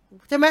ะฮะ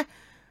ใช่ไหม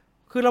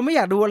คือเราไม่อ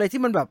ยากดูอะไร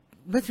ที่มันแบบ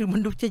ไม่ถึงมั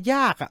นดูจะย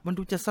ากมัน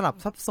ดูจะสลับ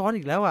ซับซ้อน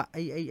อีกแล้วไอ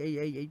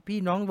พี่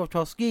น้องวอช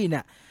อสกี้เนี่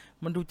ย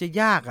มันดูจะ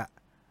ยาก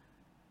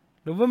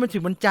หรือว่ามันถึ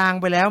งมันจาง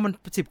ไปแล้วมัน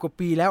10 กว่า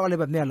ปีแล้วอะไร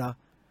แบบเนี้ยเหรอ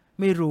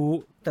ไม่รู้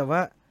แต่ว่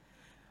า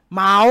เห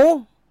ม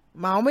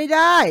าไม่ไ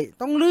ด้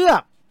ต้องเลือ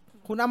ก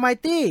คุณอไม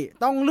ตี้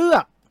ต้องเลือ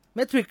กเม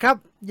ทริกครับ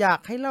อยาก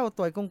ให้เล่า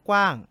ตัวก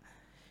ว้าง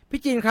ๆ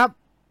พี่จีนครับ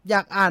อย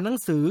ากอ่านหนัง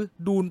สือ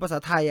ดูนภาษา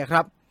ไทยค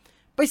รับ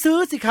ไปซื้อ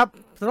สิครับ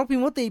สำนักพิม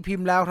พ์เขาตีพิ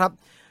มพ์แล้วครับ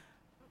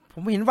ผ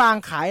มเห็นวาง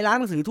ขายร้าน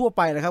หนังสือทั่วไ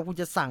ปเลยครับคุณ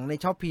จะสั่งใน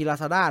Shopee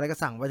Lazada อะไรก็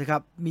สั่งไว้ครั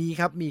บมี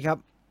ครับ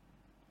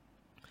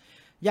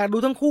อยากดู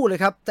ทั้งคู่เลย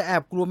ครับแต่แอ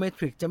บกลัว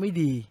Matrix จะไม่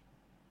ดี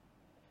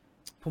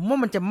ผมว่า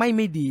มันจะไ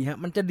ม่ดีฮะ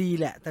มันจะดี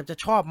แหละแต่จะ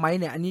ชอบไหม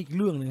เนี่ยอันนี้อีกเ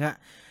รื่องนึงฮะ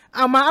เอ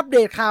ามาอัปเด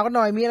ตข่าวกันห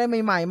น่อยมีอะไร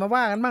ใหม่ๆมา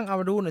ว่ากันบ้างเอา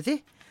มาดูหน่อยสิ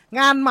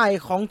งานใหม่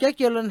ของแจ็ค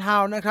จิลเลนฮา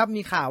ลนะครับ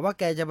มีข่าวว่า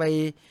แกจะไป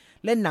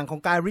เล่นหนังขอ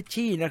งกายริช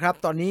ชี่นะครับ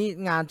ตอนนี้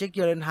งานแจ็ค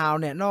จิลเลนฮาล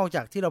เนี่ยนอกจ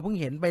ากที่เราเพิ่ง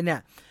เห็นไปเนี่ย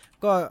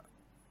ก็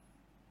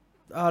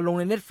ลง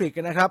ใน Netflix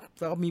กันนะครับ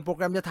แล้วก็มีโปรแ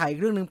กรมจะถ่ายอีก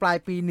เรื่องนึงปลาย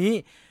ปีนี้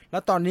แล้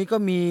วตอนนี้ก็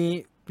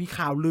มี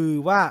ข่าวลือ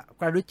ว่า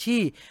กายริช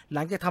ชี่ห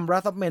ลังจากทำ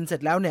Wrath of Men เสร็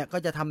จแล้วเนี่ยก็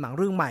จะทำหนังเ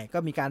รื่องใหม่ก็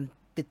มีการ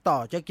ติดต่อ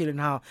แจ็ค จิลเลน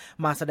ฮาล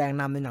มาแสดง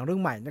นำในหนังเรื่อ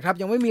งใหม่นะครับ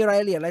ยังไม่มีราย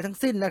ละเอียดอะไรทั้ง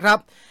สิ้นนะครับ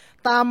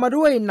ตามมา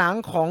ด้วยหนัง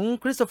ของ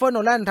คริสโตเฟอร์โน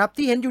แลนครับ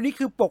ที่เห็นอยู่นี่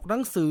คือปกหนั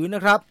งสือน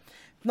ะครับ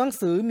หนัง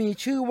สือมี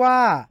ชื่อว่า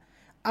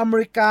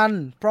American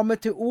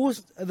Prometheus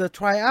The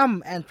Triumph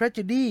and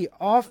Tragedy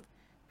of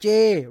J.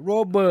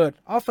 Robert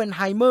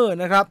Oppenheimer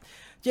นะครับ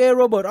เจโ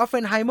รเบิร์ต ออฟเฟ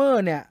นไฮเมอ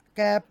ร์เนี่ยแ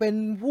กเป็น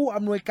ผู้อ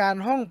ำนวยการ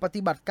ห้องป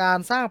ฏิบัติการ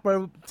สร้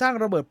าง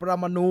ระเบิดปร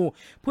มาณู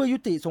เพื่อยุ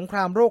ติสงคร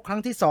ามโลกครั้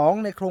งที่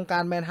2ในโครงกา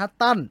รแมนฮัต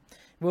ตัน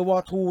World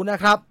War II น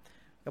ะครับ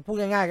ก็พูด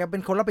ง่ายๆแกเป็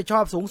นคนรับผิดชอ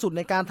บสูงสุดใ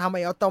นการทำไ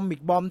อ้อะตอมิ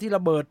กบอมที่ร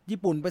ะเบิดญี่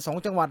ปุ่นไป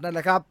2จังหวัดนั่นแหล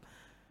ะครับ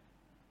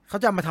เขา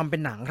จะมาทำเป็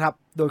นหนังครับ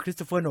โดยคริสโ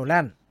ตเฟอร์โนแล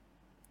น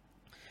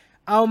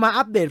เอามา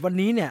อัปเดตวัน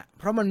นี้เนี่ยเ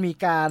พราะมันมี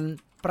การ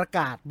ประก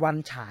าศวัน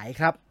ฉาย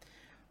ครับ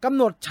กำ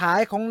หนดฉาย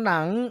ของหนั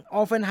ง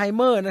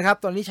Oppenheimer นะครับ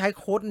ตอนนี้ใช้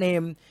โค้ดเน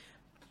ม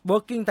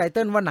working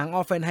title ว่าหนัง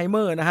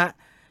Oppenheimer นะฮะ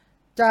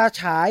จะ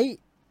ฉาย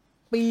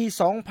ปี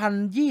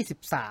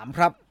 2023 ค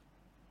รับ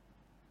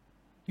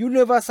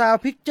Universal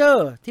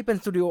Pictures ที่เป็น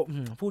สตูดิโอ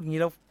พูดงี้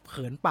แล้วเ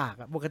ขินปาก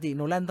ปกติโ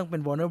นแลนต้องเป็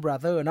น Warner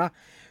Brother เนาะ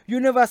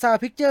Universal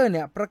Pictures เ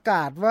นี่ยประก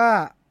าศว่า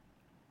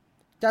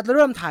จะเ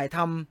ริ่มถ่ายท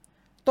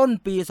ต้น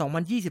ปี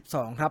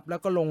 2022 ครับแล้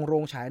วก็ลงโร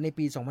งฉายใน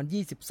ปี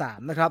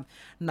 2023 นะครับ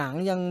หนัง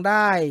ยังไ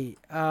ด้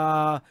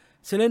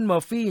เซเลน เมอ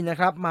ร์ฟี่นะ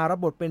ครับมารับ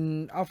บทเป็น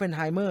อัลเฟนไ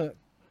ฮเมอร์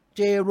เ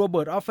จโรเบิ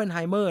ร์ตอัลเฟนไฮ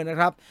เมอร์นะ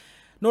ครับ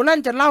โนแลน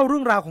จะเล่าเรื่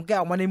องราวของแก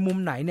ออกมาในมุม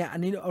ไหนเนี่ยอั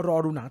นนี้รอ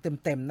ดูหนัง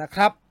เต็มๆนะค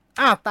รับ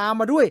ตาม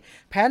มาด้วย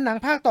แผนหนัง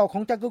ภาคต่อขอ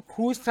งจังเกิลค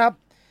รูซครับ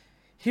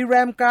ฮิแร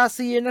ม กาเ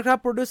ซียนะครับ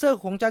โปรดิวเซอร์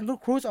ของจังเกิล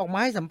ครูซออกมา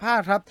ให้สัมภาษ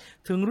ณ์ครับ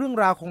ถึงเรื่อง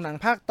ราวของหนัง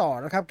ภาคต่อ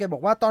นะครับแกบอ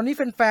กว่าตอนนี้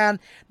แฟน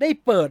ๆได้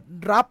เปิด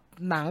รับ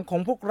หนังขอ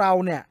งพวกเรา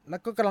เนี่ยแล้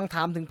วก็กำลังถ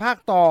ามถึงภาค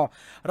ต่อ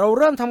เรา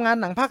เริ่มทำงาน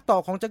หนังภาคต่อ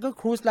ของจังเกิล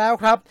ครูซแล้ว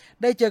ครับ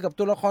ได้เจอกับ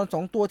ตัวละคร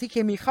2ตัวที่เค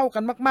มีเข้ากั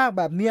นมากๆ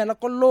แบบนี้แล้ว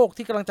ก็โลก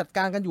ที่กำลังจัดก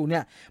ารกันอยู่เนี่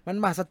ยมัน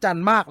มหัศจรร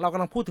ย์มากเราก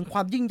ำลังพูดถึงคว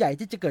ามยิ่งใหญ่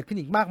ที่จะเกิดขึ้น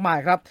อีกมากมาย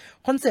ครับ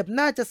คอนเซปต์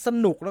น่าจะส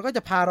นุกแล้วก็จ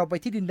ะพาเราไป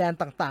ที่ดินแดน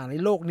ต่างๆใน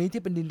โลกนี้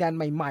ที่เป็นดินแดน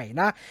ใหม่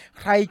ๆนะ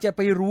ใครจะไ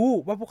ปรู้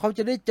ว่าพวกเขาจ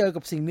ะได้เจอ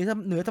กับสิ่งนี้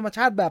เหนือธรรมช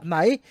าติแบบไหน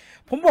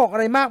ผมบอกอะ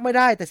ไรมากไม่ไ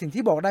ด้แต่สิ่ง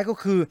ที่บอกได้ก็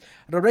คือ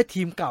เราได้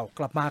ทีมเก่าก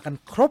ลับมากัน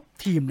ครบ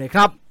ทีมเลยค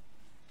รับ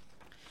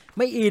ไ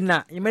ม่อิน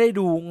ยังไม่ได้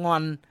ดูงอ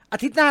นอา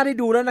ทิตย์หน้าได้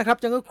ดูแล้วนะครับ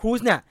จังเกิลครูซ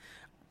เนี่ย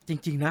จ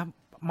ริงๆนะ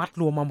มัด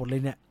รวมมาหมดเล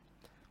ยเนี่ย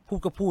พูด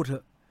ก็พูดเถอ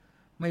ะ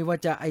ไม่ว่า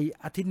จะ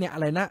อาทิตย์เนี่ยอะ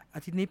ไรนะอ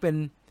าทิตย์นี้เป็น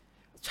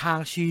ชาง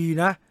ชี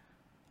นะ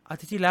อา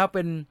ทิตย์ที่แล้วเ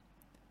ป็น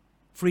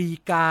ฟรี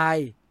กาย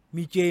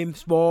มีเจม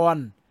ส์บอน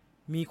ด์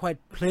มีควาย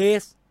เพล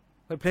ส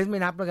ไม่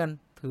นับแล้วกัน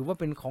ถือว่า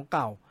เป็นของเ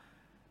ก่า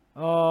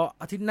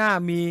อาทิตย์หน้า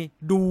มี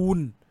ดูน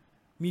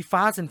มี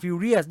Fast and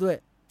Furious ด้วย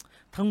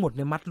ทั้งหมดใ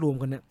นมัดรวม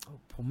กันเนี่ย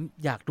ผม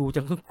อยากดู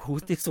จังเกิลครู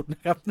ซที่สุดน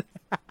ะครับ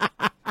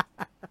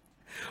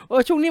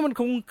ช่วงนี้มัน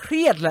คงเค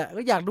รียดแหละ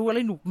ก็อยากดูอะไร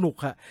หนุก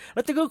ๆฮะแล้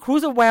วจังเกิลครู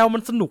ซแววมั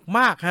นสนุกม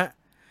ากฮะ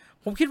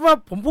ผมคิดว่า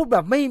ผมพูดแบ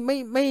บไ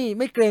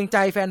ม่เกรงใจ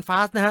แฟน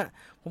Fast นะฮะ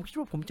ผมคิด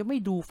ว่าผมจะไม่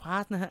ดู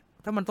Fast นะฮะ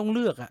ถ้ามันต้องเ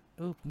ลือก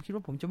ผมคิดว่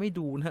าผมจะไม่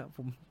ดูนะฮะผ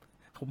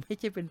มไม่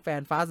ใช่เป็นแฟ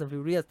น Fast and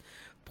Furious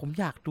ผม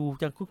อยากดู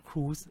จังเกิลค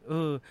รูซ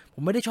ผ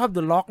มไม่ได้ชอบ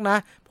The Rock นะ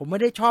ผมไม่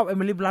ได้ชอบเอ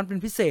มิลี่ บลันต์เป็น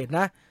พิเศษ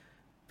นะ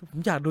ผม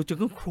อยากดูจัง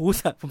เกิลครูซ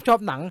ผมชอบ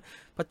หนัง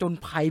ผจญ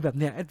ภัยแบบ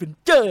เนี้ยแอดเวน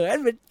เจอร์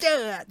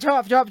ชอ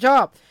บ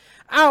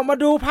มา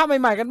ดูภาพใ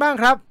หม่ๆกันบ้าง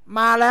ครับ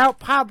มาแล้ว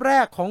ภาพแร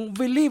กของ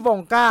วิลลี่วอ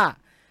งกา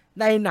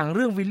ในหนังเ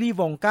รื่องวิลลี่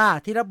วองกา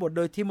ที่รับบทโ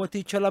ดยทิโม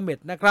ธี ชาลาเมต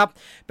นะครับ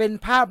เป็น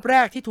ภาพแร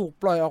กที่ถูก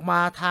ปล่อยออกมา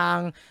ทาง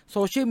โซ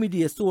เชียลมีเ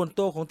ดียส่วน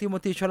ตัวของทิโม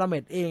ธี ชาลาเม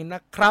ตเองน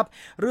ะครับ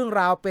เรื่อง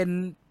ราวเป็น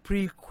พ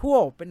รีคว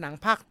ลเป็นหนัง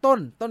ภาคต้น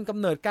กำ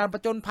เนิดการผ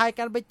จญภัยก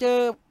ารไปเจอ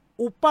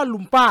อุปป้าลุ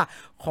มป้า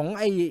ของ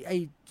ไอ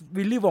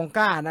วิลลี่วองก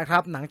านะครั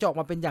บหนังจะออก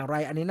มาเป็นอย่างไร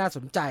อันนี้น่าส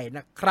นใจน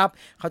ะครับ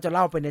เขาจะเ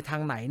ล่าไปในทา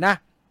งไหนนะ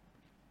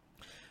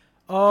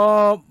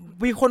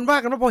มีคนว่า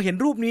กันว่าพอเห็น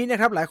รูปนี้น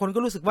ะครับหลายคนก็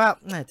รู้สึกว่า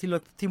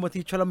ทิโมธี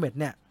ชาลาเมต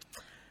เนี่ย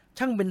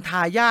ช่างเป็นท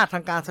ายาทท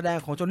างการแสดง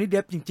ของจอห์นนี่ เด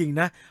ปจริงๆ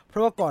นะเพรา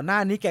ะว่าก่อนหน้า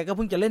นี้แกก็เ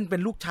พิ่งจะเล่นเป็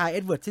นลูกชายเอ็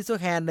ดเวิร์ด ซิสเซอ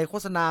ร์แฮนด์ในโฆ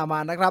ษณามา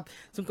นะครับ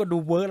ซึ่งก็ดู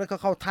เวิร์กแล้วก็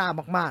เข้าท่า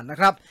มากๆนะ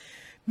ครับ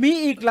มี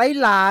อีก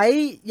หลาย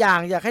ๆอย่าง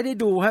อยากให้ได้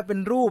ดูฮะเป็น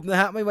รูปนะ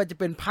ฮะไม่ว่าจะ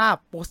เป็นภาพ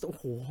โปสเตอร์โอ้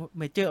โหเ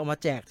มเจอร์เอามา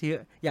แจกที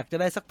อยากจะ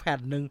ได้สักแผ่น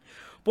หนึ่ง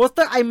โปสเต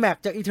อร์ IMAX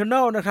จาก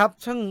Eternal นะครับ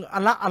ช่างอ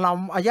ละอลัม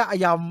อา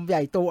ยำให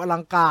ญ่โตอลั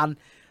งการ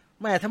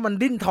แม่ถ้ามัน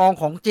ดิ้นทอง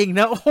ของจริง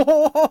นะโอ้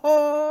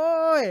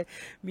ย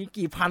มี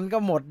กี่พันก็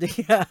หมดเนี่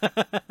ย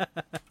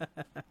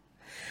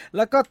แ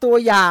ล้วก็ตัว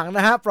อย่างน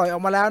ะฮะปล่อยออ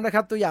กมาแล้วนะค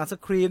รับตัวอย่างส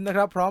ครีมนะค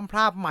รับพร้อมภ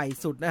าพใหม่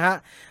สุดนะฮะ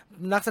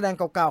นักแสดง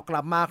เก่าๆก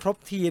ลับมาครบ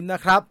ทีมน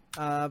ะครับ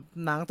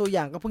หนังตัวอ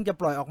ย่างก็เพิ่งจะ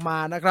ปล่อยออกมา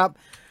นะครับ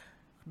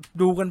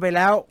ดูกันไปแ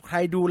ล้วใคร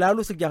ดูแล้ว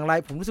รู้สึกอย่างไร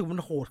ผมรู้สึกมั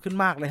นโหดขึ้น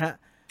มากเลยฮะ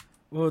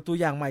ตัว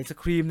อย่างใหม่ส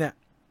ครีมเนี่ย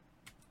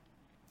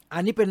อั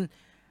นนี้เป็น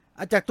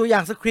จากตัวอย่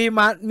างสครีม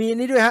มามี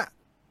นี้ด้วยฮะ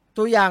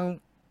ตัวอย่าง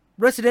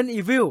Resident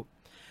Evil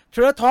เทร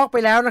ลเลอร์ทอล์กไป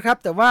แล้วนะครับ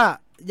แต่ว่า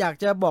อยาก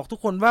จะบอกทุก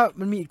คนว่า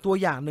มันมีอีกตัว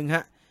อย่างหนึ่งฮ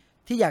ะ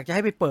ที่อยากจะใ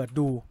ห้ไปเปิด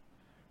ดู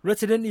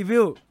Resident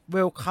Evil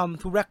Welcome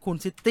to Raccoon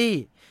City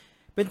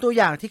เป็นตัว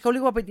อย่างที่เขาเรี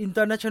ยกว่าเป็น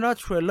International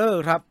Trailer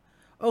ครับ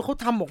เขา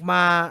ทำออกม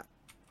า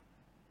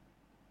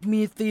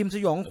มีธีมส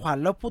ยองขวัญ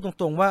แล้วพูดต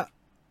รงๆว่า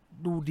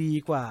ดูดี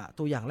กว่า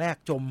ตัวอย่างแรก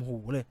จมหู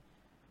เลย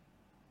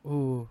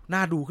น่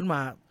าดูขึ้นมา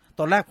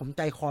ตอนแรกผมใ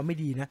จคอไม่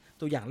ดีนะ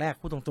ตัวอย่างแรก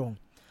พูดตรง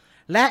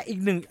ๆและอีก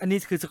หนึ่งอันนี้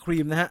คือสครี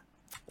มนะฮะ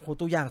โห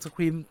ตัวอย่างสค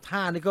รีมท่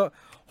านี่ก็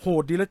โห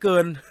ดดีเหลือเกิ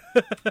น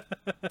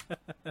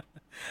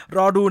ร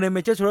อดูใน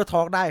Major Trailer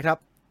Talk ได้ครับ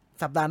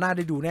สัปดาห์หน้าไ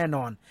ด้ดูแน่น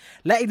อน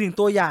และอีกหนึ่ง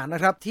ตัวอย่างน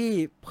ะครับที่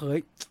เผย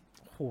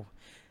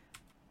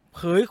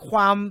คว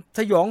ามส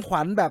ยองข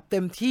วัญแบบเต็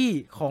มที่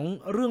ของ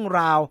เรื่อง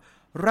ราว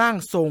ร่าง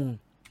ทรง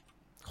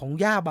ของ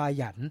ย่าบา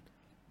หยัน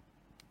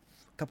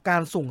กับกา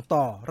รส่ง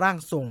ต่อร่าง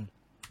ทรง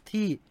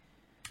ที่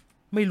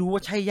ไม่รู้ว่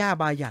าใช่ย่า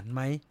บาหยันไห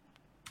ม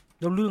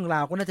แล้วเรื่องรา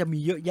วก็น่าจะมี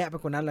เยอะแยะไป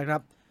กว่านั้นแหละครั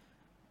บ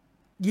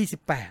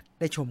28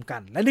ได้ชมกั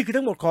นและนี่คือ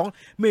ทั้งหมดของ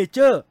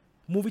Major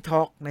Movie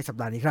Talk ในสัป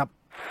ดาห์นี้ครับ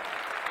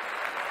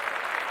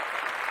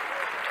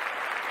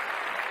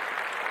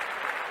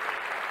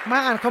มา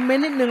อ่านคอมเมน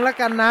ต์นิดนึงแล้ว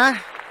กันนะ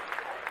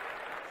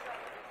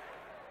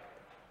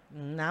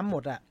น้ำหม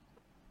ด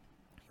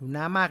หิว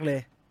น้ำมากเลย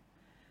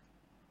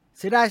เ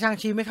สียดายชาง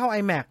ชีไม่เข้า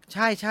IMAX ใ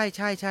ช่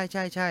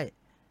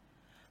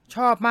ช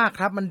อบมาก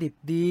ครับมันดิบ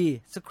ดี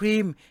สครี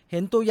มเห็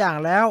นตัวอย่าง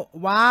แล้ว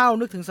ว้าว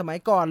นึกถึงสมัย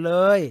ก่อนเล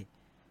ย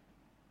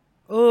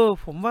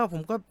ผมว่าผ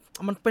มก็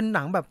มันเป็นห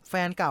นังแบบแฟ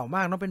นเก่าม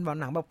ากเนาะเป็น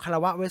หนังแบบคารา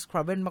วะเวสคร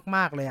าเวนม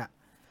ากๆเลยอะ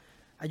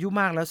อายุ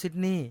มากแล้วซิด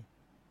นีย์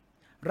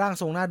ร่าง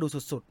ทรงหน้าดู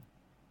สุด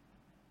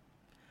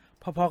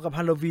ๆพอๆกับฮ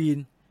าโลวีน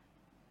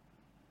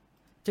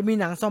จะมี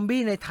หนังซอม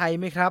บี้ในไทย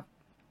ไหมครับ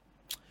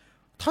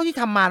เท่าที่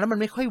ทำมาแล้วมัน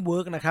ไม่ค่อยเวิ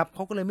ร์กนะครับเข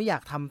าก็เลยไม่อยา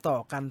กทำต่อ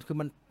กันคือ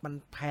มัน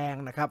แพง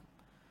นะครับ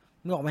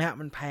นึกออกไหมฮะ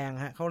มันแพง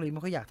ฮะเขาเลยไ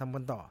ม่ค่อยอยากทำกั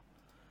นต่อ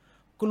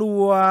กลั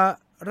ว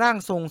ร่าง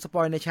ทรงสป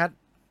อยในแชท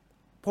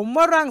ผม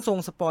ว่าร่างทรง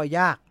สปอย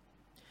ยาก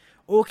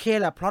โอเค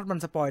แหละพล็อตมัน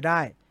สปอยได้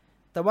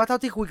แต่ว่าเท่า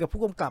ที่คุยกับ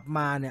ผู้กำกับม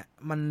าเนี่ย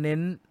มันเน้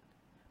น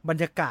บร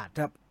รยากาศ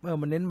ครับ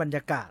มันเน้นบรรย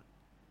ากาศ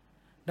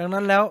ดัง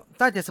นั้นแล้ว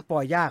ถ้าจะสปอ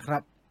ยยากครั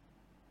บ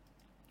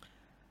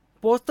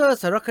โปสเตอร์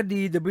สารค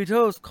ดี The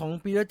Beatles ของ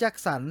ปีเตอร์แจ็ค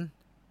สัน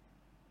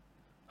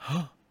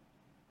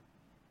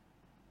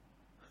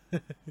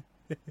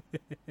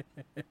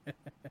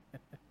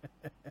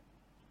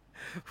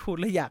พูด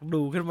แล้วอยาก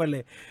ดูขึ้นมาเล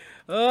ย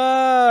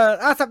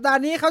สัปดาห์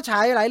นี้เขาฉา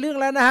ยหลายเรื่อง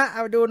แล้วนะฮะเอ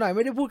าดูหน่อยไ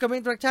ม่ได้พูด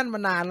Coming Attraction มา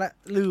นานละ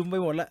ลืมไป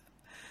หมดละ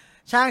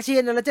ชางชี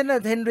นและเจนเนอ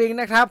ร์เทนริง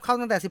นะครับเข้า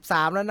ตั้งแต่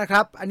13แล้วนะค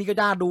รับอันนี้ก็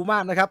น่าดูมา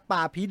กนะครับป่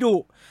าผีดุ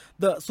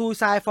The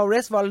Suicide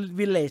Forest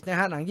Village นะ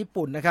ฮะหนังญี่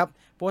ปุ่นนะครับ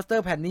โปสเตอ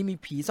ร์แผ่นนี้มี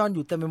ผีซ่อนอ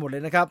ยู่เต็มไปหมดเล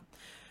ยนะครับ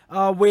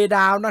เวด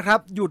าวนะครับ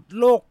หยุด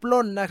โลกป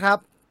ล้นนะครับ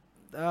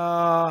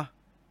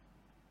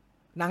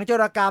หนังโจ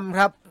รกรรมค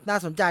รับน่า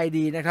สนใจ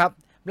ดีนะครับ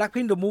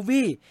Blackpink The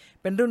Movie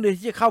เป็นเรื่องเดียว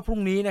ที่จะเข้าพรุ่ง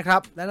นี้นะครั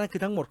บและนั่นคื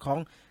อทั้งหมดของ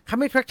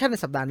Coming Attraction ใน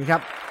สัปดาห์นี้ครั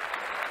บ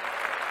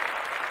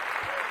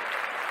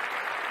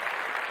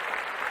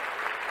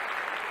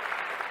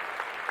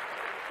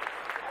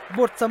บ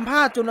ทสัมภ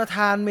าษณ์โจนาธ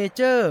านเมเ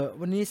จอร์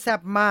วันนี้แซ่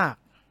บมาก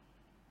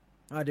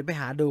เดี๋ยวไป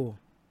หาดู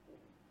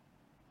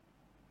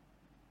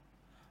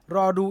ร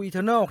อดู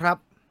Eternal ครับ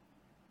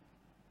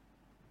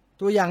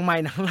ตัวอย่างใหม่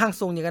หนังร่าง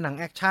ทรงอย่างกับหนัง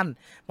แอคชั่น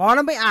พอแ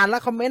ล้วไม่อ่านแล้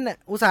วคอมเมนต์เนี่ย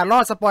อุตส่าห์รอ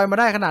ดสปอยมา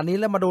ได้ขนาดนี้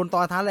แล้วมาโดนต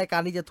อนท้ายรายการ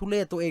นี้จะทุเร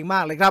ศตัวเองมา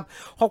กเลยครับ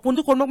ขอบคุณ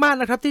ทุกคนมากๆ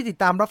นะครับที่ติด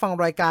ตามรับฟัง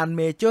รายการ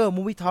Major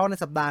Movie Talk ใน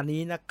สัปดาห์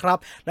นี้นะครับ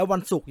แล้ววั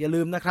นศุกร์อย่า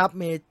ลืมนะครับ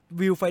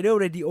Viewfinder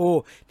Radio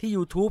ที่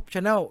YouTube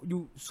Channel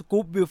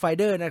Scoop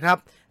Viewfinder นะครับ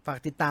ฝาก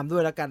ติดตามด้ว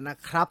ยแล้วกันนะ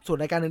ครับส่วน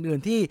รายการอื่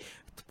นๆที่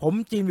ผม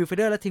จีนวิวไฟ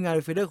เดอร์และทีมงาน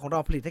วิวไฟเดอร์ของเรา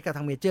ผลิตให้กับท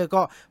างเมเจอร์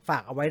ก็ฝา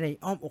กเอาไว้ใน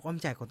อ้อมอกอ้อม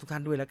ใจของทุกท่า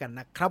นด้วยแล้วกัน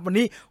นะครับวัน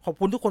นี้ขอบ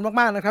คุณทุกคน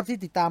มากๆนะครับที่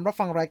ติดตามรับ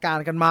ฟังรายการ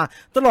กันมา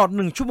ตลอด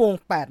1ชั่วโมง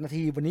8นา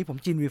ทีวันนี้ผม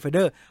จีนวิวไฟเด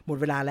อร์หมด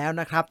เวลาแล้ว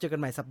นะครับเจอกัน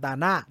ใหม่สัปดาห์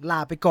หน้าลา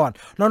ไปก่อน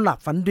นอนหลับ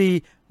ฝันดี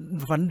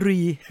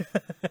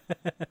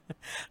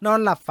นอน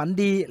หลับฝัน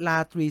ดีลา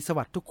ตรีส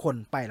วัสดิ์ทุกคน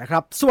ไปแล้วครั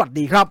บสวัส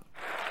ดีครับ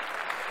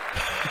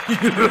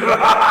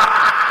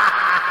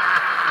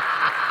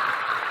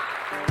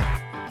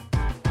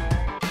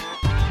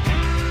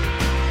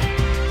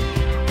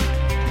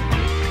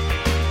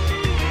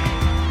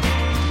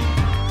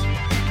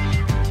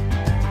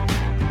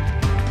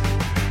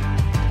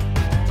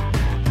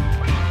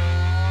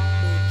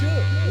Major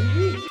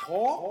Movie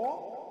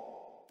Talk